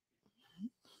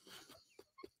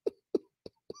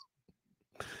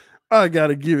 I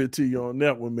gotta give it to you on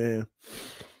that one, man.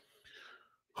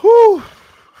 Whew.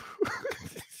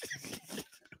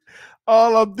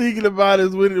 All I'm thinking about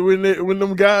is when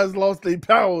them guys lost their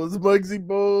powers, Muggsy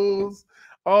Bowles,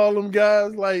 all them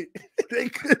guys, like they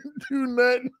couldn't do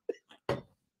nothing.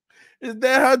 Is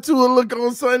that how Tua look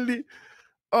on Sunday?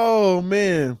 Oh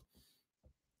man.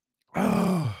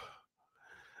 Oh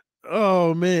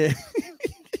man.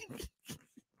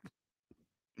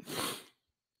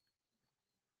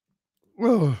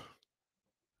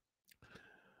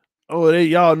 Oh,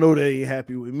 y'all know they ain't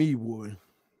happy with me, boy.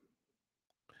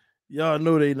 Y'all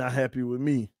know they not happy with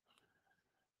me.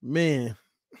 Man.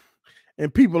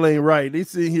 And people ain't right. They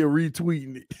sitting here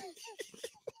retweeting it.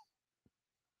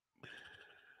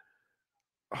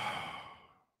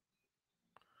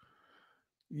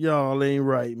 Y'all ain't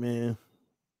right, man.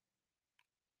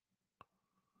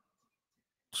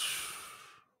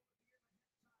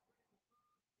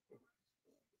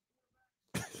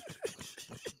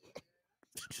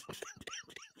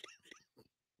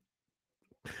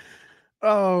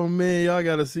 Oh man, y'all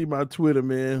gotta see my Twitter,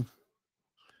 man.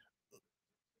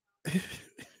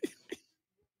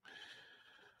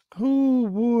 Oh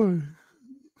boy.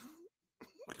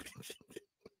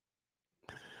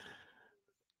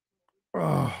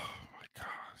 Oh my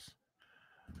gosh.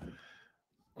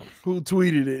 Who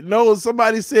tweeted it? No,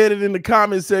 somebody said it in the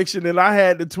comment section and I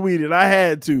had to tweet it. I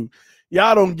had to.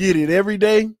 Y'all don't get it. Every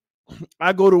day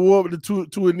I go to war with the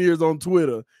Tuaneers on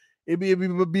Twitter. It'd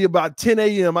be about 10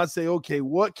 a.m. I say, okay,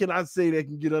 what can I say that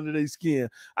can get under their skin?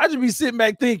 I just be sitting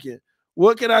back thinking,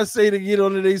 what can I say to get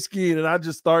under their skin? And I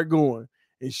just start going.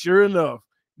 And sure enough,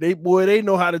 they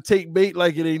know how to take bait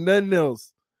like it ain't nothing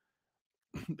else.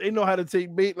 They know how to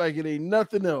take bait like it ain't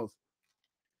nothing else.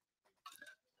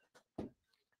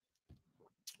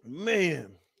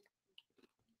 Man,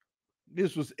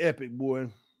 this was epic, boy.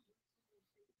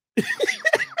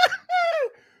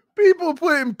 People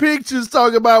putting pictures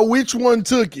talking about which one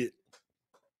took it.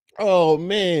 Oh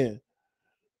man.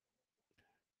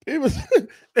 They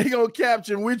gonna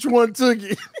caption which one took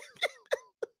it.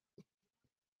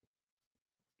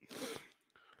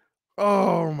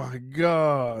 Oh my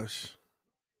gosh.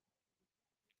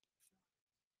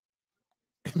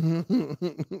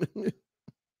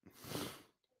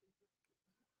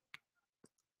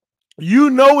 You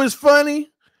know it's funny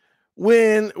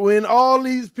when all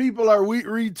these people are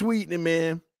retweeting it,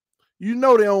 man. You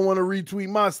know they don't want to retweet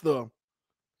my stuff.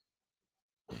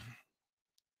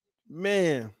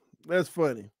 Man, that's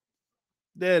funny.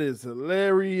 That is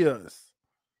hilarious.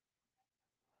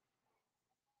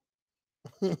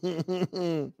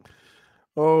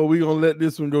 Oh, we gonna let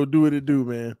this one go do what it do,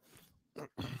 man.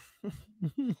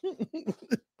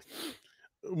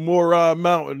 Moron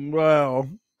Mountain, wow.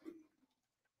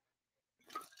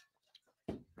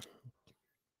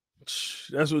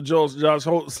 That's what Josh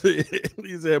Holt said.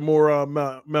 He said Moron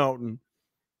Mountain.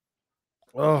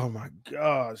 Oh my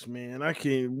gosh, man. I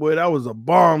can't. Boy, that was a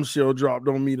bombshell dropped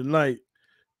on me tonight.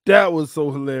 That was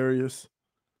so hilarious.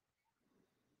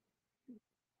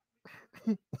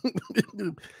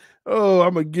 Oh,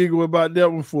 I'm going to giggle about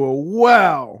that one for a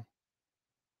while.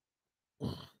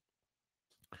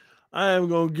 I am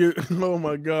going to giggle. Oh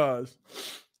my gosh.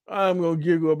 I'm going to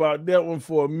giggle about that one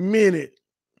for a minute.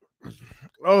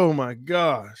 Oh my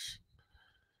gosh.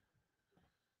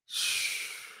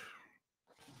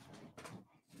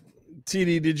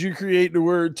 TD, did you create the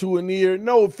word Tuaneer?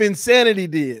 No, Finsanity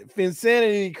did.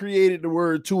 Finsanity created the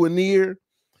word Tuaneer.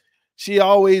 She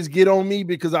always get on me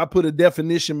because I put a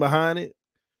definition behind it.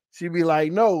 She'd be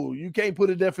like, no, you can't put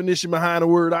a definition behind a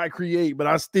word I create, but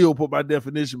I still put my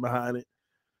definition behind it.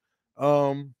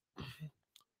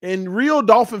 And real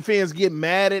Dolphin fans get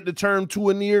mad at the term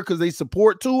Tuaneer because they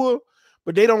support Tua,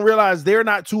 but they don't realize they're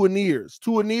not Tuaneers.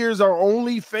 Tuaneers are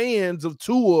only fans of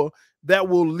Tua that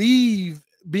will leave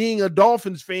being a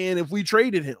Dolphins fan if we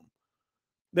traded him.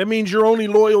 That means you're only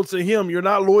loyal to him. You're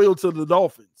not loyal to the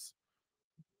Dolphins.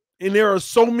 And there are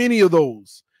so many of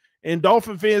those. And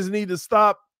Dolphin fans need to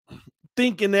stop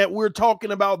thinking that we're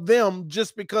talking about them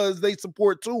just because they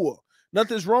support Tua.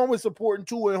 Nothing's wrong with supporting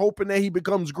Tua and hoping that he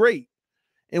becomes great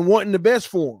and wanting the best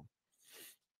for him.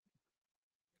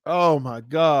 Oh my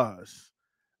gosh.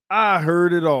 I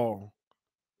heard it all.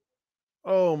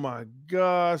 Oh my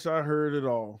gosh, I heard it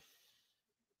all.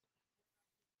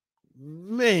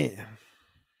 Man.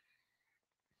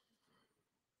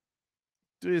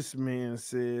 This man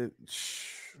said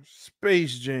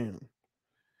Space Jam.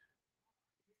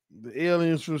 The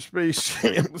aliens from Space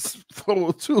Jam was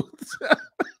full too.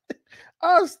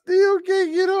 I still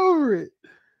can't get over it.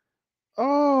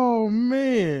 Oh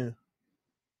man.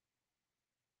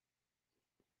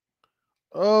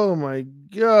 Oh my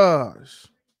gosh.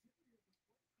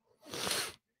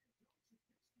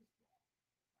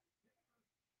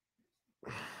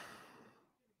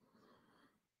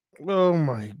 Oh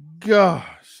my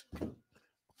gosh.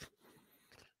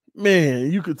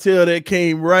 Man, you could tell that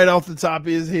came right off the top of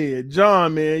his head.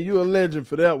 John, man, you a legend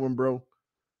for that one, bro.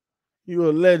 You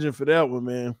a legend for that one,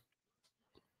 man.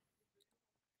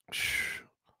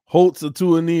 Holtz or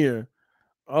Tua near.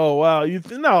 Oh wow.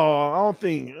 No, I don't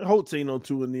think Holtz ain't no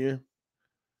Tua near.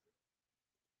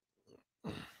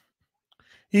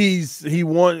 He's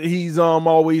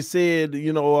always said,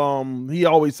 he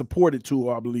always supported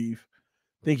Tua, I believe.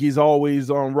 I think he's always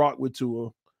on rock with Tua.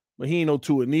 But he ain't no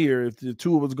Tua near. If the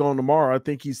Tua was gone tomorrow, I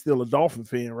think he's still a Dolphin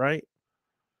fan, right?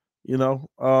 Man.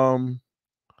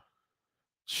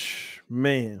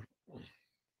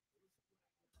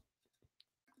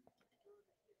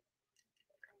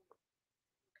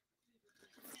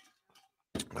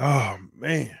 Oh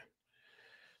man.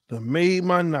 That made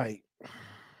my night.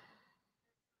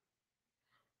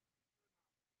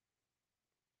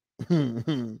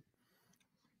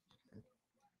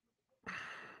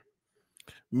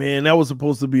 Man, that was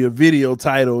supposed to be a video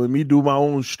title and me do my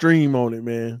own stream on it,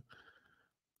 man.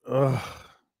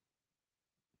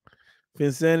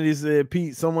 Finsanity said,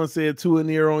 Pete, someone said Tua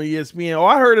near on ESPN. Oh,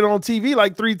 I heard it on TV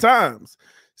like 3 times.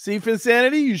 See,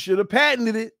 Finsanity, you should have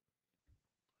patented it.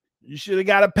 You should have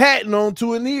got a patent on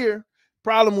Tua near.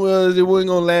 Problem was it wasn't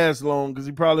going to last long because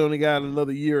he probably only got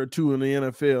another year or 2 in the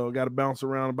NFL. Got to bounce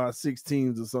around about 6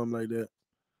 teams or something like that.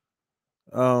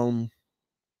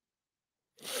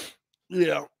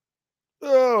 Yeah.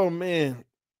 Oh, man.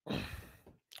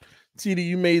 TD,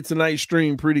 you made tonight's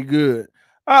stream pretty good.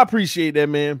 I appreciate that,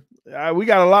 man. We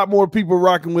got a lot more people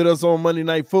rocking with us on Monday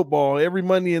Night Football. Every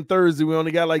Monday and Thursday, we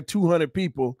only got like 200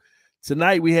 people.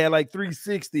 Tonight, we had like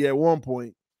 360 at one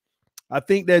point. I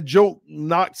think that joke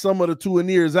knocked some of the Tua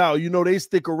nears out. They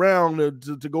stick around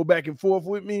to go back and forth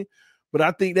with me, but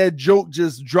I think that joke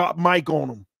just dropped Mike on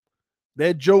them.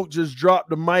 That joke just dropped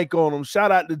the mic on them.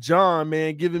 Shout out to John,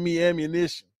 man, giving me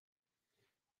ammunition.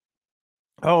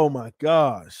 Oh, my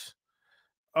gosh.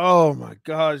 Oh, my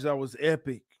gosh. That was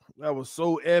epic. That was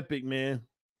so epic, man.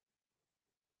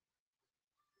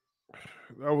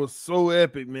 That was so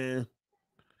epic, man.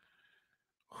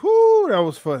 Whoo, that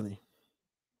was funny.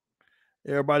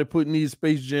 Everybody putting these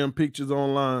Space Jam pictures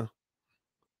online.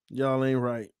 Y'all ain't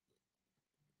right.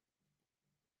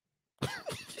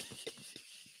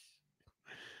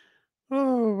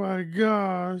 Oh, my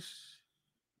gosh.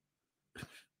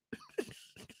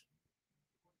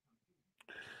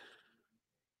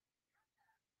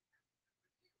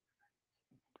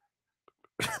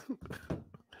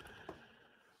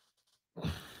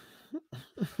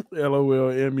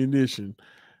 LOL ammunition.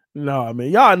 Nah,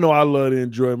 man. Y'all know I love to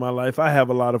enjoy my life. I have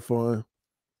a lot of fun.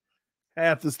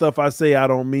 Half the stuff I say I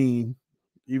don't mean,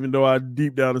 even though I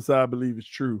deep down inside believe it's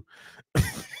true.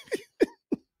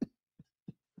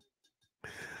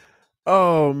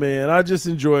 Oh man, I just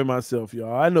enjoy myself,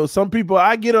 y'all. I know some people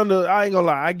I ain't gonna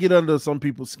lie, I get under some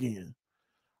people's skin.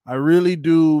 I really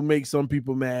do make some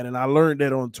people mad, and I learned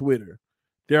that on Twitter.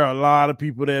 There are a lot of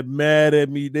people that mad at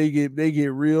me. They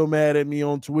get real mad at me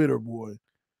on Twitter, boy.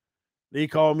 They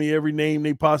call me every name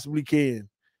they possibly can.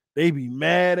 They be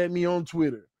mad at me on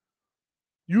Twitter.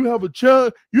 You have a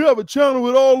channel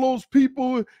with all those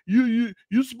people. You're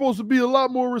supposed to be a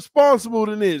lot more responsible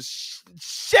than this.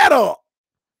 Shut up.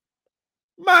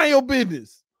 Mind your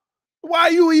business. Why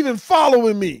are you even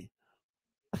following me?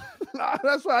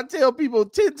 That's why I tell people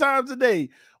 10 times a day.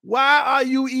 Why are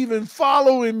you even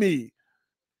following me?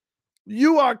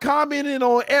 You are commenting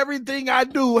on everything I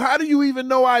do. How do you even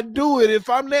know I do it? If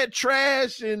I'm that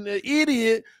trash and an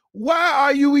idiot, why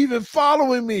are you even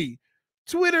following me?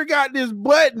 Twitter got this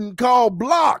button called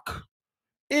block.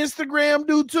 Instagram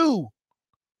do too.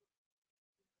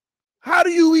 How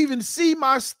do you even see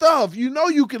my stuff? You know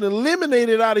you can eliminate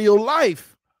it out of your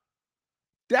life.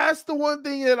 That's the one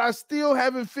thing that I still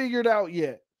haven't figured out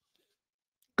yet.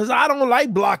 Because I don't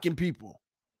like blocking people.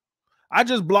 I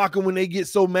just block them when they get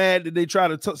so mad that they try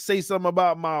to say something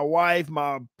about my wife,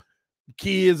 my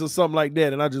kids, or something like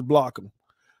that, and I just block them.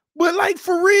 But like,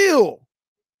 for real,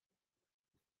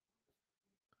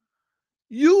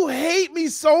 you hate me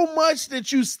so much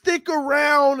that you stick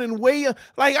around and wait.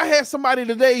 Like, I had somebody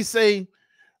today say,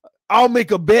 I'll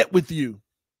make a bet with you.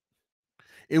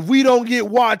 If we don't get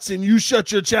Watson, you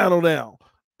shut your channel down.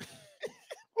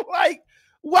 Like,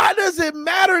 why does it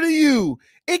matter to you?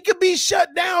 It could be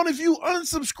shut down if you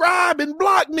unsubscribe and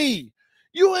block me.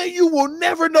 You will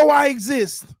never know I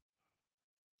exist.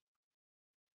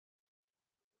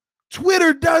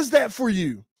 Twitter does that for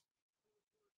you.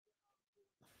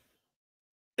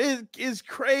 It's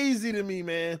crazy to me,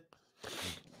 man.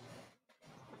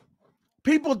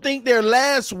 People think their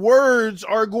last words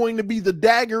are going to be the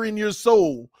dagger in your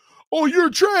soul. Oh,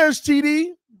 you're trash,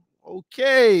 TD.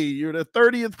 Okay, you're the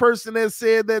 30th person that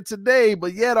said that today,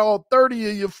 but yet all 30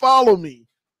 of you follow me.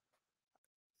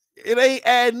 It ain't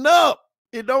adding up.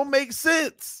 It don't make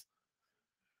sense.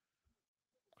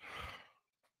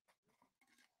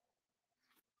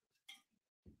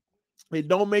 It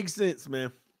don't make sense,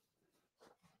 man.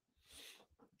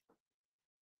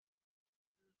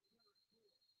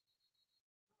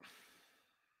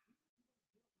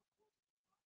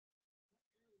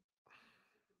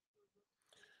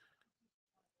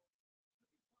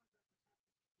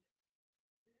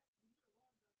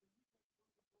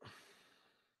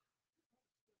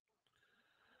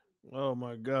 Oh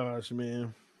my gosh,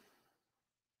 man.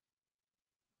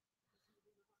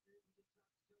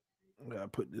 I gotta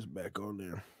put this back on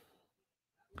there.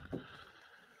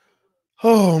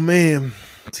 Oh man,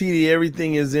 TD,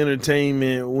 everything is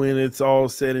entertainment when it's all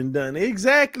said and done.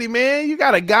 Exactly, man. You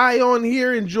got a guy on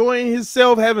here enjoying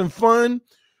himself, having fun.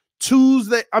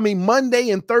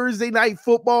 Monday and Thursday night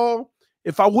football.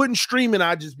 If I wouldn't stream it,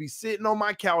 I'd just be sitting on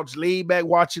my couch, laid back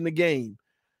watching the game.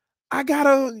 I got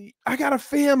a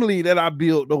family that I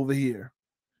built over here.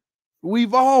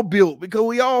 We've all built because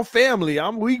we all family.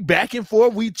 We back and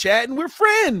forth, we chatting, we're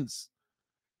friends.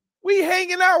 We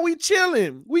hanging out, we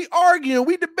chilling, we arguing,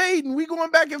 we debating, we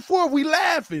going back and forth, we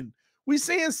laughing, we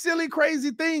saying silly,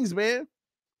 crazy things, man.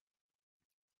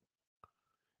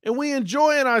 And we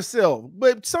enjoying ourselves.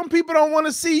 But some people don't want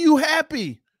to see you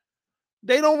happy.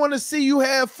 They don't want to see you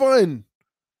have fun.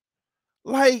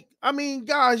 Like, I mean,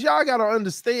 guys, y'all got to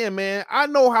understand, man. I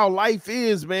know how life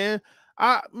is, man.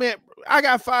 I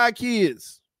got 5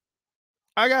 kids.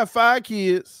 I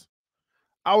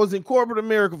was in corporate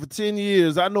America for 10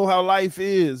 years. I know how life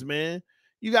is, man.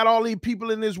 You got all these people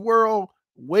in this world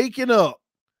waking up,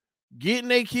 getting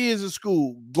their kids to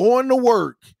school, going to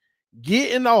work,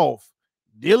 getting off,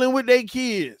 dealing with their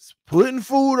kids, putting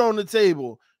food on the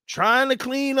table, trying to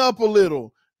clean up a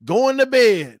little, going to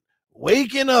bed,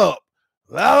 waking up,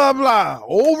 blah, blah, blah,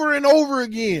 over and over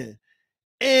again.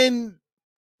 And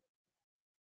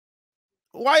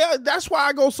that's why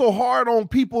I go so hard on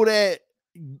people that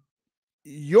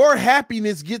your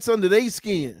happiness gets under their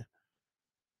skin.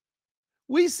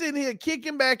 We sitting here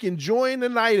kicking back, enjoying the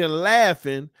night and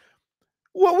laughing.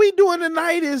 What we doing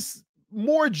tonight is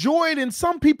more joy than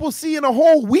some people see in a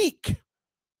whole week.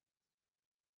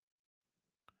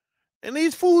 And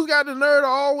these fools got the nerve to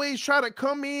always try to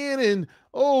come in and,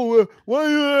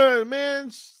 man,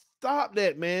 stop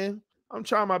that, man. I'm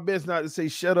trying my best not to say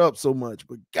shut up so much,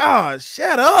 but God,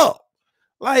 shut up.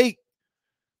 Like,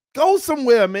 go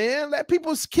somewhere, man. Let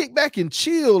people kick back and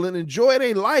chill and enjoy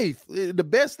their life the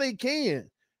best they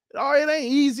can. Oh, it ain't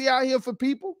easy out here for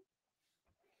people.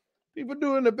 People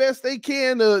doing the best they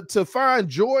can to find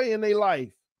joy in their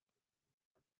life.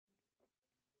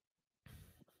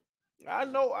 I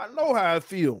know how I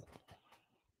feel.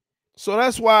 So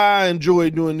that's why I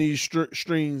enjoy doing these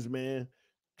streams, man.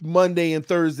 Monday and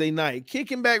Thursday night.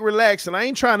 Kicking back, relaxing. I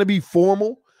ain't trying to be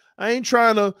formal. I ain't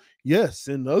trying to, yes,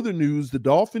 in other news, the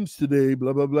Dolphins today,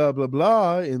 blah, blah, blah, blah,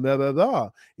 blah, and blah, blah, blah.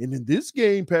 And in this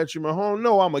game, Patrick Mahomes,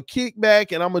 no, I'm going to kick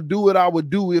back and I'm going to do what I would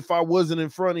do if I wasn't in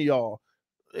front of y'all.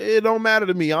 It don't matter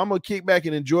to me. I'm going to kick back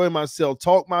and enjoy myself,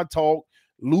 talk my talk,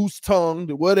 loose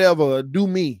tongued, whatever, do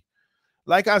me.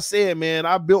 Like I said, man,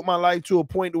 I built my life to a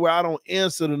point where I don't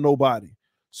answer to nobody.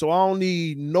 So I don't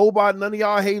need nobody, none of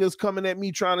y'all haters coming at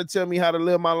me trying to tell me how to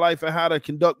live my life and how to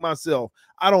conduct myself.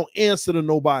 I don't answer to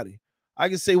nobody. I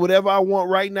can say whatever I want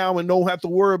right now and don't have to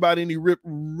worry about any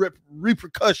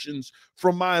repercussions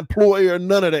from my employer,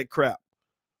 none of that crap.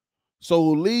 So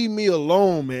leave me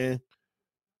alone, man.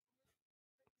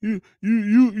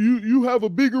 You have a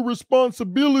bigger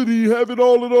responsibility. You have it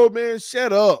all, man.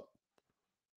 Shut up.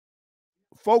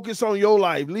 Focus on your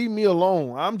life. Leave me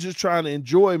alone. I'm just trying to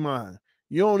enjoy mine.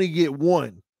 You only get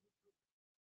one.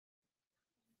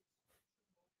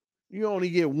 You only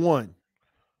get one.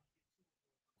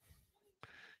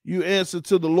 You answer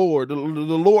to the Lord. The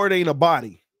Lord ain't a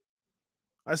body.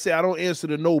 I say I don't answer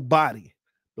to no body.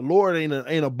 The Lord ain't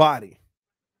a body.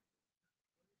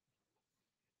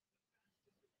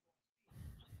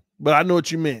 But I know what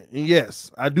you meant. And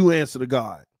yes, I do answer to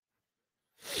God.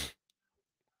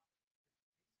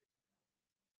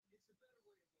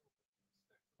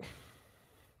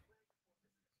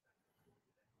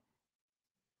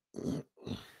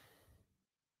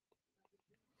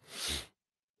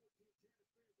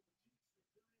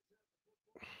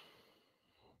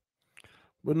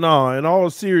 But no, in all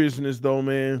seriousness though,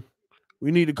 man, we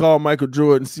need to call Michael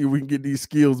Jordan and see if we can get these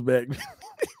skills back.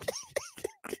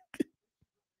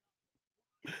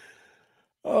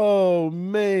 Oh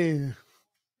man.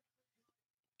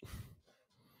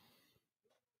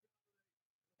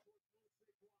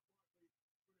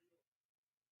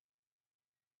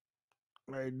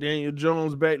 All right, Daniel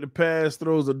Jones back to pass,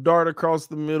 throws a dart across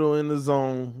the middle in the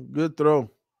zone. Good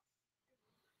throw.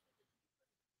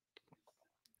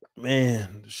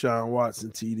 Man, Deshaun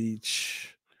Watson, TD.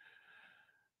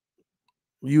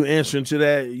 You answering to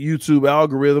that YouTube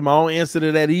algorithm. I don't answer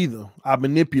to that either. I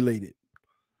manipulate it.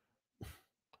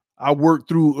 I work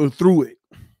through it.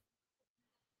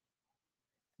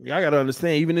 Yeah, I got to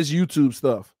understand, even this YouTube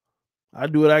stuff. I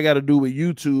do what I got to do with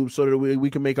YouTube so that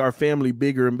we can make our family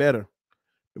bigger and better.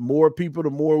 The more people, the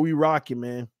more we rock it,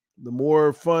 man. The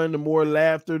more fun, the more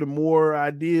laughter, the more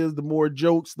ideas, the more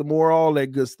jokes, the more all that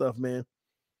good stuff, man.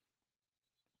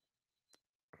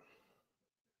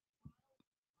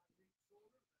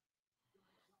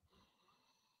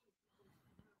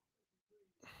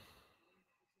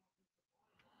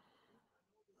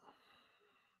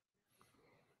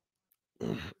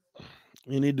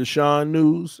 Any Deshaun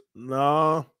news?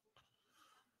 Nah.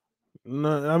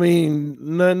 No, I mean,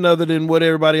 nothing other than what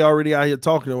everybody already out here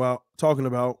talking about.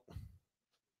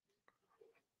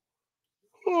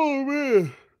 Oh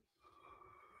man.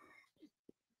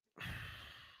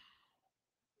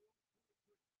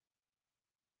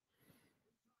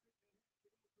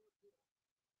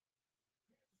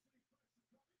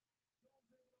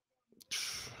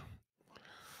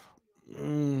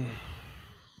 Mm.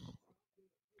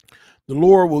 The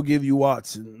Lord will give you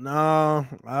Watson. Nah,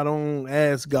 I don't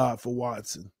ask God for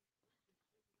Watson.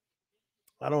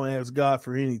 I don't ask God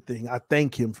for anything. I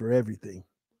thank him for everything.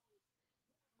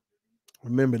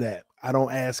 Remember that. I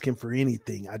don't ask him for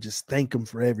anything. I just thank him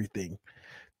for everything.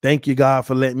 Thank you, God,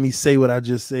 for letting me say what I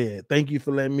just said. Thank you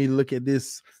for letting me look at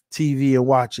this TV and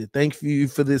watch it. Thank you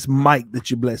for this mic that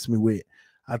you blessed me with.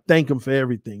 I thank him for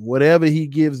everything. Whatever he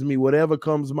gives me, whatever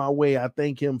comes my way, I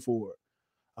thank him for it.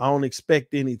 I don't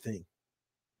expect anything.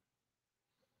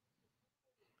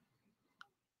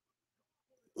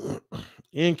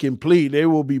 Incomplete. They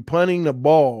will be punting the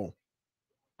ball.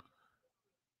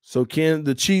 So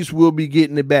the Chiefs will be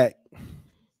getting it back.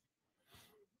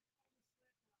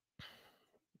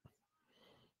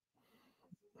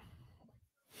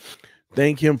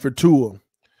 Thank him for Tua.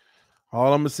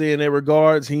 All I'm gonna say in that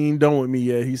regards, he ain't done with me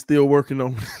yet. He's still working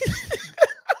on me.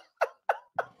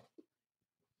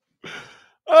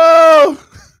 Oh,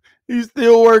 he's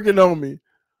still working on me.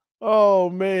 Oh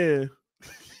man.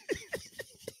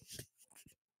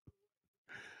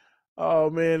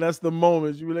 Oh man, that's the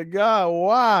moment. You be like, God,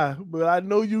 why? But I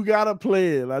know you got a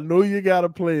plan. I know you got a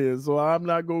plan. So I'm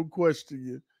not gonna question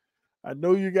you. I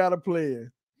know you got a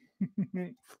plan.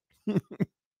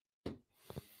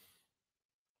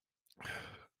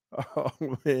 Oh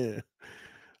man.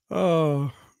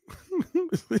 Oh.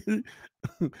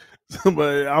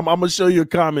 Somebody, I'm gonna show you a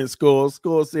comment, Skull.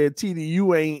 Skull said, TD,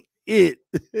 you ain't it.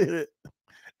 I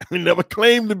never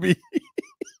claimed to be.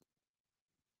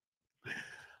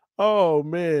 Oh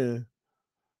man.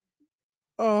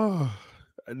 Oh,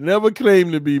 I never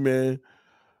claimed to be, man.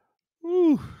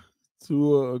 Whew.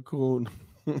 To cool.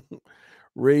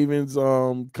 Ravens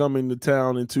coming to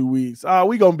town in 2 weeks.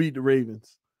 We gonna beat the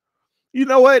Ravens. You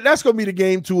know what? That's gonna be the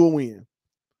game to a win.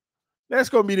 That's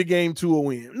gonna be the game to a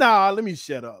win. Nah, let me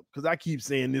shut up because I keep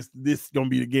saying this is gonna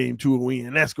be the game to a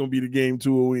win. That's gonna be the game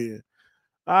to a win.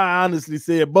 I honestly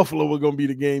said Buffalo was gonna be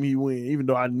the game he win, even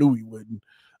though I knew he wouldn't.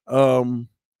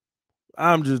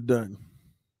 I'm just done.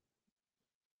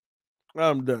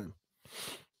 I'm done.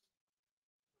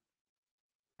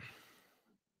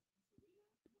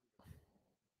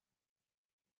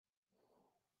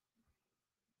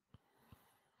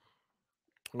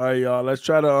 All right, y'all. Let's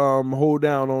try to hold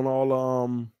down on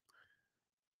all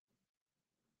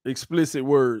explicit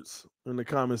words in the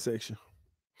comment section.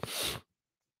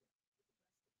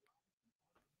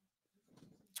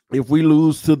 If we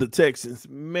lose to the Texans,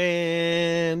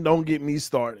 man, don't get me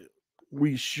started.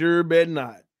 We sure better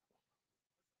not.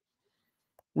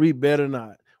 We better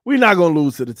not. We're not going to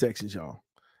lose to the Texans, y'all.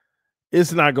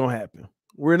 It's not going to happen.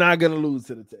 We're not going to lose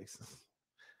to the Texans.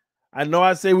 I know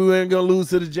I say we weren't going to lose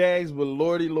to the Jags, but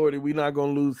lordy, we're not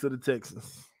going to lose to the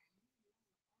Texans.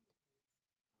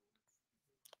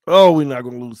 Oh, we're not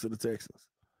going to lose to the Texans.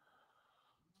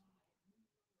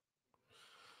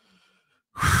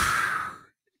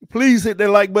 Please hit that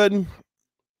like button.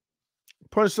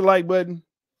 Punch the like button.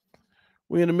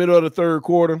 We're in the middle of the third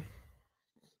quarter.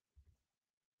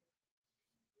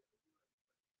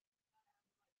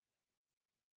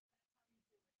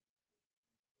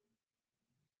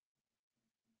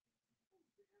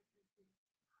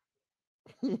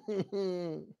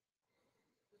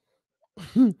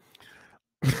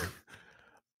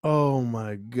 Oh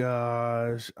my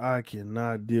gosh. I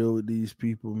cannot deal with these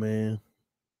people, man.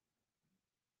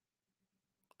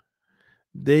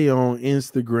 They on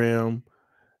Instagram.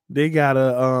 They got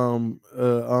a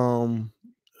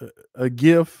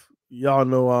gif, y'all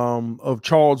know, of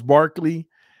Charles Barkley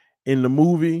in the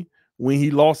movie when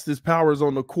he lost his powers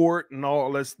on the court and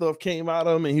all that stuff came out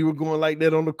of him and he was going like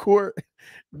that on the court.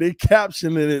 They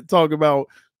captioned it, talk about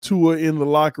Tua in the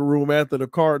locker room after the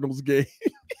Cardinals game.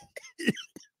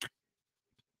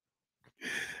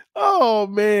 Oh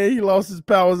man, he lost his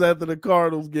powers after the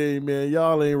Cardinals game, man.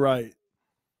 Y'all ain't right.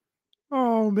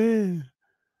 Oh man.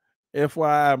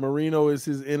 FYI, Marino is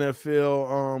his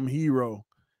NFL hero.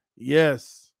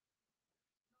 Yes.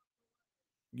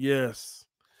 Yes.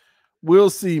 We'll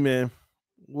see, man.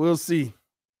 We'll see.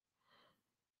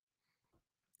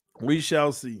 We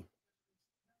shall see.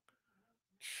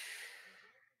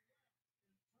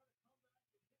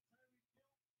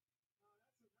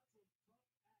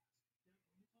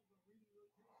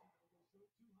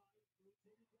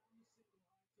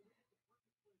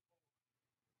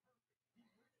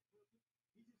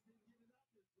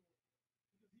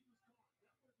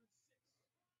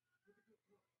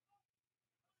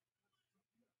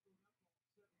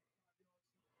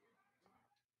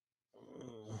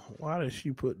 Why did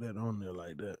she put that on there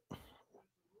like that?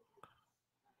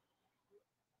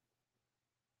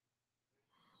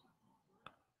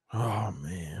 Oh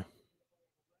man.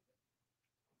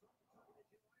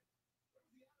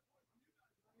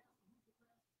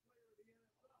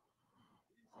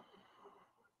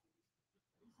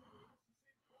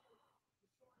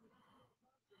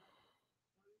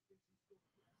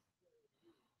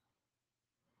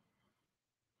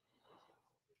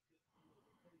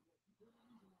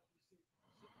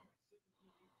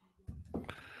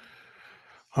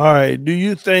 All right. Do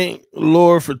you think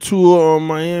Lord for Tua on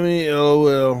Miami? Oh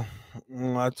well.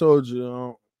 I told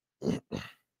you.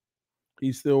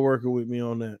 He's still working with me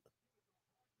on that.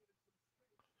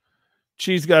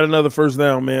 Chiefs got another first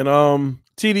down, man.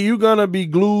 TD, you gonna be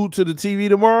glued to the TV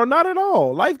tomorrow? Not at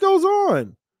all. Life goes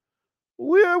on.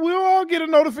 We'll all get a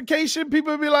notification.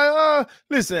 People will be like,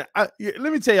 listen, let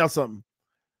me tell y'all something.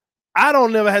 I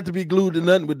don't never have to be glued to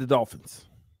nothing with the Dolphins.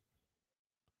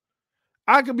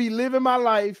 I could be living my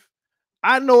life.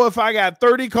 I know if I got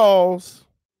 30 calls,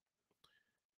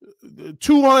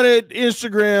 200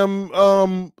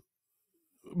 Instagram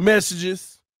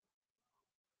messages,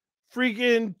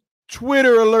 freaking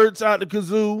Twitter alerts out the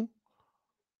kazoo.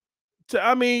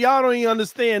 I mean, y'all don't even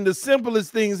understand. The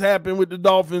simplest things happen with the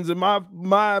Dolphins, and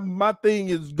my thing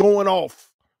is going off.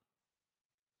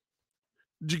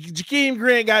 Jakeem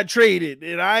Grant got traded,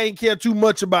 and I ain't care too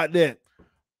much about that.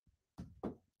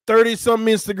 30-some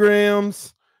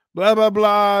Instagrams, blah, blah,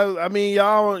 blah. I mean,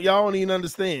 y'all don't even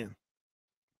understand.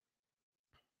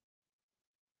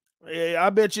 I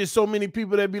bet you so many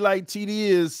people that be like, TD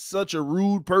is such a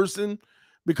rude person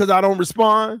because I don't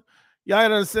respond. Y'all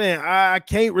understand? I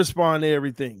can't respond to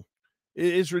everything.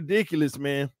 It's ridiculous,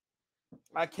 man.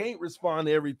 I can't respond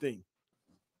to everything.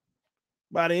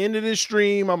 By the end of this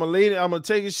stream, I'm gonna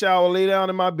take a shower, lay down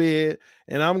in my bed,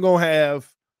 and I'm gonna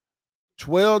have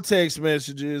 12 text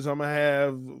messages. I'm gonna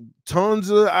have tons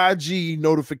of IG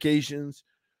notifications,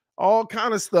 all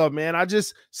kind of stuff, man.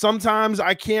 Sometimes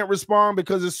I can't respond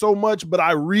because it's so much, but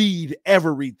I read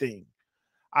everything.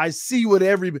 I see what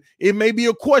it may be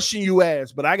a question you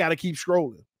ask, but I got to keep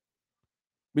scrolling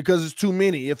because it's too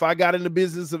many. If I got in the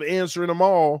business of answering them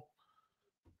all,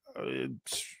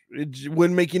 it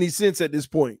wouldn't make any sense at this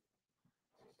point.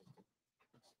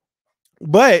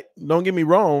 But don't get me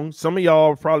wrong. Some of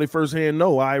y'all probably firsthand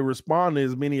know I respond to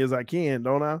as many as I can,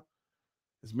 don't I?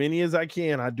 As many as I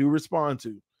can, I do respond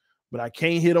to, but I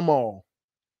can't hit them all.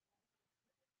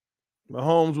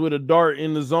 Mahomes with a dart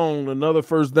in the zone, another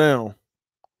first down.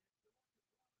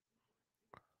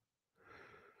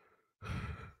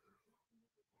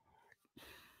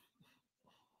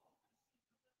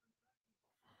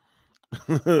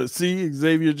 See,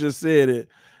 Xavier just said it.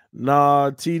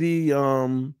 Nah,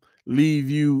 TD leave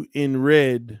you in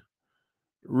red.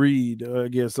 Read, I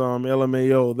guess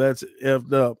LMAO. That's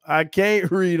effed up. I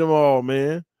can't read them all,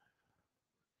 man.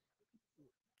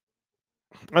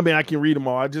 I mean, I can read them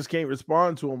all. I just can't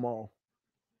respond to them all.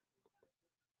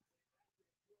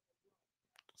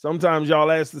 Sometimes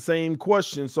y'all ask the same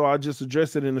question, so I just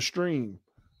address it in the stream.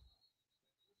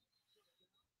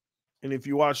 And if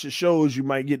you watch the shows, you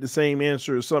might get the same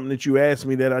answer as something that you asked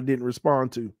me that I didn't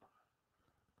respond to.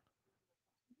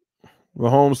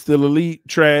 Mahomes still elite,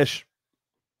 trash.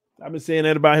 I've been saying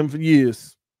that about him for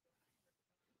years.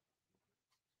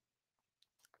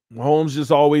 Mahomes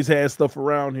just always has stuff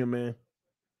around him, man.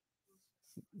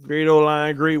 Great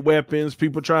O-line, great weapons.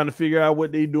 People trying to figure out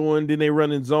what they're doing. Then they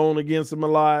run in zone against him a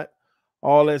lot.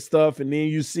 All that stuff. And then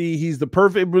you see he's the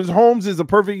perfect. Mahomes is a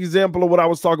perfect example of what I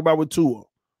was talking about with Tua.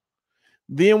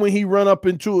 Then when he run up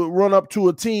to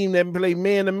a team that play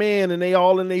man to man and they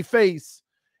all in their face,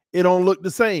 it don't look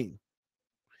the same.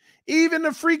 Even the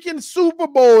freaking Super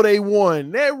Bowl they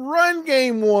won. That run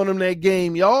game won them that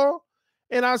game, y'all.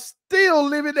 And I still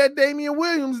live it that Damian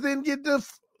Williams didn't get the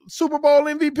Super Bowl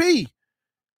MVP.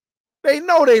 They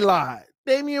know they lied.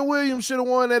 Damian Williams should have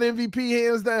won that MVP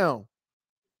hands down.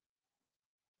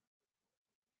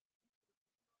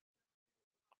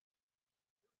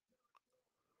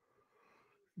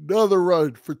 Another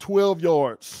run for 12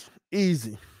 yards.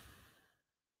 Easy.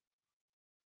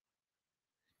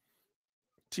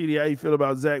 TD, how you feel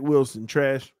about Zach Wilson?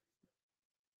 Trash.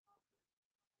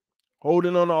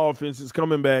 Holding on the offense is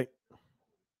coming back.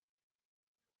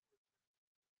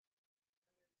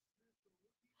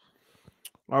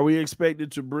 Are we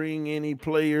expected to bring any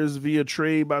players via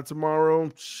trade by tomorrow?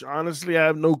 Honestly, I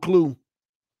have no clue.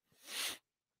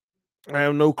 I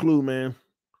have no clue, man.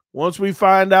 Once we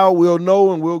find out, we'll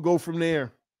know and we'll go from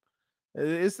there.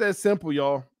 It's that simple,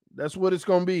 y'all. That's what it's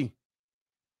going to be.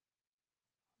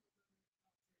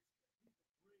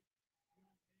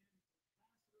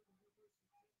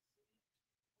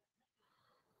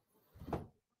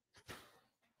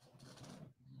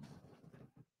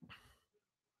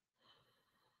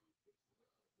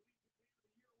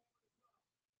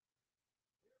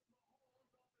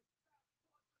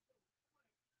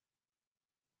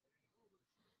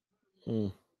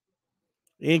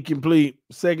 Incomplete.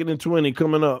 2nd and 20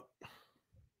 coming up.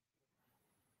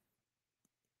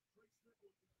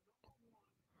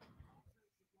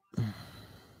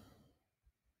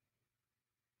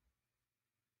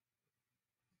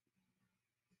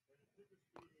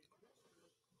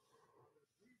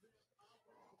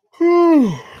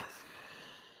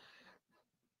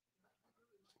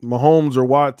 Mahomes or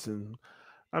Watson.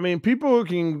 I mean, people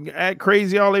can act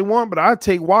crazy all they want, but I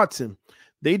take Watson.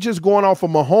 They just going off of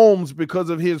Mahomes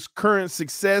because of his current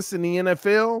success in the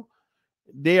NFL.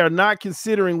 They are not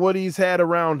considering what he's had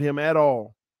around him at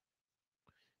all.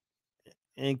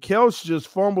 And Kelce just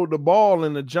fumbled the ball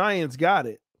and the Giants got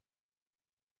it.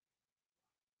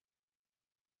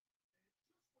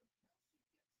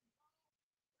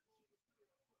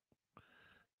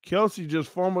 Kelce just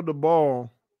fumbled the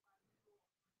ball.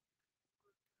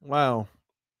 Wow.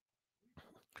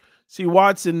 See,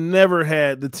 Watson never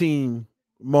had the team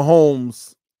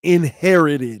Mahomes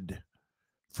inherited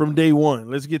from day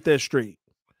one. Let's get that straight.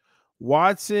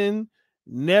 Watson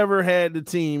never had the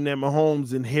team that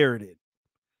Mahomes inherited.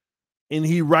 And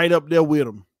he right up there with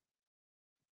him.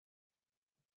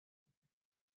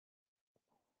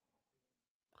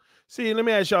 See, let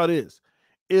me ask y'all this.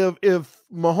 If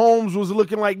Mahomes was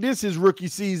looking like this his rookie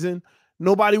season,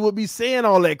 nobody would be saying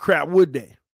all that crap, would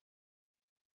they?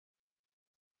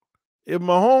 If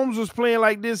Mahomes was playing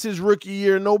like this his rookie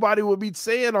year, nobody would be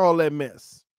saying all that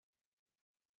mess.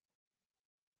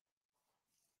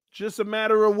 Just a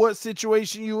matter of what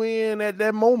situation you in at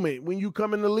that moment when you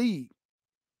come in the league.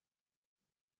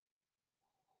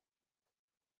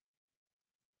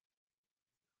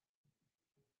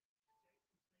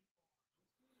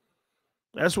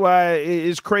 That's why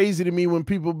it's crazy to me when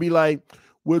people be like,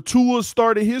 well, Tua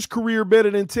started his career better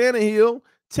than Tannehill.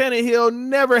 Tannehill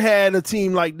never had a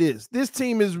team like this. This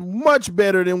team is much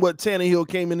better than what Tannehill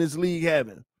came in this league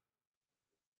having.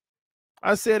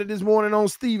 I said it this morning on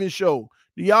Steven's show.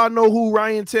 Do y'all know who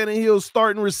Ryan Tannehill's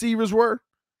starting receivers were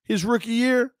his rookie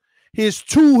year? His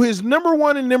number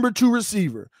 1 and number 2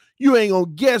 receiver. You ain't gonna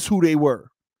guess who they were.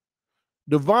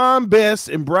 Devon Best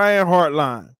and Brian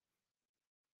Hartline.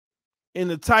 And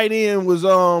the tight end was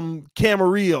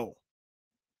Camarillo.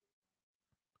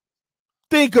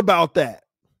 Think about that.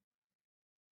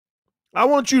 I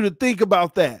want you to think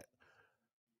about that.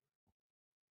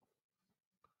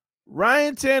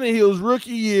 Ryan Tannehill's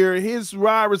rookie year, his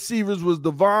wide receivers was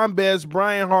Devon Best,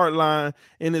 Brian Hartline,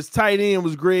 and his tight end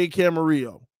was Greg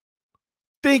Camarillo.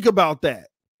 Think about that.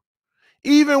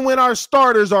 Even when our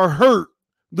starters are hurt,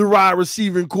 the wide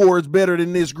receiving core is better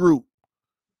than this group.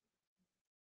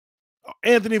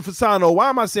 Anthony Fasano. Why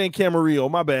am I saying Camarillo?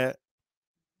 My bad.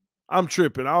 I'm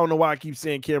tripping. I don't know why I keep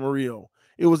saying Camarillo.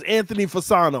 It was Anthony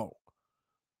Fasano.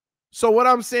 So what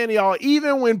I'm saying to y'all,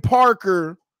 even when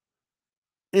Parker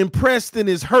and Preston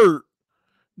is hurt,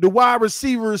 the wide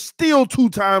receiver is still 2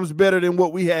 times better than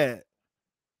what we had.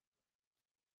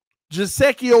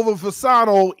 Gesicki over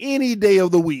Fasano any day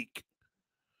of the week.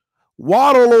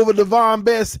 Waddle over Devon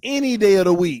Best any day of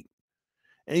the week.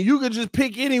 And you could just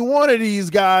pick any one of these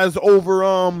guys over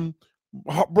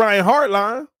Brian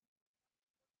Hartline.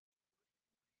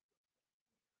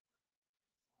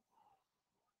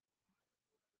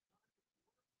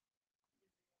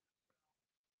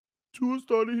 Tua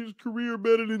started his career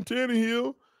better than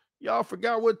Tannehill. Y'all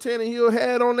forgot what Tannehill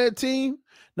had on that team?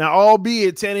 Now,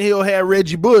 albeit Tannehill had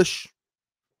Reggie Bush.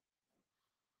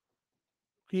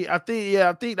 I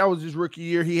think that was his rookie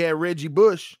year. He had Reggie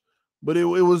Bush, but it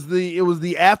was the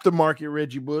aftermarket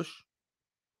Reggie Bush.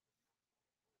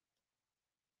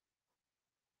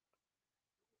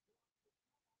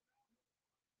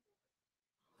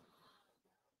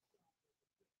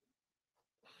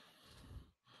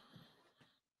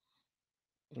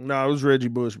 No, it was Reggie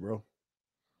Bush, bro.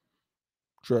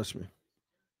 Trust me.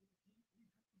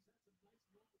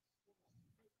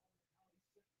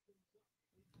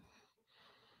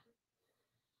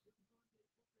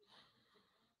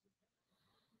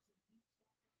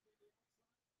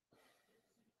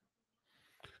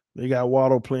 They got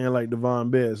Waddle playing like Devon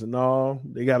Best. No,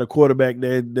 they got a quarterback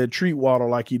that treat Waddle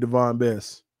like he Devon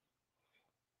Best.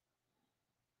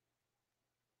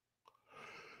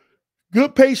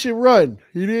 Good patient run.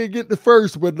 He didn't get the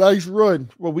first, but nice run.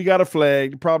 Well, we got a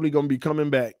flag. Probably going to be coming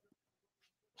back.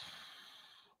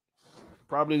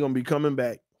 Probably going to be coming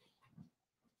back.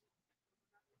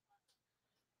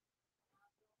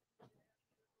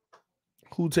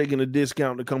 Who taking a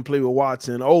discount to come play with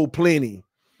Watson? Oh, plenty.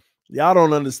 Y'all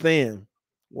don't understand.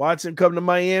 Watson come to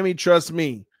Miami, trust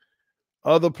me.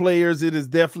 Other players, it is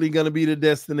definitely going to be the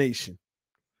destination.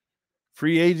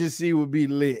 Free agency would be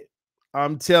lit.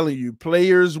 I'm telling you,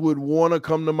 players would want to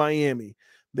come to Miami.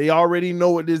 They already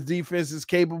know what this defense is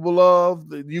capable of.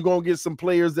 You're going to get some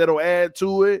players that'll add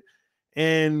to it.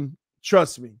 And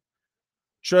trust me.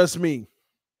 Trust me.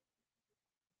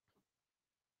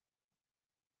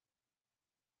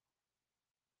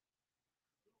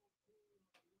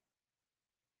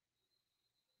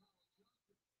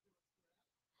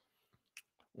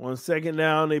 On second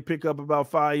down, they pick up about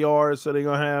 5 yards. So they're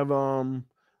going to have,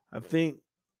 I think,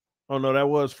 oh, no, that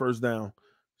was first down.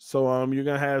 So you're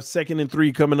going to have 2nd and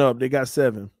 3 coming up. They got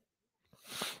 7.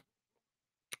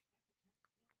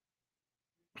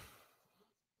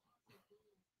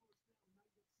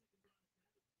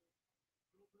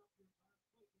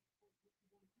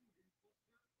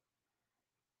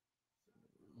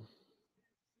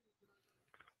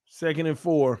 Second and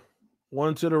 4.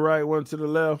 1 to the right, 1 to the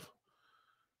left.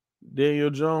 Daniel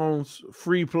Jones,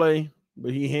 free play,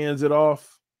 but he hands it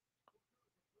off.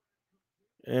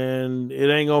 And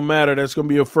it ain't going to matter. That's going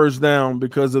to be a first down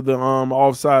because of the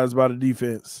offsides by the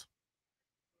defense.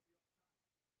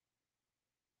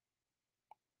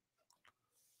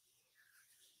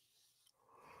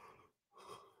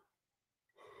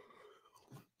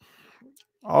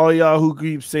 All y'all who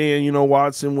keep saying,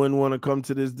 Watson wouldn't want to come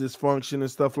to this dysfunction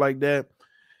and stuff like that,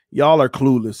 y'all are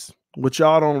clueless. What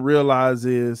y'all don't realize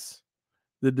is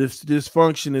the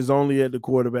dysfunction is only at the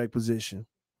quarterback position.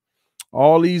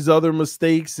 All these other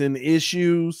mistakes and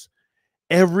issues,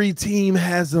 every team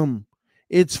has them.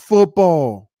 It's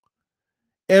football.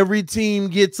 Every team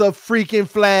gets a freaking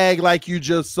flag like you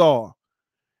just saw.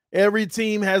 Every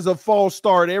team has a false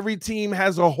start. Every team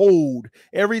has a hold.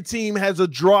 Every team has a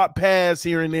drop pass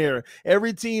here and there.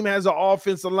 Every team has an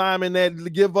offensive lineman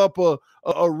that give up a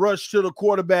rush to the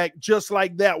quarterback just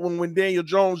like that one when Daniel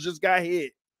Jones just got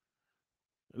hit.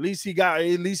 At least he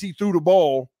threw the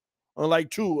ball, unlike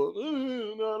Tua.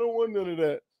 No, I don't want none of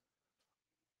that.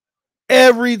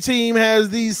 Every team has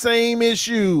these same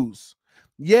issues.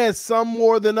 Yes, some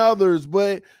more than others,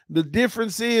 but the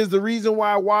difference is the reason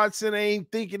why Watson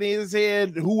ain't thinking in his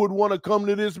head who would want to come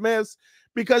to this mess,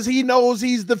 because he knows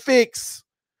he's the fix.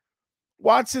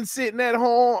 Watson sitting at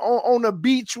home on the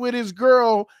beach with his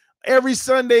girl every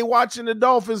Sunday watching the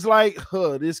Dolphins like,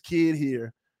 this kid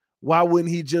here. Why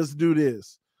wouldn't he just do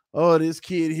this? Oh, this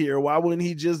kid here. Why wouldn't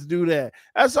he just do that?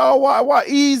 That's all. Why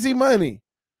easy money.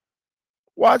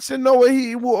 Watson know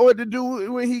what to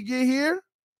do when he get here.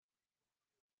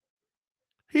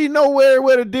 He know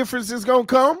where the difference is gonna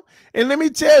come. And let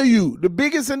me tell you, the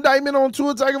biggest indictment on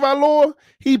Tua Tagovailoa,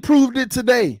 he proved it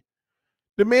today.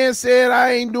 The man said,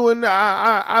 I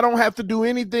don't have to do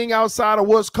anything outside of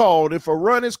what's called. If a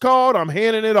run is called, I'm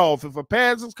handing it off. If a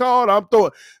pass is called, I'm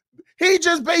throwing. He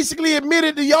just basically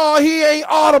admitted to y'all he ain't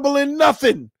audible in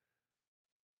nothing.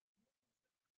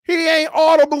 He ain't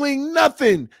audibling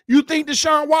nothing. You think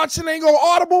Deshaun Watson ain't gonna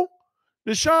audible?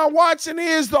 Deshaun Watson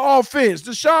is the offense.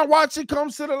 Deshaun Watson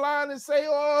comes to the line and say,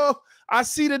 oh, I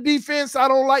see the defense. I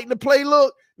don't like the play.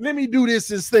 Look, let me do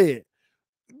this instead.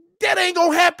 That ain't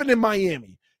going to happen in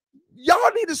Miami.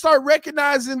 Y'all need to start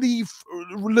recognizing the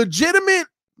legitimate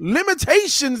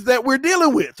limitations that we're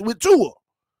dealing with Tua.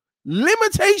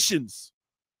 Limitations.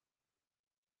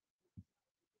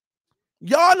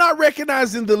 Y'all not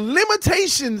recognizing the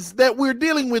limitations that we're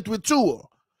dealing with Tua.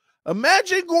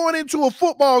 Imagine going into a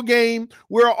football game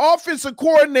where an offensive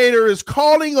coordinator is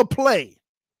calling a play.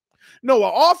 No,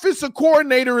 an offensive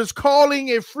coordinator is calling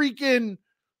a freaking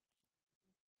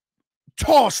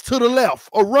toss to the left,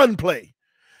 a run play,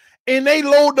 and they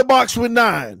load the box with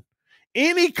 9.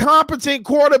 Any competent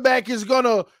quarterback is going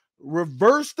to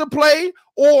reverse the play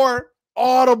or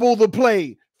audible the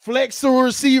play, flex the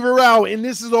receiver out, and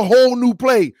this is a whole new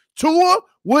play. Tua,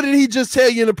 what did he just tell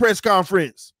you in the press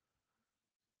conference?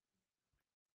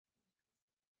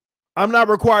 I'm not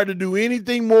required to do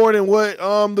anything more than what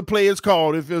the play is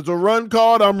called. If it's a run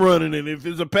called, I'm running it. If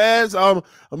it's a pass, I'm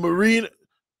reading.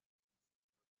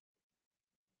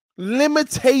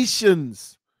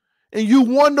 Limitations. And you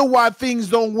wonder why things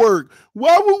don't work.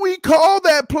 Why would we call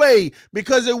that play?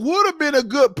 Because it would have been a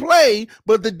good play,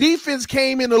 but the defense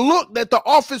came in a look that the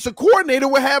offensive coordinator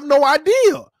would have no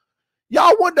idea.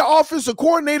 Y'all want the offensive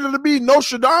coordinator to be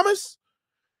Nostradamus?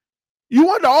 You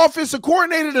want the offensive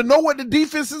coordinator to know what the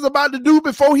defense is about to do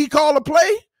before he call a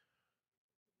play?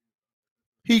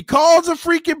 He calls a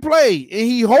freaking play, and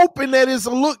he hoping that it's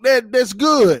a look that's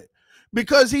good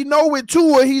because he know with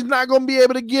Tua, he's not going to be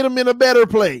able to get him in a better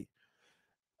play.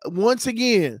 Once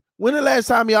again, when the last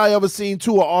time y'all ever seen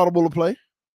Tua audible a play?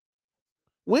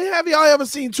 When have y'all ever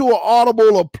seen Tua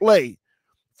audible a play?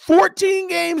 14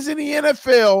 games in the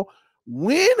NFL.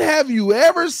 When have you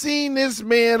ever seen this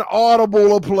man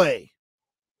audible a play?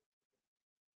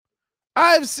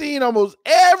 I've seen almost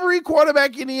every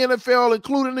quarterback in the NFL,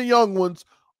 including the young ones,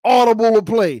 audible a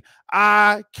play.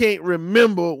 I can't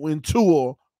remember when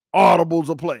Tua audibles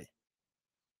a play.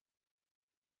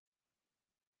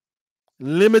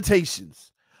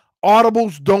 Limitations.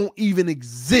 Audibles don't even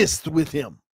exist with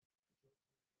him.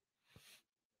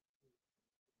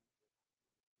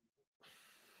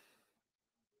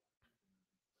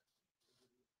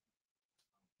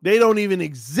 They don't even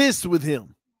exist with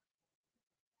him.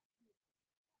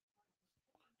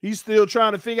 He's still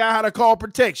trying to figure out how to call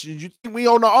protections. You think we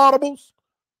on the audibles?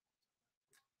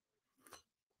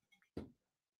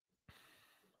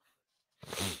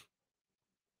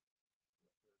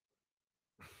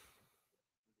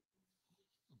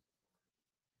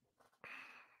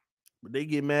 But they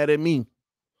get mad at me.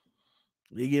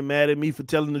 They get mad at me for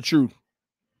telling the truth.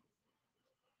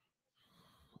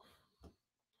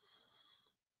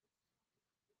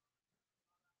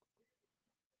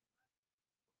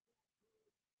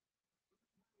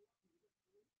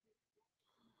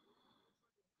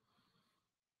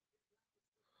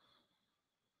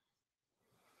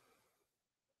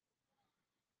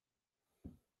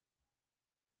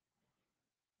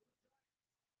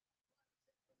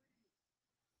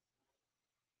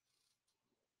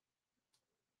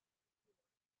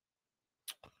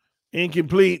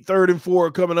 Incomplete. 3rd and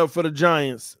 4 coming up for the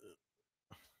Giants.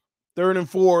 3rd and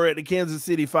 4 at the Kansas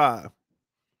City 5.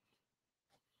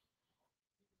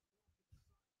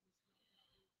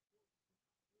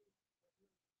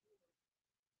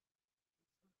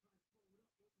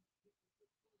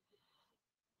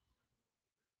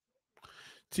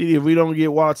 TD, if we don't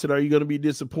get Watson, are you going to be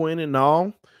disappointed?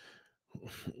 No.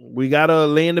 We got to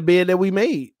lay in the bed that we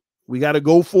made. We got to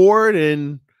go for it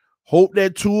and hope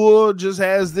that Tua just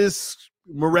has this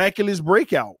miraculous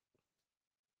breakout.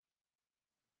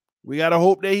 We got to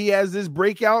hope that he has this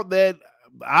breakout that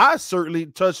I certainly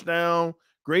touchdown.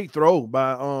 Great throw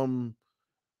by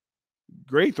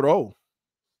great throw.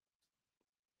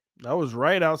 That was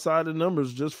right outside the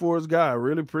numbers just for his guy.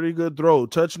 Really pretty good throw.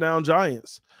 Touchdown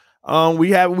Giants.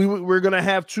 We're gonna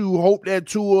have to hope that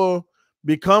Tua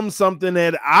becomes something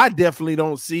that I definitely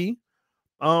don't see.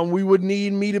 We would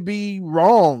need me to be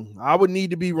wrong. I would need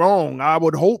to be wrong. I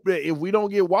would hope that if we don't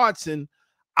get Watson,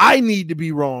 I need to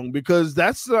be wrong because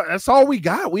that's all we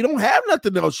got. We don't have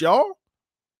nothing else, y'all.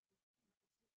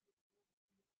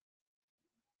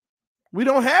 We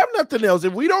don't have nothing else.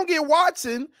 If we don't get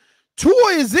Watson,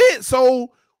 Tua is it.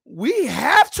 So we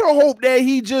have to hope that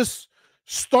he just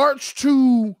starts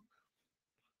to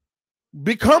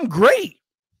become great.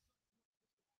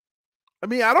 I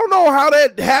mean, I don't know how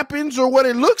that happens or what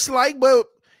it looks like, but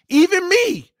even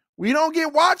me, we don't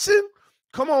get Watson.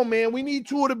 Come on, man. We need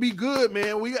Tua to be good,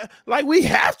 man. We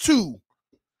have to.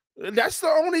 That's the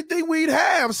only thing we'd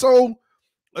have. So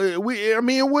it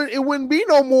wouldn't be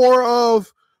no more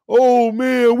of, oh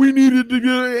man, we needed to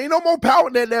get. Ain't no more power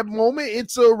at that moment.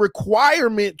 It's a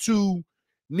requirement to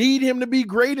need him to be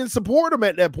great and support him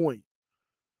at that point.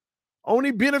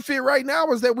 Only benefit right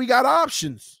now is that we got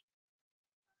options.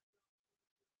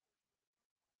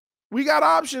 We got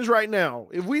options right now.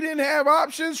 If we didn't have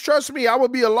options, trust me, I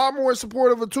would be a lot more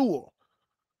supportive of Tua.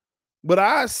 But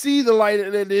I see the light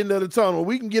at the end of the tunnel.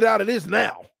 We can get out of this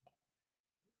now.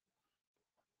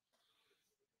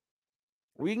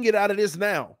 We can get out of this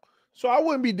now. So I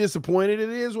wouldn't be disappointed. It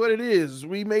is what it is.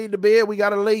 We made the bed. We got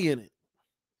to lay in it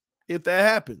if that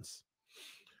happens.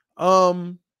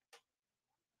 But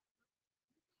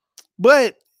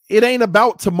it ain't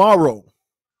about tomorrow.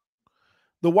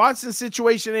 The Watson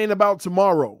situation ain't about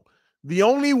tomorrow. The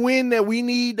only win that we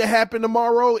need to happen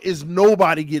tomorrow is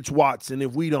nobody gets Watson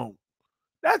if we don't.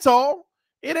 That's all.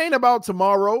 It ain't about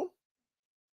tomorrow.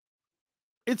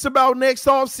 It's about next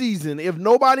offseason. If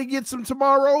nobody gets him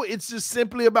tomorrow, it's just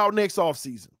simply about next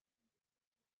offseason.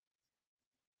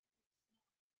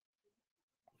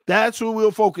 That's what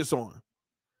we'll focus on.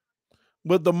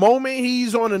 But the moment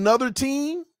he's on another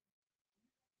team,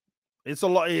 it's a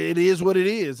lot. It is what it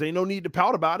is. Ain't no need to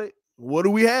pout about it. What do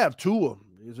we have? Tua.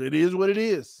 It is what it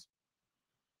is.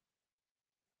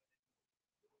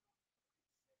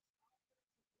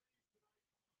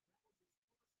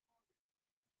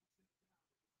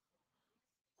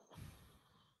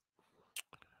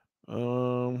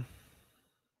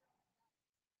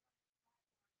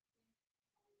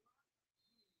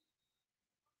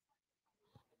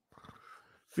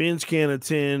 Finch can't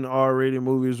attend R-rated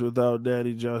movies without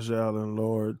Daddy Josh Allen.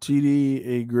 Lord, TD,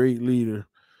 a great leader.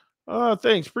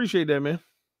 Thanks, appreciate that, man.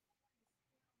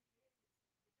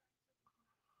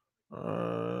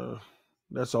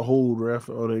 That's a hold, ref.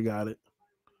 Oh, they got it.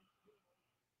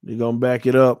 They're gonna back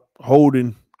it up.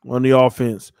 Holding on the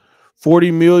offense.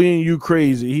 40 million, you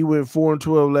crazy. He went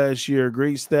 4-12 last year.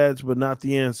 Great stats, but not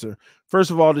the answer.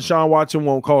 First of all, Deshaun Watson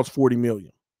won't cost 40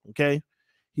 million. Okay.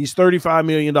 He's $35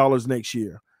 million next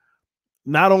year.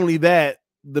 Not only that,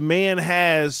 the man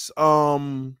has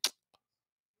the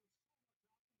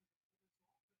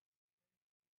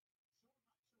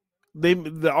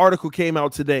article came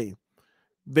out today.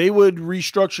 They would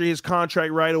restructure his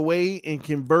contract right away and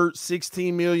convert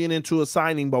 16 million into a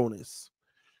signing bonus.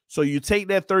 So you take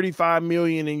that 35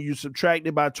 million and you subtract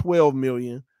it by 12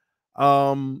 million.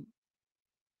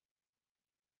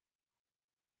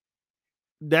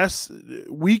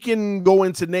 We can go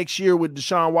into next year with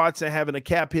Deshaun Watson having a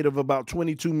cap hit of about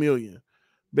 22 million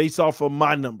based off of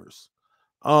my numbers.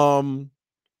 That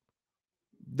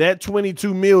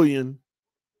 22 million,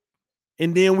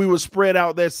 and then we would spread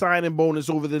out that signing bonus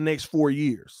over the next 4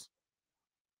 years.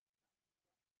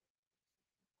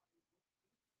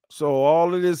 So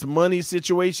all of this money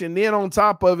situation, then on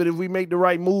top of it, if we make the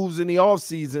right moves in the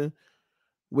offseason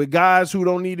with guys who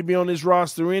don't need to be on this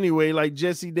roster anyway, like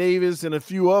Jesse Davis and a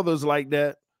few others like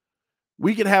that,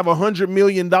 we could have $100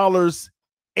 million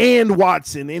and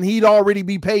Watson, and he'd already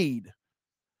be paid.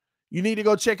 You need to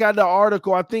go check out the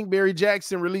article I think Barry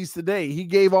Jackson released today. He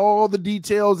gave all the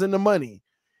details and the money.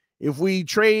 If we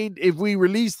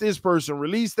release this person,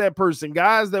 release that person,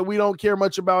 guys that we don't care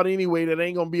much about anyway, that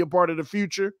ain't going to be a part of the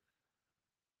future.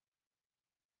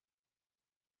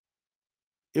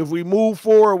 If we move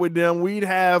forward with them, we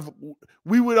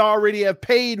would already have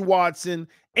paid Watson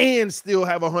and still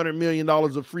have $100 million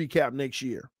of free cap next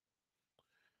year.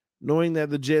 Knowing that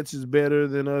the Jets is better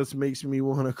than us makes me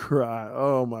want to cry.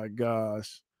 Oh my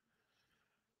gosh.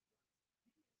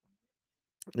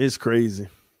 It's crazy.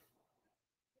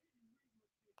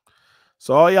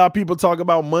 So all y'all people talk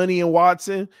about money and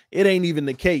Watson, it ain't even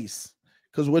the case.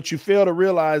 Because what you fail to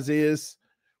realize is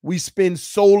we spend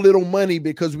so little money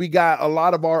because we got a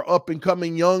lot of our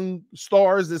up-and-coming young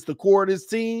stars that's the core of this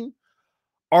team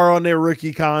are on their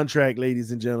rookie contract,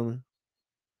 ladies and gentlemen.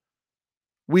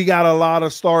 We got a lot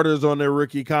of starters on their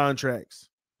rookie contracts.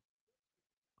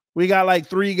 We got like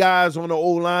 3 guys on the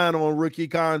O-line on rookie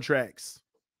contracts.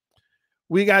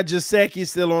 We got Gesicki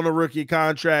still on a rookie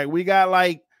contract. We got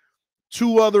like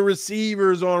 2 other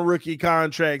receivers on rookie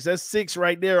contracts. That's 6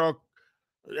 right there.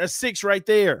 That's 6 right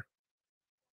there.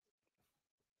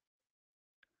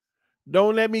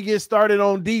 Don't let me get started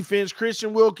on defense.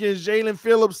 Christian Wilkins, Jalen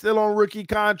Phillips still on rookie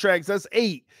contracts. That's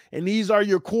 8. And these are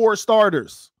your core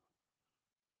starters.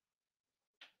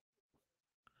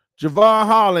 Javon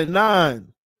Holland,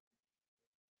 9.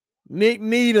 Nick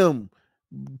Needham,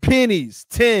 Pennies,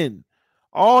 10.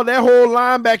 All that whole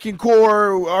linebacking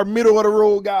core are middle of the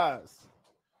road guys.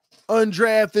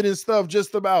 Undrafted and stuff,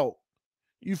 just about.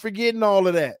 You forgetting all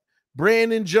of that.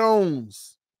 Brandon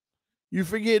Jones. You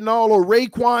forgetting all of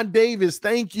Raekwon Davis.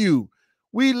 Thank you.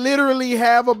 We literally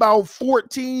have about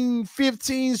 14,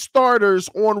 15 starters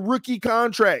on rookie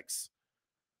contracts.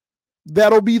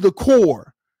 That'll be the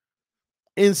core.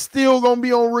 And still going to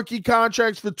be on rookie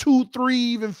contracts for 2, 3,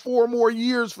 even 4 more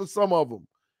years for some of them,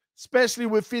 especially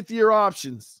with 5th-year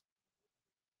options.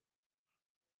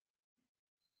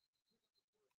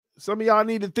 Some of y'all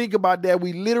need to think about that.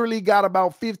 We literally got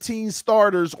about 15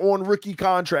 starters on rookie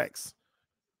contracts.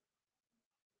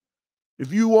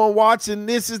 If you want Watson,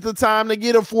 this is the time to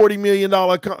get a $40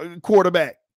 million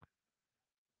quarterback.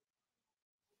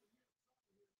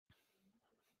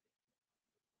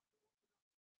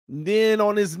 And then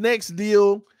on his next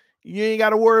deal, you ain't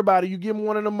got to worry about it. You give him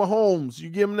one of them Mahomes. You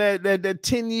give him that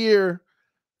 10-year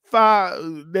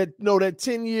that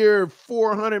 10-year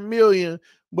 $400 million,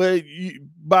 but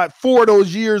about 4 of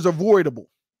those years avoidable,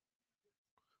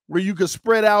 where you could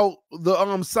spread out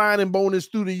the signing bonus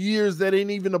through the years that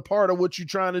ain't even a part of what you're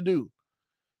trying to do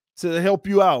to help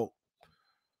you out.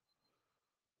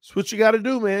 That's what you got to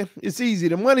do, man. It's easy.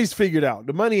 The money's figured out.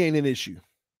 The money ain't an issue.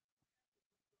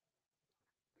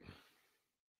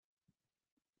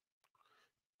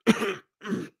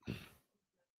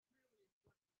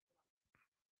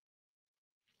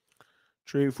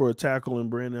 Trade for a tackle and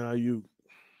Brandon Ayuk.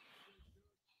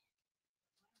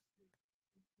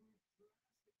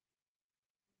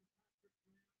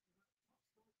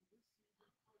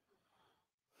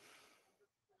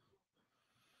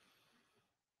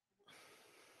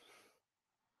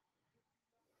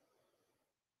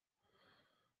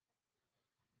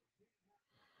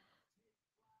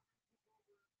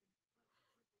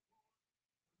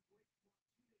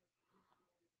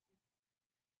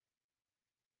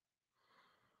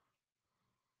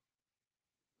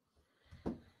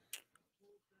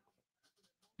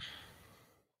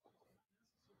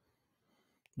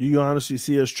 Do you honestly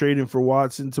see us trading for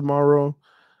Watson tomorrow?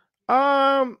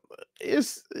 That's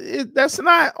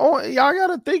not. Y'all got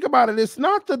to think about it. It's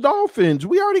not the Dolphins.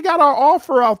 We already got our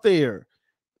offer out there.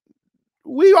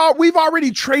 We've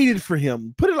already traded for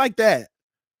him. Put it like that.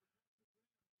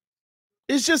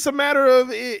 It's just a matter of,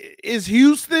 is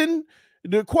Houston?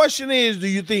 The question is, do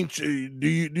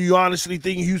you honestly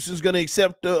think Houston's going to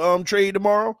accept the trade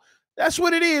tomorrow? That's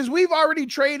what it is. We've already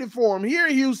traded for him. Here,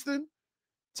 Houston,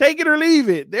 take it or leave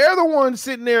it. They're the ones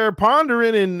sitting there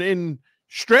pondering and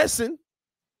stressing.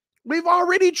 We've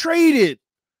already traded.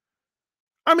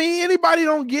 I mean, anybody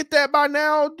don't get that by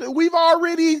now? We've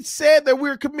already said that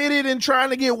we're committed and trying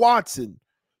to get Watson.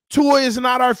 Tua is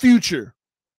not our future.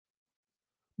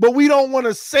 But we don't want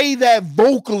to say that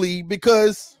vocally,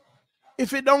 because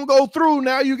if it don't go through,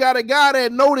 now you got a guy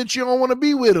that know that you don't want to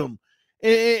be with him.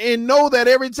 And know that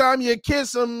every time you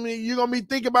kiss him, you're going to be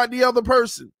thinking about the other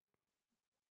person.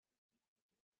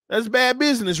 That's bad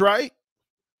business, right?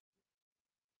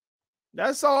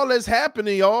 That's all that's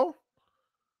happening, y'all.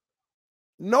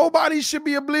 Nobody should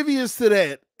be oblivious to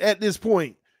that at this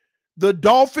point. The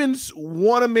Dolphins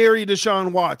want to marry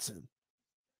Deshaun Watson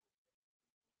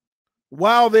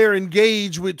while they're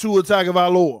engaged with Tua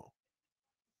Tagovailoa.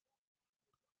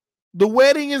 The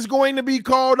wedding is going to be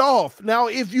called off. Now,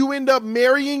 if you end up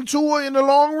marrying Tua in the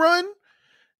long run,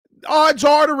 odds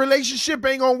are the relationship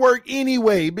ain't going to work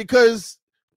anyway, because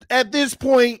at this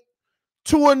point,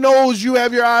 Tua knows you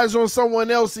have your eyes on someone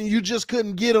else and you just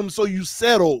couldn't get him, so you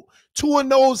settle. Tua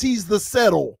knows he's the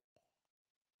settle.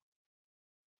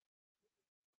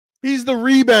 He's the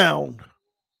rebound.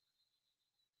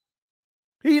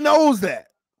 He knows that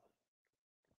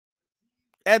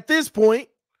at this point.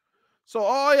 So,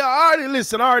 I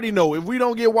already know. If we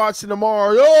don't get Watson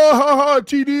tomorrow,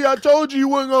 TD, I told you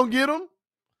weren't going to get him.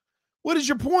 What is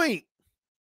your point?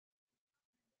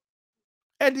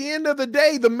 At the end of the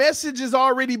day, the message has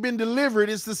already been delivered.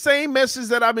 It's the same message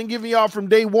that I've been giving y'all from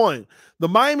day one. The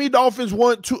Miami Dolphins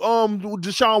want to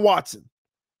Deshaun Watson.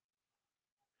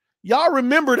 Y'all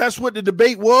remember that's what the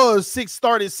debate was.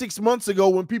 Started 6 months ago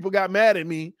when people got mad at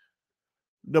me.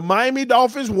 The Miami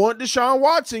Dolphins want Deshaun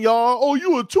Watson, y'all. Oh,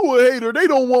 you a Tua hater. They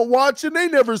don't want Watson. They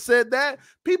never said that.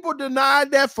 People denied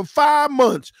that for 5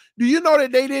 months. Do you know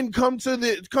that they didn't come to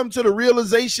the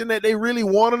realization that they really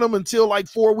wanted him until like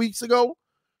 4 weeks ago?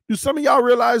 Do some of y'all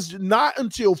realize not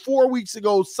until 4 weeks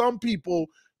ago, some people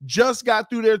just got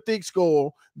through their thick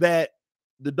skull that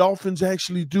the Dolphins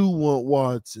actually do want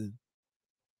Watson?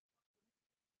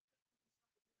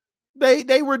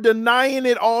 They were denying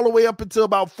it all the way up until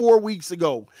about 4 weeks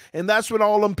ago. And that's when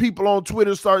all them people on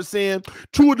Twitter start saying,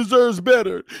 Tua deserves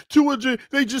better.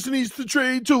 They just needs to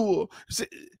trade Tua.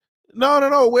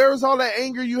 No. Where's all that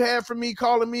anger you had from me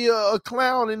calling me a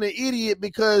clown and an idiot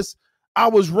because I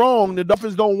was wrong? The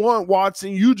Dolphins don't want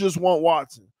Watson. You just want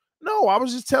Watson. No, I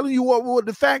was just telling you what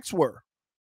the facts were.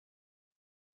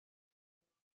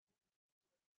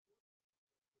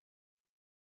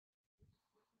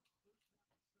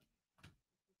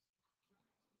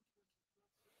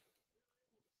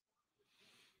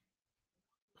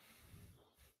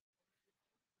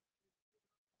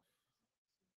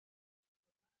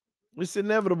 It's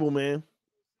inevitable, man.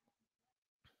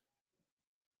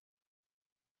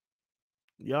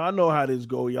 Y'all know how this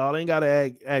go. Y'all ain't got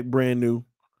to act brand new.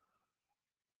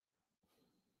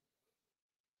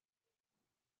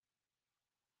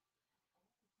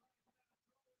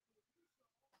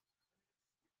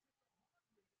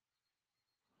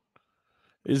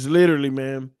 It's literally,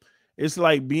 man. It's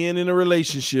like being in a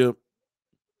relationship,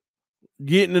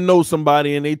 getting to know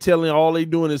somebody, and all they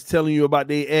doing is telling you about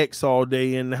their ex all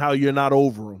day and how you're not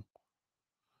over them.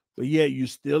 But yeah, you're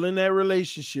still in that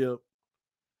relationship,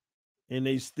 and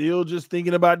they still just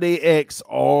thinking about their ex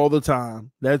all the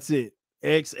time. That's it.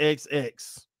 X, X,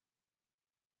 X.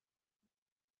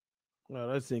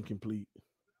 No, that's incomplete.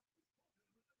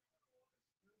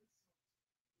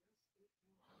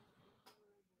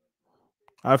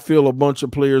 I feel a bunch of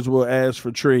players will ask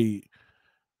for trade.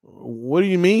 What do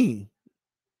you mean?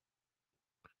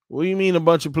 What do you mean a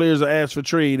bunch of players will ask for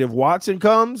trade? If Watson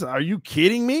comes, are you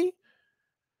kidding me?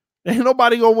 Ain't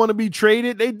nobody gonna want to be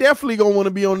traded. They definitely gonna want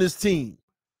to be on this team.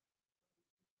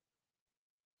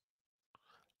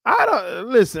 I don't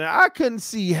listen. I couldn't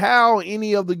see how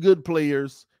any of the good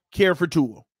players care for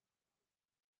Tua.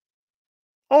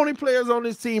 Only players on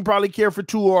this team probably care for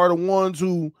Tua are the ones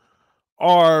who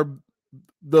are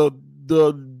the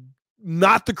the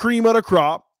not the cream of the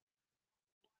crop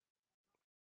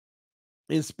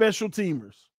and special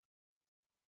teamers.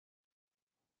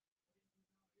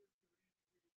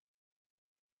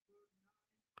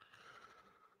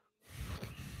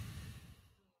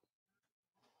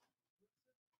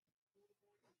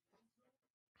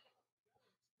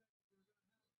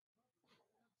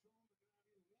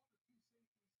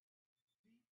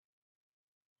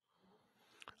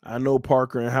 I know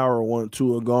Parker and Howard want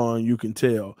Tua gone. You can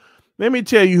tell. Let me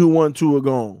tell you who want Tua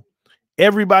gone.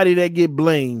 Everybody that get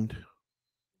blamed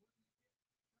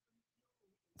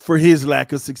for his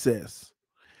lack of success.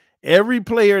 Every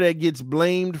player that gets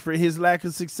blamed for his lack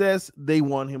of success, they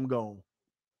want him gone.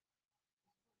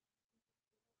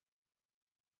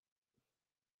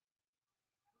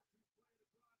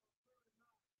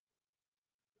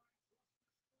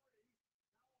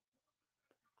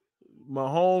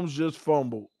 Mahomes just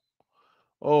fumbled.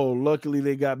 Oh, luckily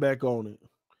they got back on it.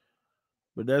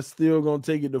 But that's still going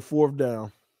to take it to fourth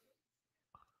down.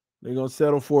 They're going to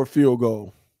settle for a field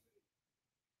goal.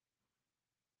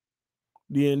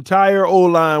 The entire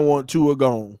O-line want Tua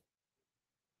gone.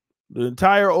 The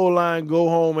entire O-line go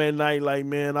home at night like,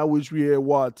 man, I wish we had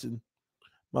Watson.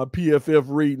 My PFF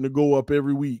rating to go up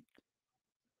every week.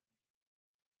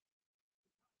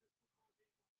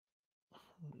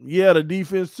 Yeah, the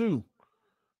defense too.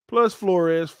 Plus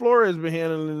Flores. Flores been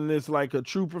handling this like a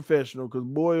true professional because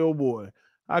boy, oh boy,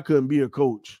 I couldn't be a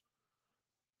coach.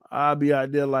 I'd be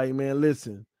out there like, man,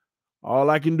 listen, all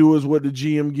I can do is what the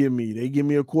GM give me. They give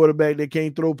me a quarterback that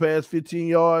can't throw past 15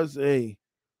 yards. Hey,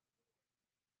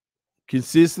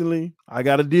 consistently, I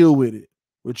got to deal with it.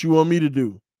 What you want me to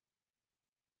do?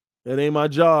 That ain't my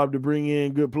job to bring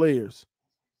in good players.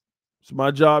 It's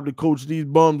my job to coach these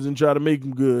bums and try to make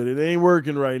them good. It ain't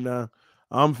working right now.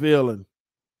 I'm failing.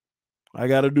 I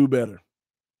got to do better.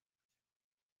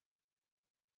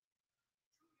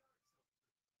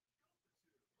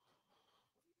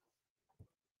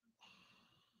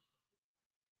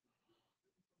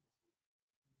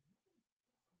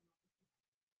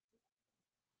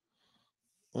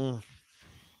 Mm.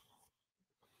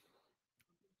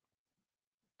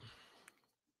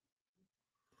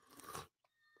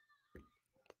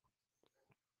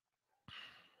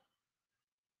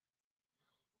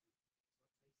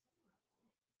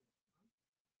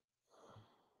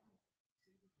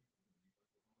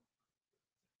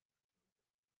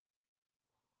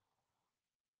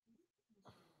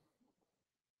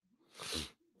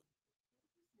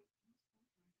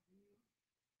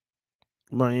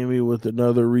 Miami with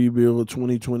another rebuild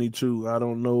 2022. I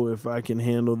don't know if I can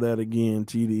handle that again,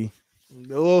 TD.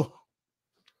 Oh,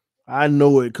 I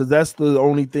know it because that's the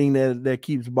only thing that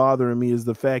keeps bothering me is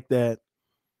the fact that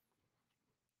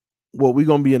we're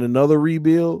gonna be in another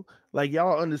rebuild. Like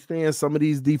y'all understand, some of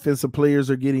these defensive players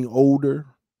are getting older.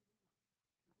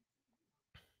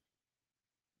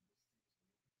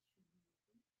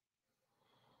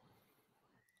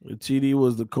 If TD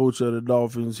was the coach of the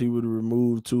Dolphins, he would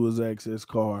remove Tua's access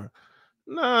card.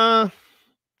 Nah,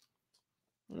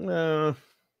 nah.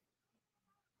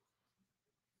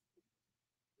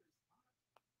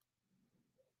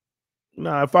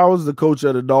 Nah, if I was the coach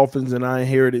of the Dolphins and I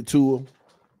inherited Tua,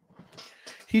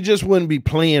 he just wouldn't be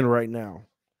playing right now.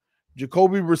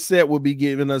 Jacoby Brissett would be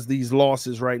giving us these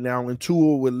losses right now, and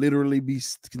Tua would literally be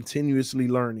continuously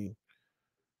learning.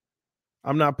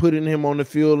 I'm not putting him on the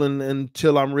field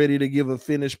until I'm ready to give a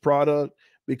finished product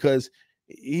because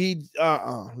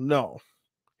no.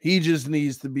 He just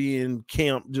needs to be in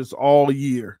camp just all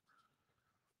year.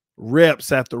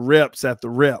 Reps after reps after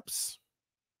reps.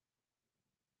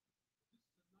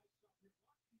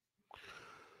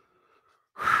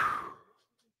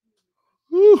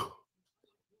 Whew.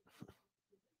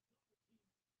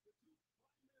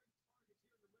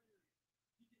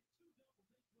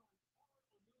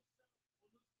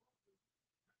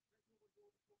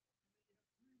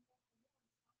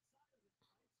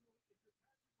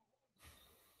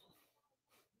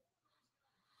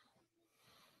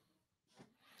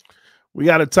 We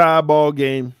got a tie ball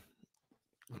game.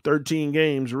 13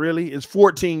 games, really? It's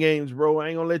 14 games, bro. I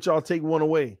ain't gonna let y'all take one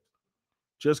away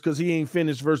just because he ain't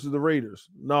finished versus the Raiders.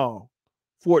 No,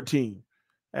 14.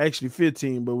 Actually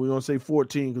 15, but we're gonna say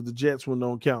 14 because the Jets one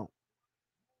don't count.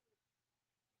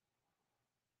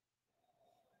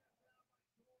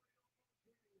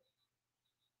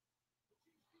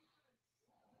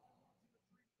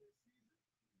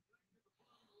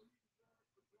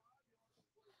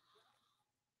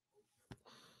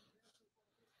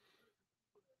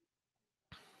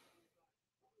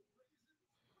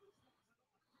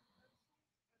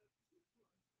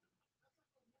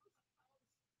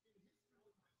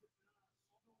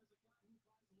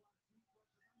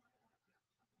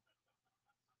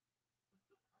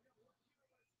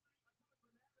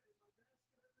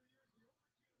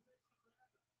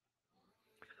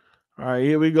 All right,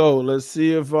 here we go. Let's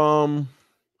see if Daniel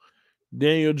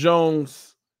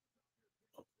Jones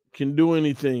can do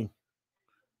anything.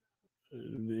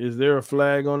 Is there a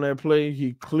flag on that play?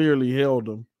 He clearly held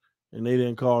him, and they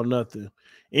didn't call nothing.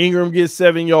 Ingram gets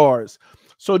 7 yards.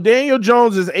 So Daniel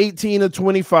Jones is 18 of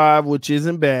 25, which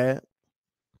isn't bad.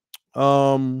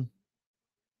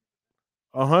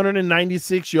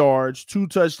 196 yards, 2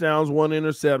 touchdowns, 1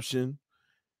 interception.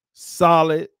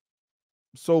 Solid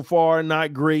so far,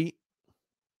 not great.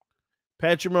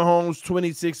 Patrick Mahomes,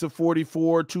 26 of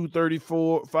 44,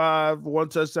 234, 5, 1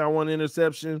 touchdown, 1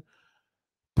 interception.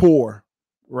 Poor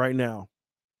right now.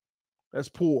 That's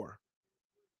poor.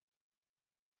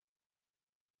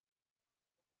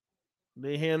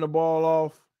 They hand the ball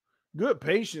off. Good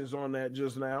patience on that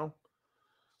just now.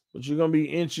 But you're going to be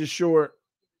inches short.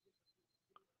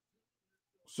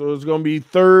 So it's going to be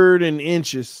 3rd and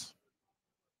inches.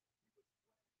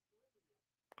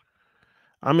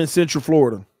 I'm in Central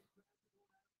Florida.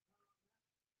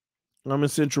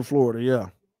 Yeah.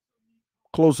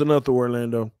 Close enough to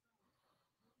Orlando.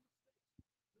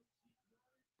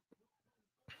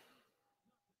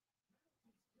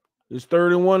 This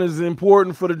 3rd and 1 is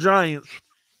important for the Giants.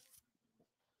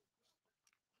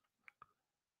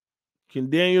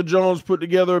 Can Daniel Jones put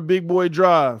together a big boy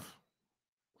drive?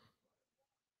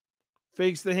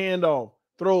 Fakes the handoff,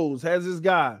 throws, has his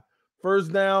guy.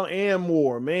 1st down and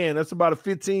more. Man, that's about a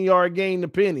 15-yard gain to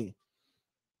Penny.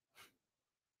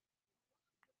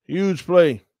 Huge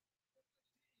play.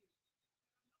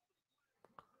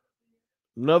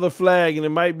 Another flag, and it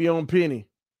might be on Penny.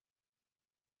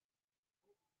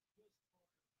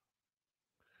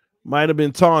 Might have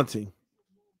been taunting.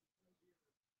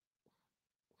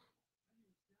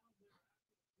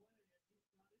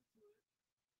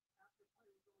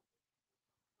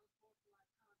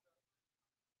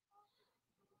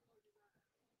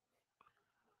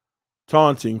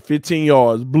 Taunting, 15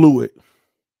 yards, blew it.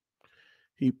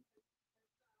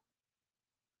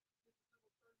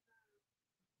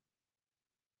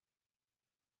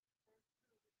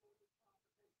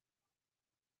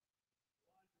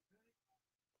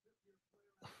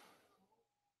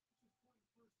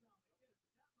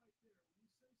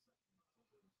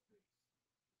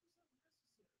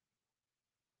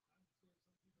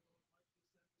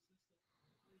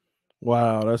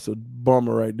 Wow, that's a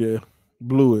bummer right there.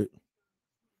 Blew it.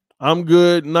 I'm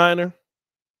good, Niner.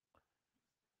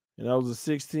 And that was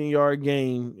a 16-yard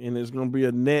gain, and it's going to be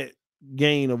a net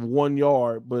gain of 1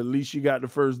 yard, but at least you got the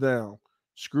first down.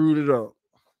 Screwed it up.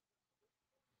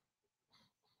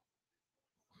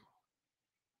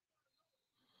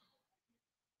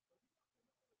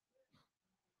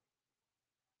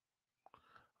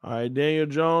 All right, Daniel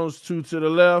Jones, 2 to the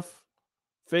left,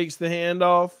 fakes the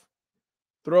handoff,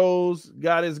 throws,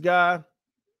 got his guy.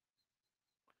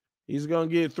 He's going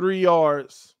to get 3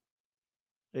 yards.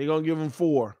 They're going to give him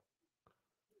 4.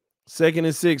 2nd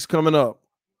and 6 coming up.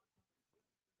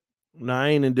 Now, I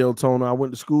ain't in Deltona. I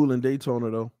went to school in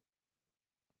Daytona, though.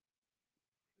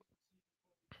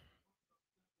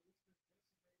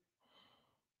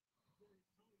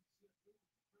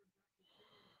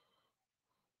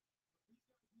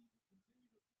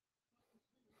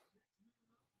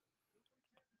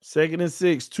 Second and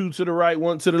 6, 2 to the right,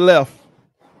 1 to the left.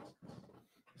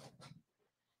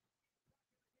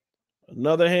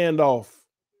 Another handoff.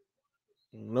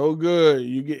 No good.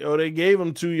 They gave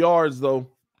him 2 yards, though.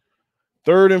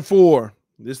 3rd and 4.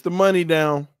 This the money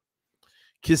down.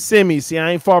 Kissimmee. See,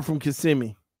 I ain't far from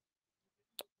Kissimmee.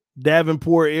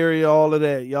 Davenport area, all of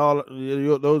that. Y'all,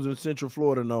 those in Central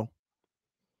Florida know.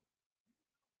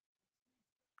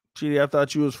 Chidi, I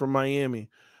thought you was from Miami.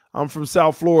 I'm from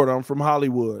South Florida. I'm from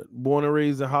Hollywood. Born and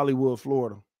raised in Hollywood,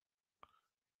 Florida.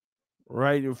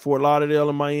 Right in Fort Lauderdale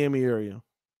and Miami area.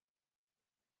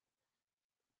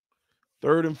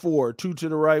 3rd and 4. 2 to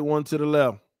the right, 1 to the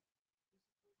left.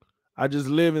 I just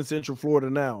live in Central Florida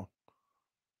now.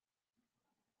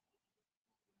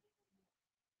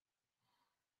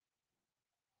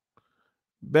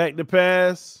 Back to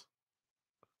pass.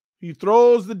 He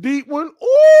throws the deep one.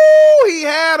 Ooh, he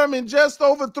had him and just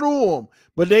overthrew him.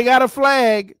 But they got a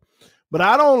flag. But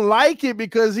I don't like it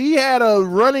because he had a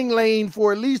running lane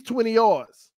for at least 20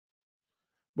 yards.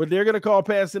 But they're going to call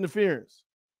pass interference.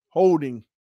 Holding.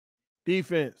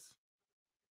 Defense.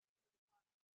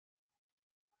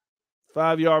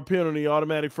 5-yard penalty,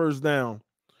 automatic first down.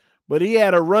 But he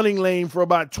had a running lane for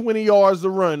about 20 yards to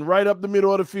run right up the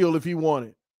middle of the field if he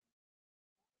wanted.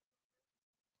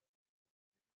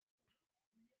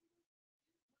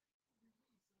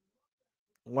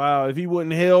 Wow, if he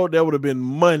wasn't held, that would have been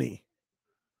money.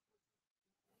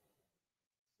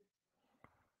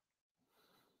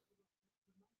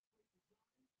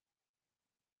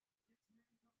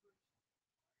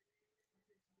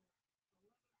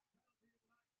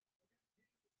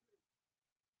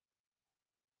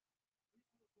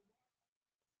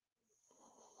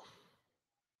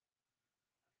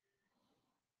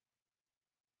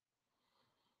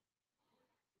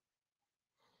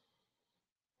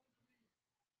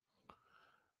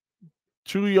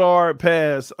 Two-yard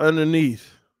pass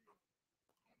underneath.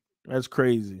 That's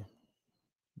crazy.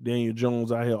 Daniel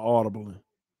Jones out here audibly.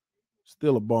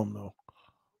 Still a bum, though.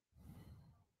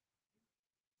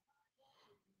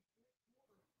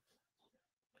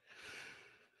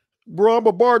 Bro, I'm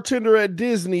a bartender at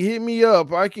Disney. Hit me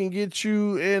up. I can get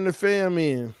you and the fam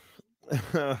in.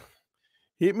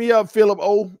 Hit me up, Philip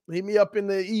O. Hit me up in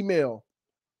the email.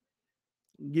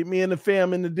 Get me and the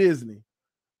fam into Disney.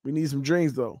 We need some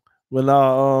drinks, though. But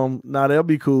that'll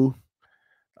be cool.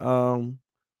 Because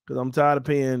I'm tired of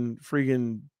paying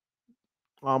freaking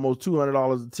almost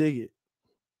 $200 a ticket.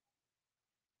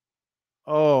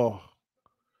 Oh,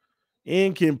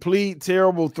 incomplete,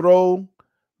 terrible throw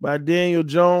by Daniel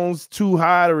Jones. Too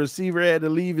high. The receiver had to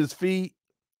leave his feet.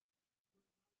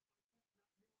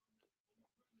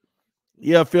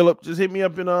 Yeah, Philip, just hit me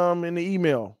up in the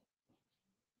email.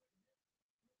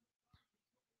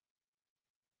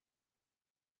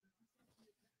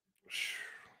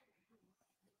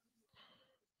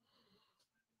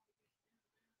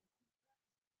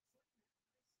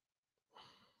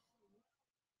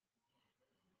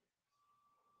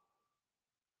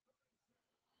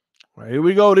 All right, here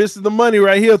we go. This is the money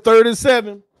right here, 3rd and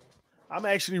 7. I'm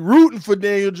actually rooting for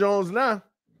Daniel Jones now.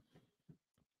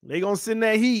 They gonna send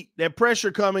that heat, that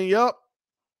pressure coming. Yup.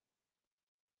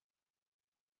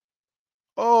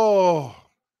 Oh,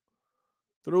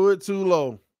 threw it too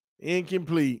low.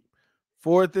 Incomplete.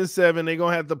 4th and 7. They're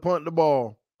gonna have to punt the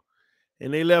ball.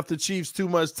 And they left the Chiefs too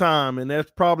much time, and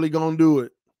that's probably gonna do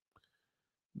it.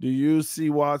 Do you see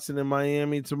Watson in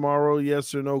Miami tomorrow?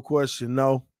 Yes or no question?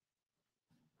 No.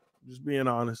 Just being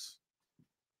honest.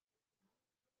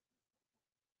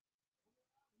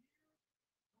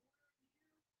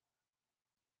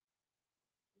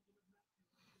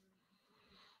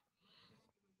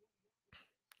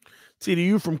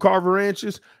 TDU from Carver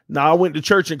Ranches? No, I went to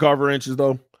church in Carver Ranches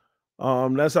though.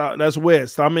 That's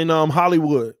west. I'm in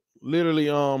Hollywood. Literally,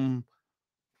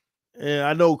 And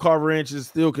I know Carver Ranch is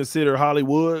still considered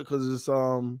Hollywood because it's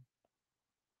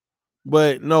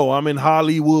but no, I'm in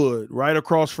Hollywood, right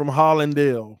across from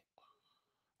Hollandale.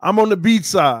 I'm on the beach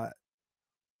side.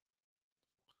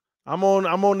 I'm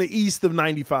on the east of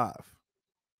 95.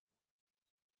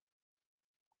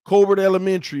 Colbert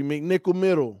Elementary, McNichol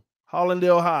Middle,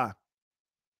 Hollandale High.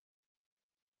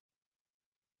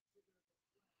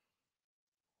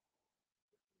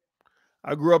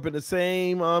 I grew up in the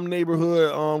same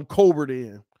neighborhood Colbert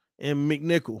in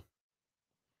McNichol.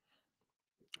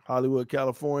 Hollywood,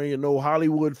 California, no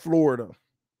Hollywood, Florida.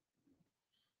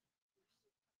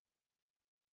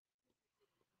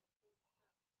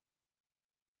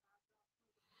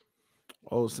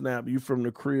 Oh, snap. You from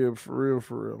the crib for real,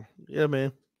 for real. Yeah,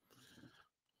 man.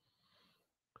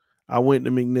 I went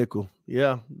to McNichol.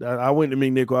 Yeah, I went to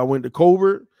McNichol. I went to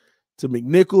Colbert, to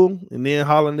McNichol, and then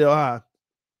Hollandale High.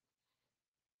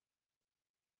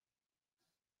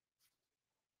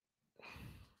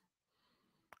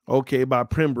 Okay, by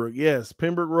Pembroke. Yes,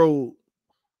 Pembroke Road.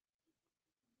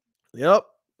 Yep.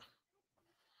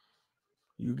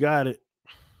 You got it.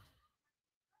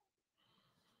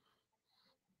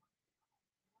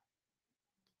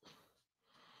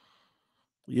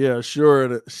 Yeah,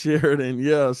 Sheridan,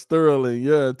 yeah, Sterling,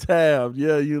 yeah, Taft,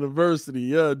 yeah, University,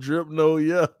 yeah, Dripno,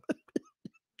 yeah.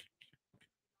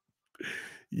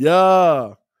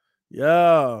 Yeah.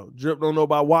 Yeah. Drip don't know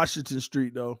about Washington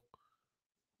Street though.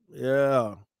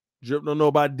 Yeah. Drip don't know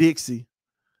about Dixie.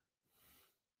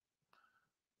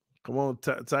 Come on,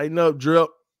 tighten up, Drip.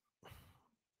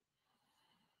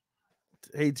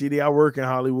 Hey, TD, I work in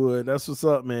Hollywood. That's what's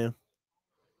up, man.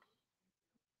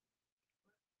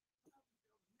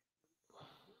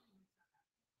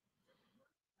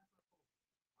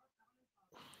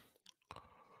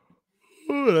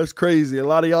 Ooh, that's crazy. A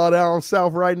lot of y'all down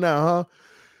south right now, huh?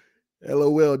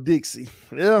 LOL Dixie.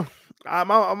 Yeah.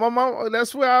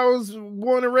 That's where I was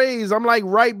born and raised. I'm like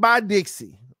right by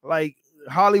Dixie. Like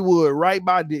Hollywood, right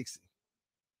by Dixie.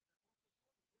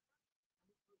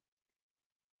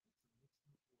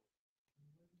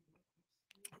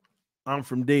 I'm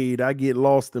from Dade. I get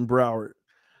lost in Broward.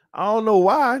 I don't know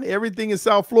why. Everything in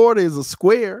South Florida is a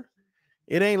square.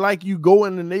 It ain't like you go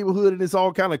in the neighborhood and it's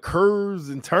all kind of curves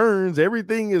and turns.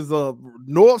 Everything is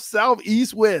north, south,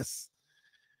 east, west.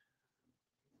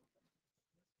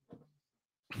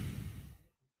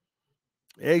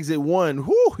 Exit 1.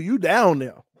 Whoo, you down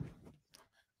there.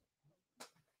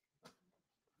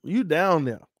 You down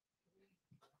there.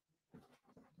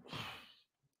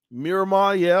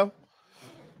 Miramar, yeah.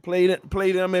 Play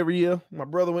them every year. My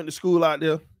brother went to school out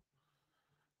there.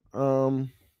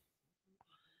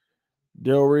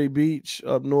 Delray Beach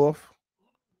up north.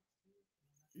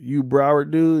 You Broward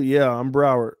dude? Yeah, I'm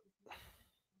Broward.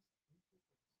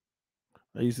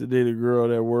 I used to date a girl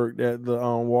that worked at the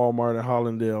Walmart in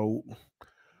Hollandale.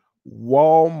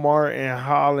 Walmart in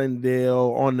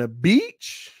Hollandale on the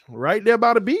beach, right there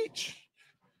by the beach.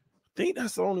 I think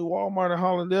that's the only Walmart in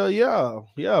Hollandale.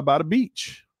 Yeah, by the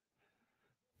beach.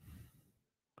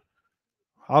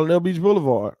 Hollandale Beach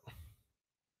Boulevard.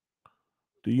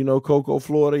 Do you know Cocoa,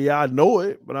 Florida? Yeah, I know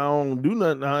it, but I don't do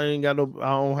nothing. I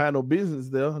don't have no business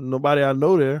there. Nobody I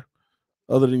know there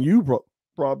other than you,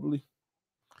 probably.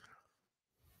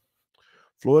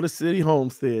 Florida City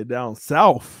Homestead down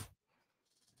south.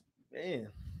 Man.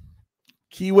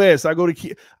 Key West. I go to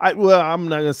Key. I'm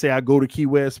not gonna say I go to Key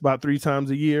West about 3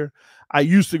 times a year. I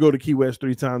used to go to Key West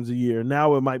 3 times a year.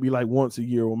 Now it might be like once a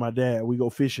year with my dad. We go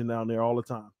fishing down there all the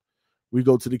time. We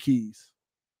go to the Keys.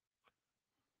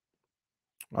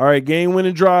 All right, game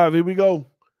winning drive. Here we go.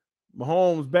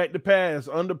 Mahomes back to pass,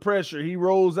 under pressure. He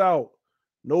rolls out.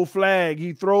 No flag.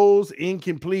 He throws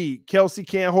incomplete. Kelsey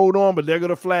can't hold on, but they're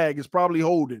gonna flag. It's probably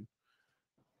holding.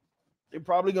 They're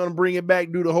probably gonna bring it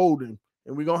back due to holding.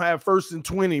 And we're gonna have 1st and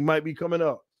 20 might be coming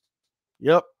up.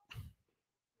 Yep.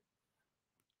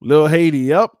 Lil Haiti,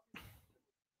 yep.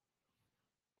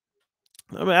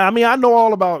 I know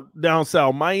all about down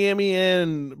south, Miami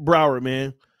and Broward,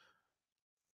 man.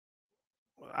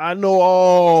 I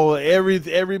know every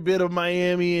bit of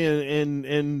Miami and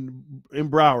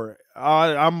Broward.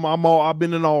 I've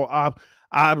been in all.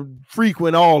 I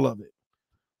frequent all of it.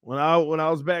 When I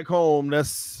was back home,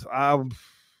 that's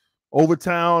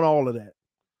Overtown, all of that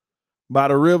by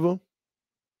the river.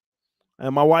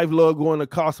 And my wife loved going to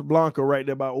Casablanca right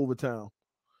there by Overtown.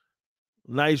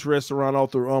 Nice restaurant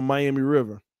off the Miami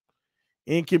River.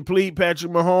 Incomplete,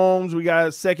 Patrick Mahomes. We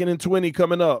got 2nd and 20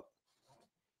 coming up.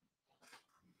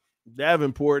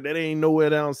 Davenport, that ain't nowhere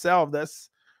down south. That's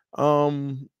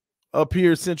up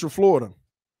here, Central Florida.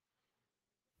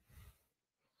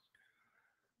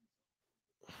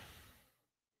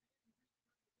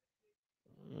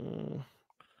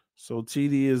 So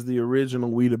TD is the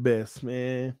original We the Best,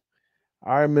 man.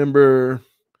 I remember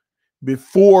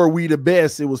before We the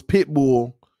Best, it was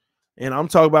Pitbull. And I'm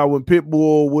talking about when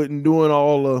Pitbull wasn't doing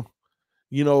all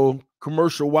the,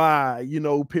 commercial wide,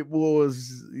 Pitbull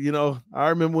was, I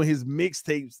remember when his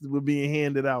mixtapes were being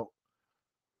handed out.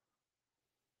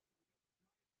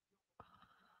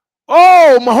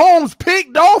 Oh, Mahomes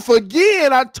picked off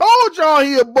again. I told y'all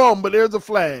he a bum, but there's a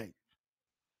flag.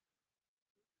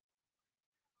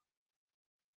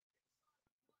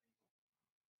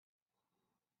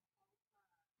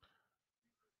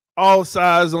 All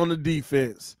sides on the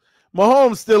defense.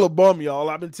 Mahomes still a bum, y'all.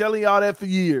 I've been telling y'all that for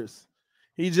years.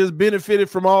 He just benefited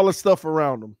from all the stuff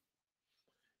around him.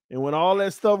 And when all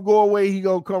that stuff go away, he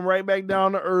gonna come right back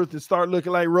down to earth and start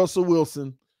looking like Russell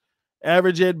Wilson.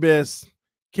 Average at best.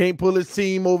 Can't pull his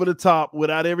team over the top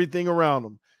without everything around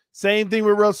him. Same thing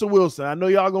with Russell Wilson. I know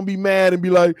y'all going to be mad and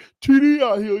be like, TD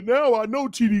out here now. I know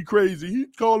TD crazy. He's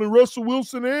calling Russell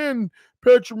Wilson and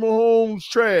Patrick Mahomes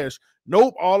trash.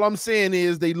 Nope. All I'm saying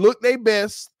is they look their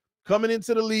best coming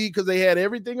into the league because they had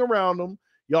everything around them.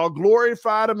 Y'all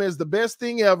glorified them as the best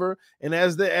thing ever. And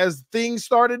as things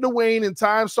started to wane and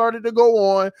time started to go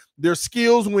on, their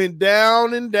skills went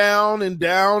down and down and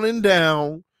down and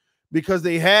down, because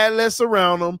they had less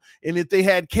around them. And if they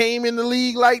had came in the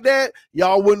league like that,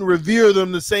 y'all wouldn't revere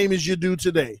them the same as you do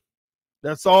today.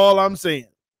 That's all I'm saying.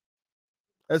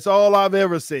 That's all I've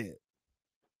ever said.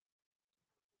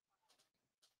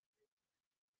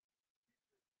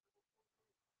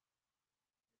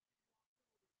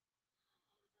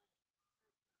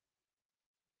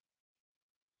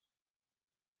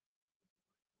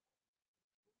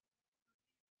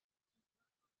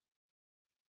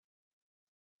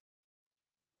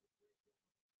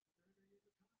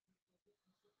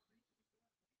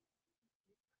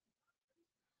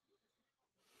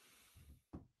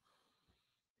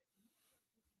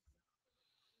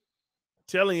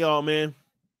 Telling y'all, man.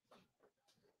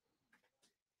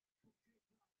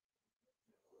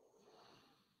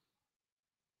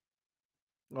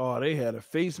 Oh, they had a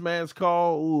face mask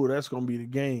call. Ooh, that's going to be the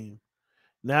game.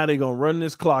 Now they're going to run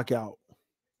this clock out.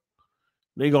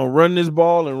 They're going to run this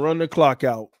ball and run the clock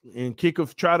out and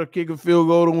try to kick a field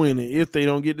goal to win it if they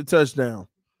don't get the touchdown.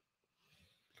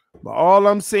 But all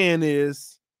I'm saying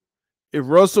is, if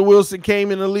Russell Wilson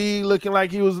came in the league looking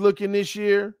like he was looking this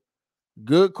year,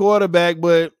 good quarterback,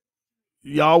 but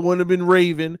y'all wouldn't have been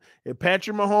raving. If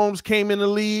Patrick Mahomes came in the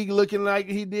league looking like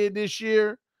he did this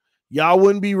year, y'all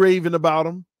wouldn't be raving about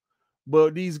him.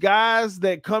 But these guys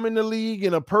that come in the league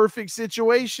in a perfect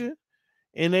situation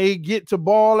and they get to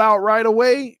ball out right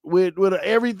away with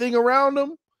everything around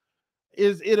them,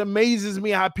 it amazes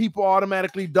me how people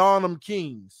automatically don them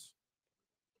kings.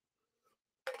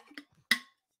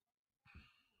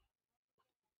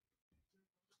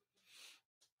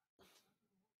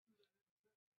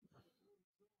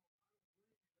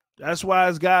 That's why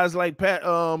it's guys like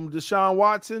Deshaun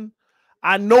Watson.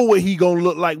 I know what he gonna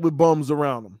look like with bums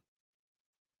around him.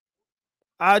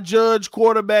 I judge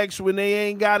quarterbacks when they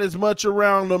ain't got as much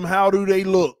around them. How do they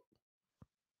look?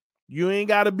 You ain't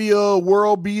got to be a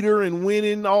world beater and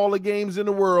winning all the games in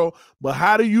the world, but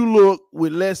how do you look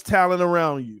with less talent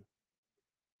around you?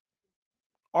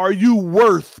 Are you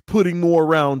worth putting more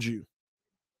around you?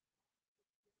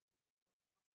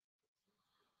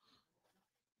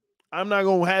 I'm not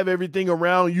going to have everything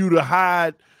around you to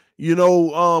hide,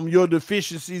 your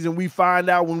deficiencies, and we find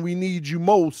out when we need you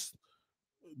most.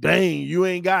 Dang, you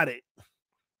ain't got it.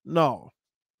 No.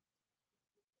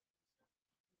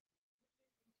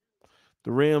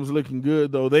 The Rams looking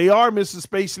good, though. They are Mr.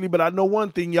 Spacely, but I know one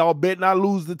thing. Y'all bet not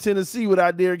lose to Tennessee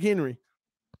without Derrick Henry.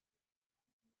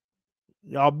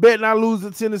 Y'all bet not lose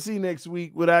to Tennessee next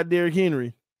week without Derrick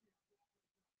Henry.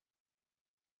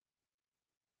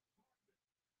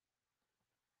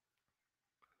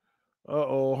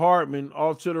 Uh-oh, Hartman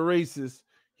off to the races.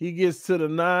 He gets to the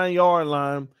 9-yard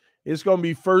line. It's going to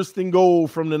be 1st and goal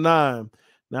from the 9.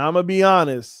 Now, I'm going to be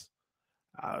honest.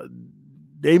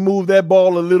 They moved that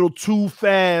ball a little too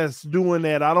fast doing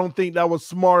that. I don't think that was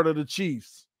smart of the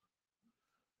Chiefs.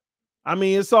 I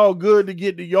mean, it's all good to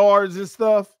get the yards and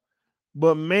stuff,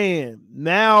 but man,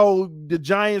 now the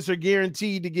Giants are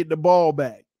guaranteed to get the ball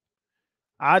back.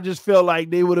 I just felt like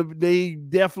they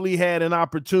definitely had an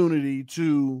opportunity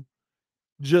to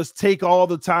just take all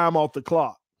the time off the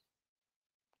clock.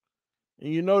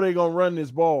 And they're going to run this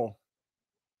ball.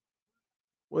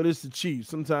 Well, it's the Chiefs.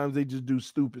 Sometimes they just do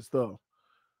stupid stuff.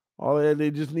 They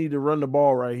just need to run the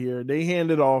ball right here. They hand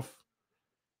it off,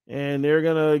 and they're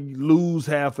going to lose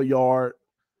half a yard.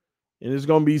 And it's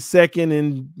going to be 2nd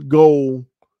and goal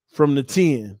from the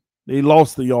 10. They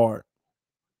lost the yard.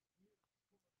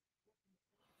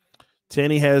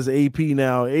 Tanny has AP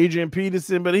now. Adrian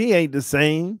Peterson, but he ain't the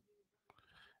same.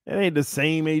 That ain't the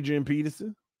same Adrian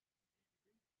Peterson.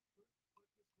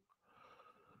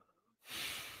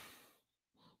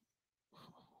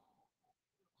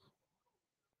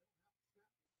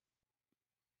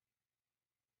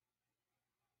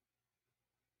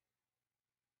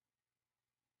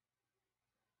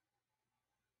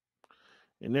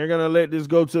 And they're going to let this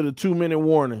go to the 2-minute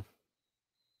warning.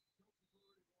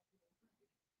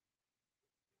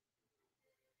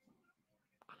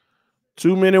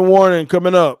 Two-minute warning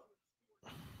coming up.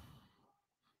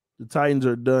 The Titans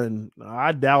are done.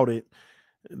 I doubt it.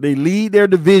 They lead their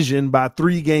division by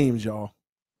 3 games, y'all.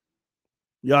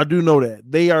 Y'all do know that.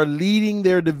 They are leading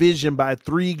their division by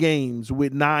 3 games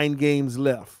with 9 games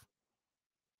left.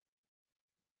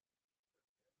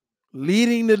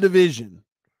 Leading the division.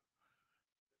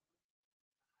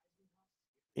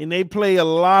 And they play a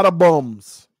lot of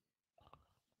bums.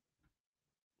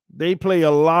 They play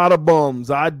a lot of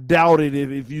bums. I doubt it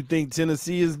if you think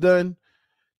Tennessee is done.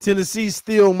 Tennessee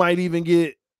still might even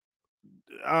get,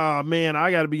 man,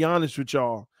 I got to be honest with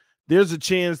y'all. There's a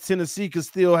chance Tennessee could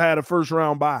still have a first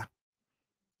round bye.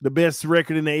 The best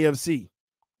record in the AFC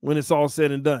when it's all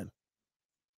said and done.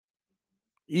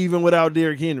 Even without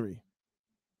Derrick Henry.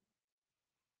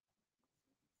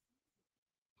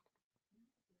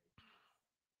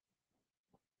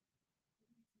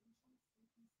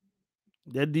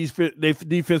 That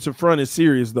defensive front is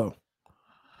serious though.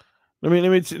 Let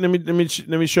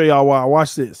me show y'all why.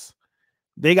 Watch this.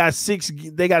 They got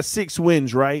 6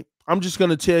 wins, right? I'm just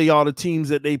gonna tell y'all the teams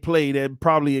that they play that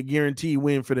probably a guaranteed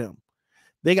win for them.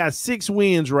 They got 6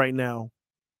 wins right now.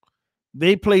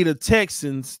 They play the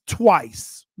Texans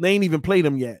twice. They ain't even played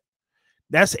them yet.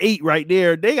 That's 8 right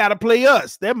there. They got to play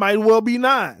us. That might well be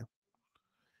 9.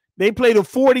 They play the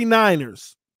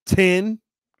 49ers, 10.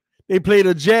 They play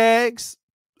the Jags,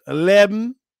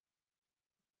 11.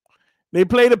 They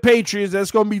play the Patriots.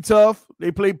 That's going to be tough.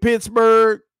 They play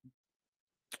Pittsburgh.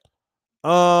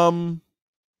 The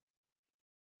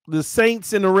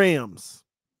Saints and the Rams.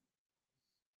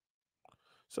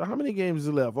 So how many games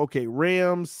are left? Okay,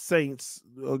 Rams, Saints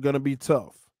are going to be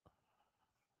tough.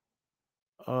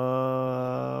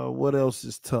 What else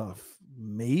is tough?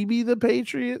 Maybe the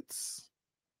Patriots.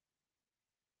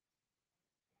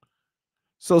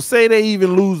 So say they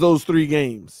even lose those 3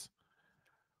 games.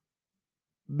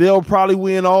 They'll probably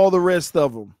win all the rest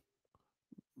of them.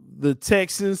 The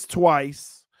Texans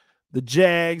twice, the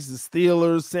Jags, the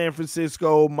Steelers, San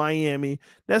Francisco, Miami.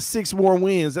 That's 6 more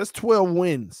wins. That's 12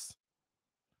 wins.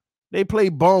 They play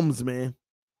bums, man.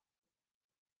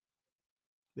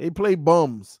 They play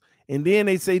bums. And then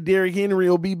they say Derrick Henry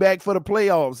will be back for the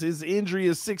playoffs. His injury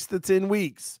is 6 to 10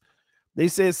 weeks. They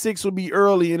said 6 will be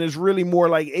early, and it's really more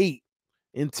like 8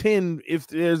 and 10 if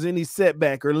there's any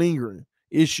setback or lingering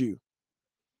issue.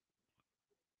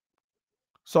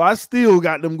 So I still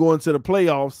got them going to the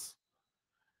playoffs.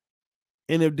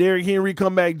 And if Derrick Henry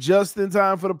come back just in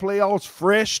time for the playoffs,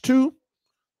 fresh too,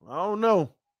 I don't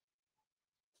know.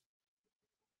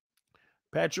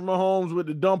 Patrick Mahomes with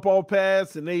the dump off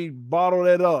pass, and they bottle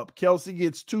that up. Kelsey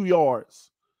gets 2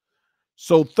 yards.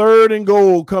 So 3rd and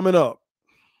goal coming up.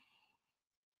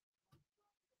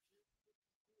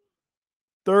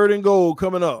 3rd and goal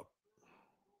coming up.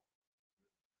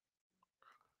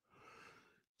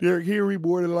 Derrick Henry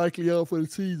more than likely out for the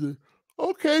season.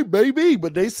 Okay, baby.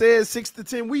 But they said 6 to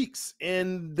 10 weeks,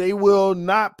 and they will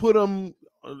not put him,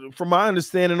 from my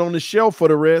understanding, on the shelf for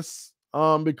the rest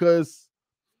because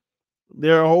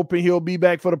they're hoping he'll be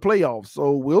back for the playoffs.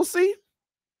 So we'll see.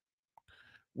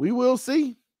 We will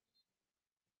see.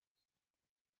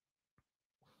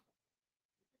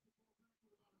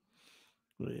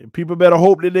 People better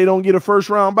hope that they don't get a first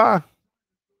round bye.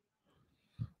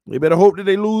 They better hope that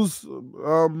they lose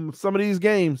some of these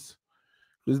games.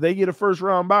 Because they get a first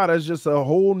round bye, that's just a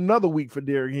whole nother week for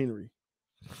Derrick Henry.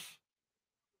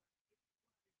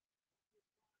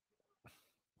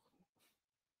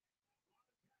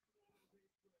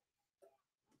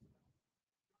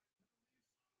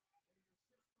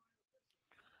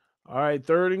 All right,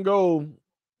 3rd and goal.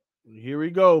 Here we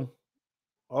go.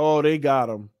 Oh, they got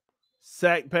him.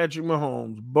 Sack Patrick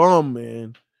Mahomes. Bum,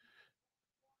 man.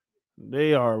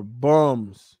 They are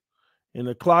bums. And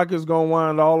the clock is going to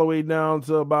wind all the way down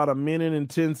to about 1 minute and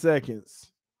 10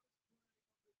 seconds.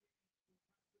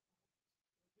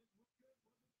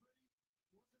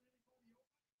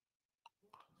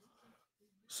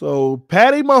 So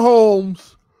Patty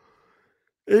Mahomes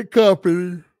and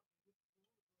company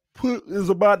is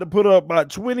about to put up about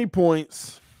 20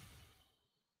 points.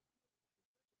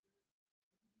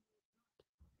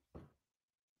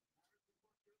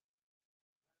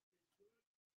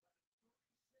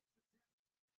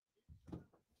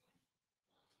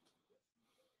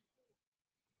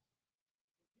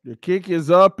 The kick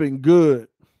is up and good.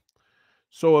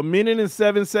 So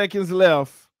 1:07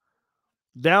 left.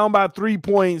 Down by 3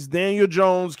 points. Daniel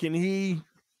Jones, can he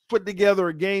put together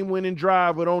a game-winning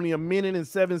drive with only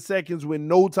 1:07 with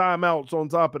no timeouts on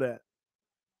top of that?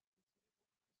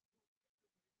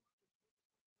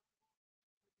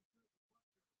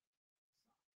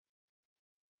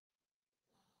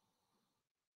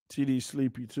 TD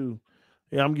sleepy too.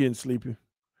 Yeah, I'm getting sleepy.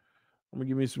 I'm going to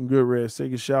give me some good rest.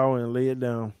 Take a shower and lay it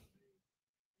down.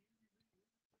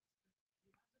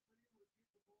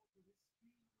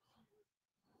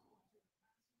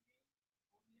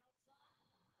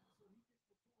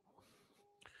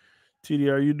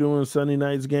 TD, are you doing Sunday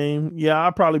night's game? Yeah,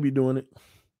 I'll probably be doing it.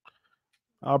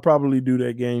 I'll probably do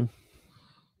that game.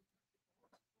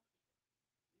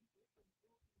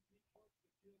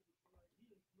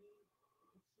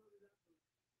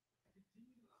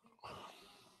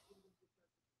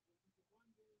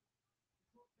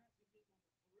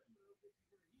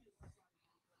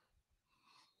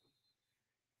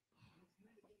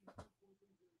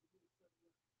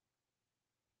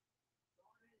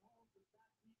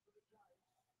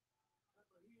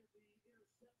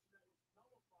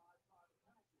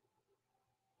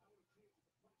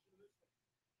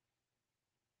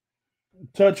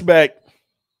 Touchback.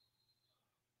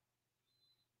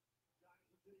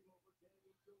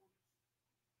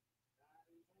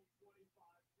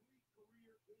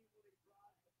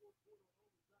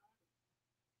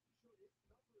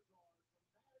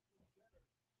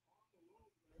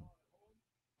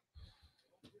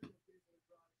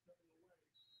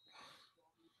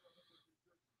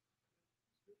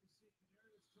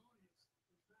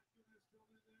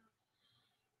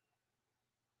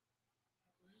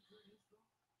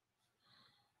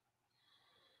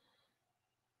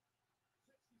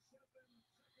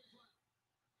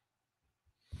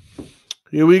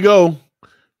 Here we go.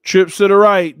 Trips to the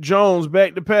right. Jones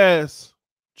back to pass.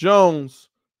 Jones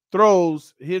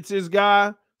throws, hits his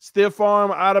guy, stiff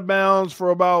arm out of bounds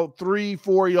for about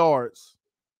 3-4 yards.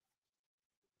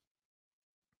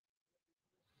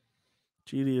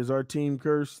 GD, is our team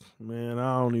cursed? Man,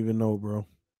 I don't even know, bro.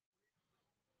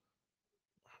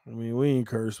 I mean, we ain't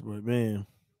cursed, but man.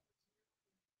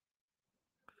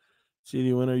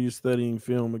 GD, when are you studying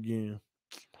film again?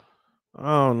 I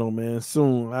don't know, man.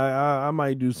 Soon. I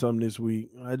might do something this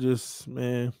week. I just,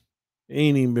 man, it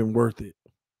ain't even been worth it.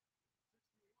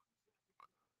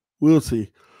 We'll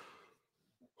see.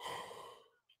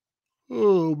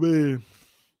 Oh, man.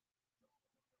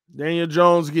 Daniel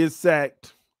Jones gets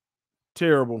sacked.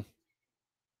 Terrible.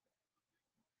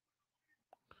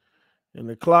 And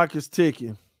the clock is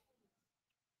ticking.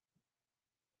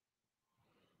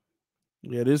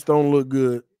 Yeah, this don't look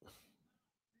good.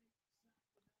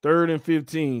 3rd and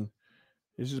 15.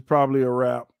 This is probably a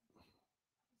wrap.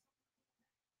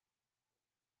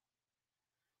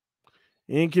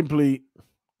 Incomplete.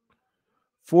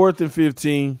 4th and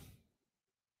 15.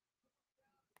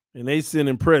 And they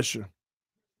sending pressure.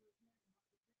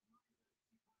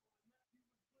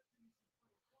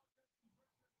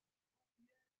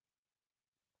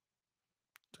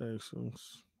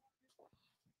 Texans.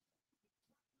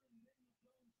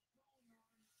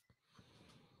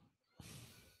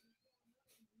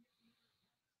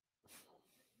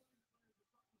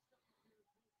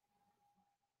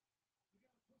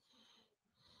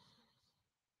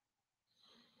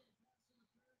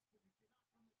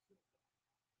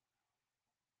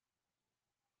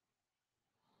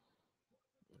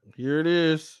 Here it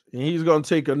is. And he's going to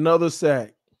take another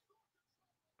sack.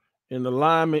 And the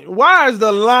lineman. Why is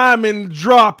the lineman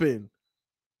dropping?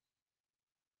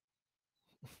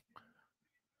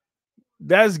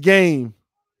 That's game.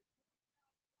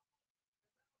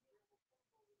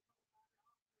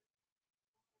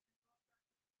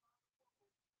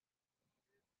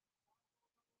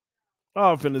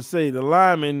 I'm finna say the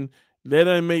lineman, that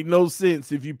doesn't make no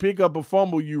sense. If you pick up a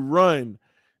fumble, you run.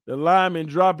 The lineman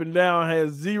dropping down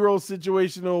has zero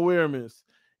situational awareness.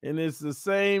 And it's the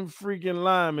same freaking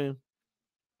lineman.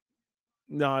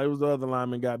 No, it was the other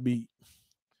lineman got beat.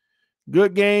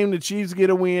 Good game. The Chiefs get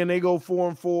a win. They go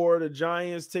 4-4. The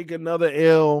Giants take another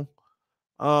L.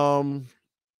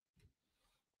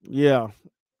 Yeah,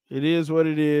 it is what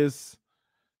it is.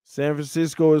 San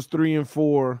Francisco is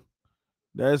 3-4.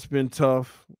 That's been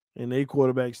tough. And they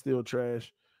quarterback still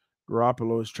trash.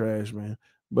 Garoppolo is trash, man.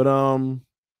 But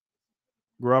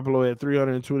Garoppolo had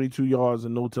 322 yards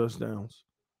and no touchdowns.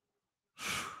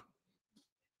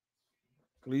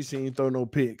 At least he ain't throw no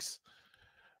picks.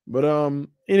 But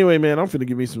anyway, man, I'm finna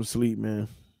give me some sleep, man.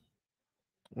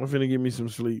 I'm finna give me some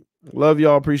sleep. Love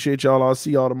y'all. Appreciate y'all. I'll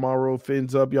see y'all tomorrow.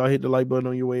 Fins up. Y'all hit the like button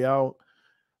on your way out.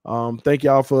 Thank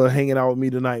y'all for hanging out with me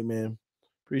tonight, man.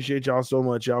 Appreciate y'all so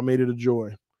much. Y'all made it a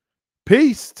joy.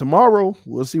 Peace. Tomorrow,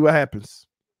 we'll see what happens.